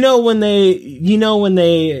 You know when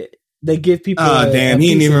they give people. Oh damn! He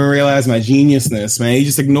didn't even realize my geniusness, man. He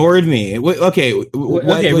just ignored me. Okay,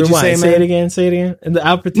 what'd you say, man? Say it again. And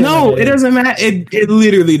I'll pretend. No, it doesn't matter. It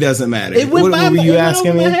literally doesn't matter. What were you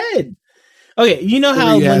asking me? Head. Okay, you know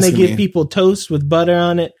how when they give people toast with butter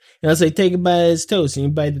on it, and I'll say, take a bite of this toast, and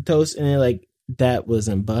you bite the toast, and they're like, that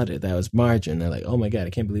wasn't butter, that was margarine. They're like, oh my god, I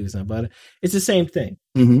can't believe it's not butter. It's the same thing,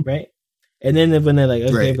 right? And then when they're like,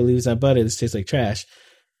 okay, I can't believe it's not butter, this tastes like trash.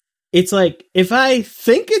 It's like, if I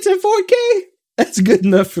think it's in 4K, that's good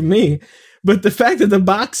enough for me. But the fact that the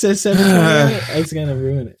box says 720, it's gonna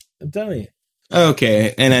ruin it. I'm telling you.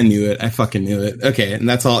 Okay, and I knew it. I fucking knew it. Okay, and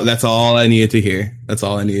that's all I needed to hear. That's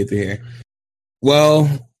all I needed to hear. Well,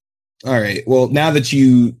 all right. Well, now that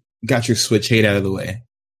you got your Switch hate out of the way,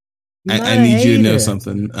 I need you to know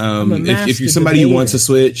something. If you're somebody who wants a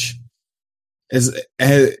Switch,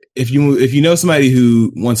 if you know somebody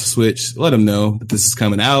who wants a Switch, let them know that this is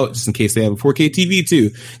coming out, just in case they have a 4K TV too.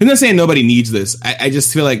 I'm not saying nobody needs this. I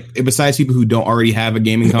just feel like besides people who don't already have a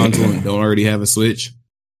gaming console and don't already have a Switch,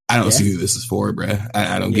 I don't see who this is for, bruh.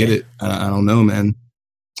 I don't get it. I don't know, man.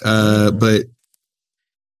 But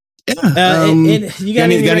yeah, you got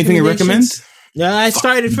anything to recommend? No, I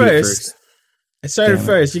started first. I started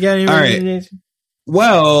first. You got any recommendations?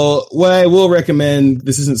 Well, what I will recommend,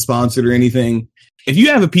 this isn't sponsored or anything. If you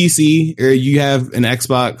have a PC or you have an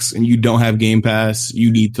Xbox and you don't have Game Pass,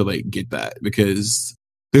 you need to like get that because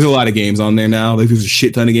there's a lot of games on there now. Like there's a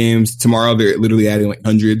shit ton of games. Tomorrow they're literally adding like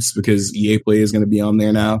hundreds because EA Play is going to be on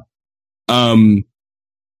there now.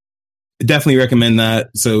 Definitely recommend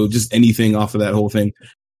that. So just anything off of that whole thing.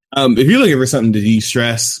 If you're looking for something to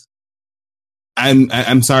de-stress,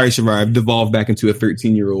 I'm sorry, Shavar. I've devolved back into a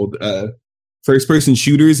 13-year-old. First-person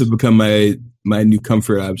shooters have become my new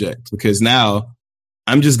comfort object because now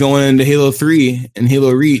I'm just going into Halo 3 and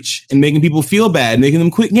Halo Reach and making people feel bad, making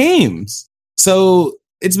them quit games. So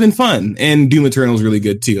it's been fun. And Doom Eternal is really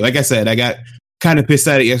good too. Like I said, I got kind of pissed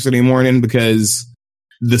at it yesterday morning because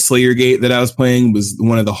the Slayer Gate that I was playing was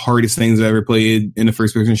one of the hardest things I've ever played in a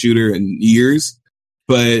first-person shooter in years.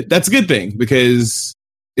 But that's a good thing because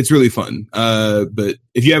it's really fun. But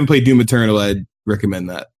if you haven't played Doom Eternal, I'd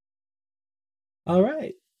recommend that. All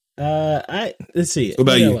right. Let's see. What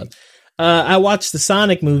about you? I watched the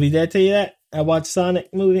Sonic movie. Did I tell you that? I watched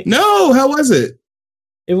Sonic movie. No, how was it?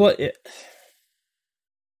 It was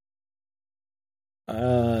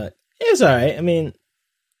all right. I mean,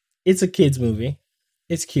 it's a kids movie.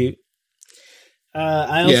 It's cute.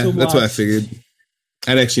 I also that's what I figured.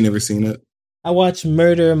 I'd actually never seen it. I watched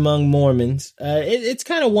Murder Among Mormons. It's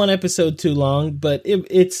kind of one episode too long, but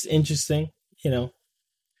it's interesting. You know.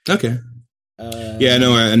 Okay. Yeah,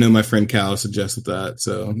 I know. My friend Cal suggested that,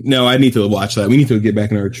 so no, I need to watch that. We need to get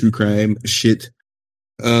back in our true crime shit.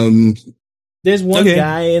 There's one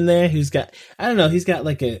guy in there who's got, I don't know, he's got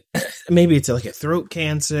like maybe it's like a throat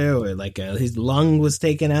cancer or like his lung was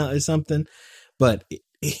taken out or something. But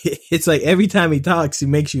it's like every time he talks, he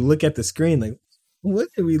makes you look at the screen like, what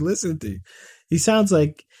did we listen to? He sounds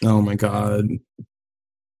like, oh my God.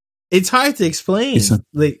 It's hard to explain.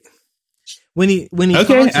 Like when he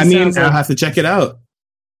okay, talks, I mean, I'll have to check it out.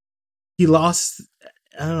 He lost,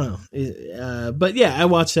 I don't know. But yeah, I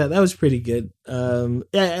watched that. That was pretty good.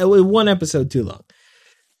 Yeah, one episode too long.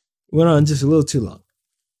 Went on just a little too long.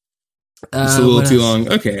 Just a little too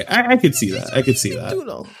long. Okay, I could see that. I could see that. Too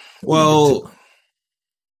long. Well,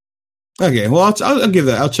 okay. Well, I'll give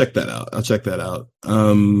that. I'll check that out.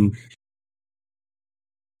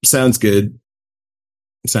 Sounds good.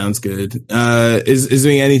 Sounds good. Is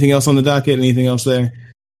there anything else on the docket? Anything else there?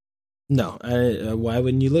 No. Why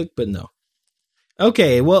wouldn't you look? But no.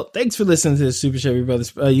 Okay. Well, thanks for listening to the Super Chevy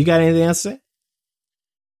Brothers. You got anything else to say?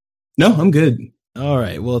 No, I'm good. All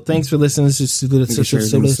right. Well, thanks for listening to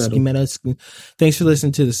Thanks for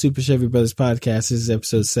listening to the Super Chevy Brothers podcast. This is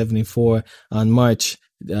episode 74 on March.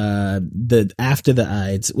 After the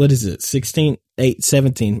Ides. What is it?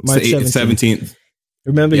 17th. March 17th.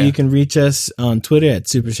 Remember, you can reach us on Twitter at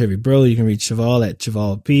Super Chevy Bro. You can reach Cheval at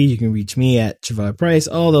Cheval P. You can reach me at Cheval Price.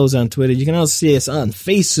 All those on Twitter. You can also see us on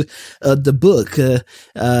the book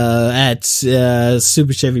at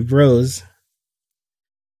Super Chevy Bros.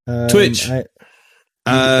 Twitch. You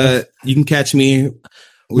can catch me.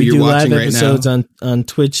 We do live episodes on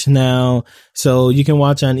Twitch now, so you can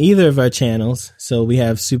watch on either of our channels. So we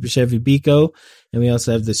have Super Chevy Biko, and we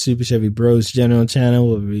also have the Super Chevy Bros general channel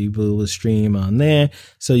where we will stream on there.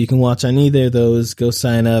 So you can watch on either of those. Go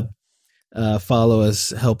sign up, follow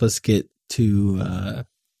us, help us get to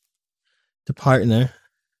partner.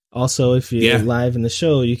 Also, if you're live in the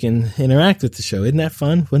show, you can interact with the show. Isn't that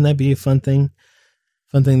fun? Wouldn't that be a fun thing?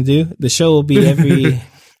 Fun thing to do. The show will be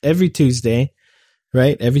every Tuesday.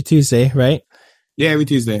 Right? Every Tuesday, right? Yeah, every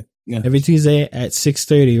Tuesday. Yeah. Every Tuesday at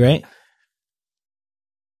 6:30, right?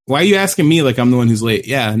 Why are you asking me like I'm the one who's late?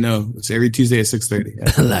 Yeah, no. It's every Tuesday at 6:30.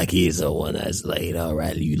 Yeah. Like he's the one that's late. All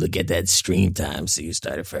right. You look at that stream time. So you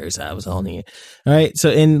started first. I was on here. All right. So,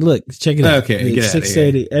 and look, check it out. Okay.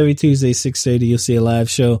 6:30. Every Tuesday, 6:30, you'll see a live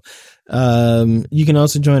show. You can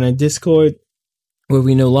also join our Discord where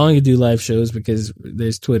we no longer do live shows because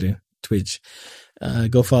there's Twitch.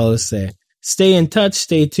 Go follow us there. Stay in touch.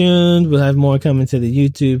 Stay tuned. We'll have more coming to the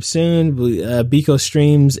YouTube soon. Biko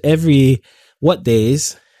streams every, what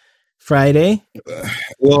days? Friday.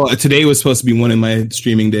 Well, today was supposed to be one of my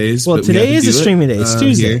streaming days. Well, but today is a streaming day. It's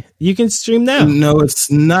Tuesday. Yeah. You can stream now. No,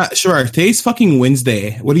 it's not. Sure. Today's fucking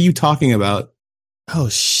Wednesday. What are you talking about? Oh,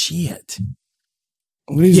 shit.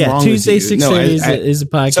 What is wrong Tuesday, with you? 6:30 is a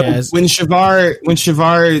podcast. So when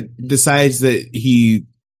Shavar decides that he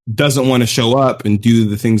doesn't want to show up and do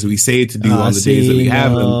the things that we say to do on the days that we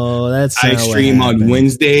have him, I stream on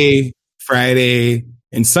Wednesday, Friday,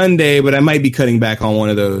 and Sunday, but I might be cutting back on one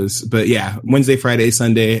of those. But yeah, Wednesday, Friday,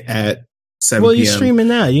 Sunday at 7 well, p.m. you're streaming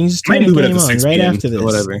now. You can just turn the game on right after this.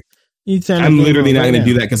 Whatever. I'm literally not going to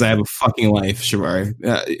do that because I have a fucking life, Shavar.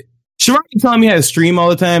 Shavar telling me how to stream all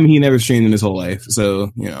the time. He never streamed in his whole life.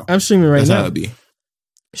 So, I'm streaming right now. That's how it'd be.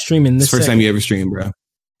 Streaming this first time you ever stream, bro.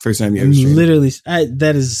 First time you ever stream.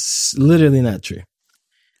 That is literally not true.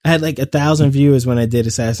 I had like 1,000 viewers when I did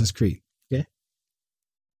Assassin's Creed. Okay.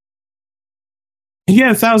 If you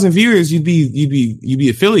had 1,000 viewers, you'd be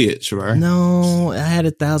affiliate, Shavar. No, I had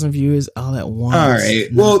 1,000 viewers all at once. All right.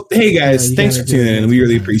 Well, hey guys, thanks for tuning in. We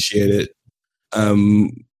really appreciate it.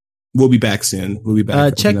 We'll be back soon. We'll be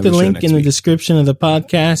back. Check the link in the description of the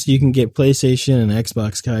podcast. You can get PlayStation and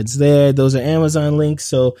Xbox cards there. Those are Amazon links.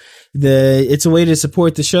 So it's a way to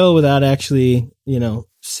support the show without actually,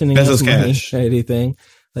 sending us money or anything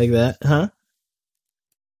like that. Huh?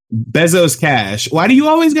 Bezos Cash. Why do you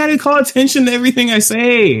always got to call attention to everything I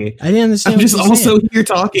say? I didn't understand. I'm just also here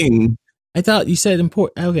talking. I thought you said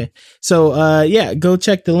important. Okay. So, go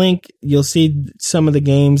check the link. You'll see some of the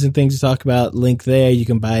games and things to talk about. Link there. You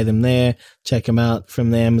can buy them there. Check them out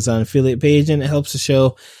from the Amazon affiliate page, and it helps the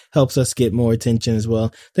show, helps us get more attention as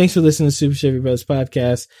well. Thanks for listening to Super Chevy Brothers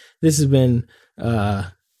Podcast. This has been,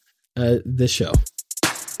 the show.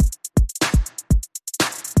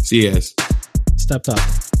 See you guys. Stop talking.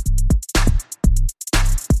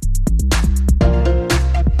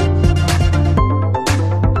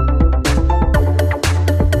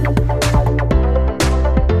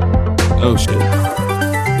 Oh shit.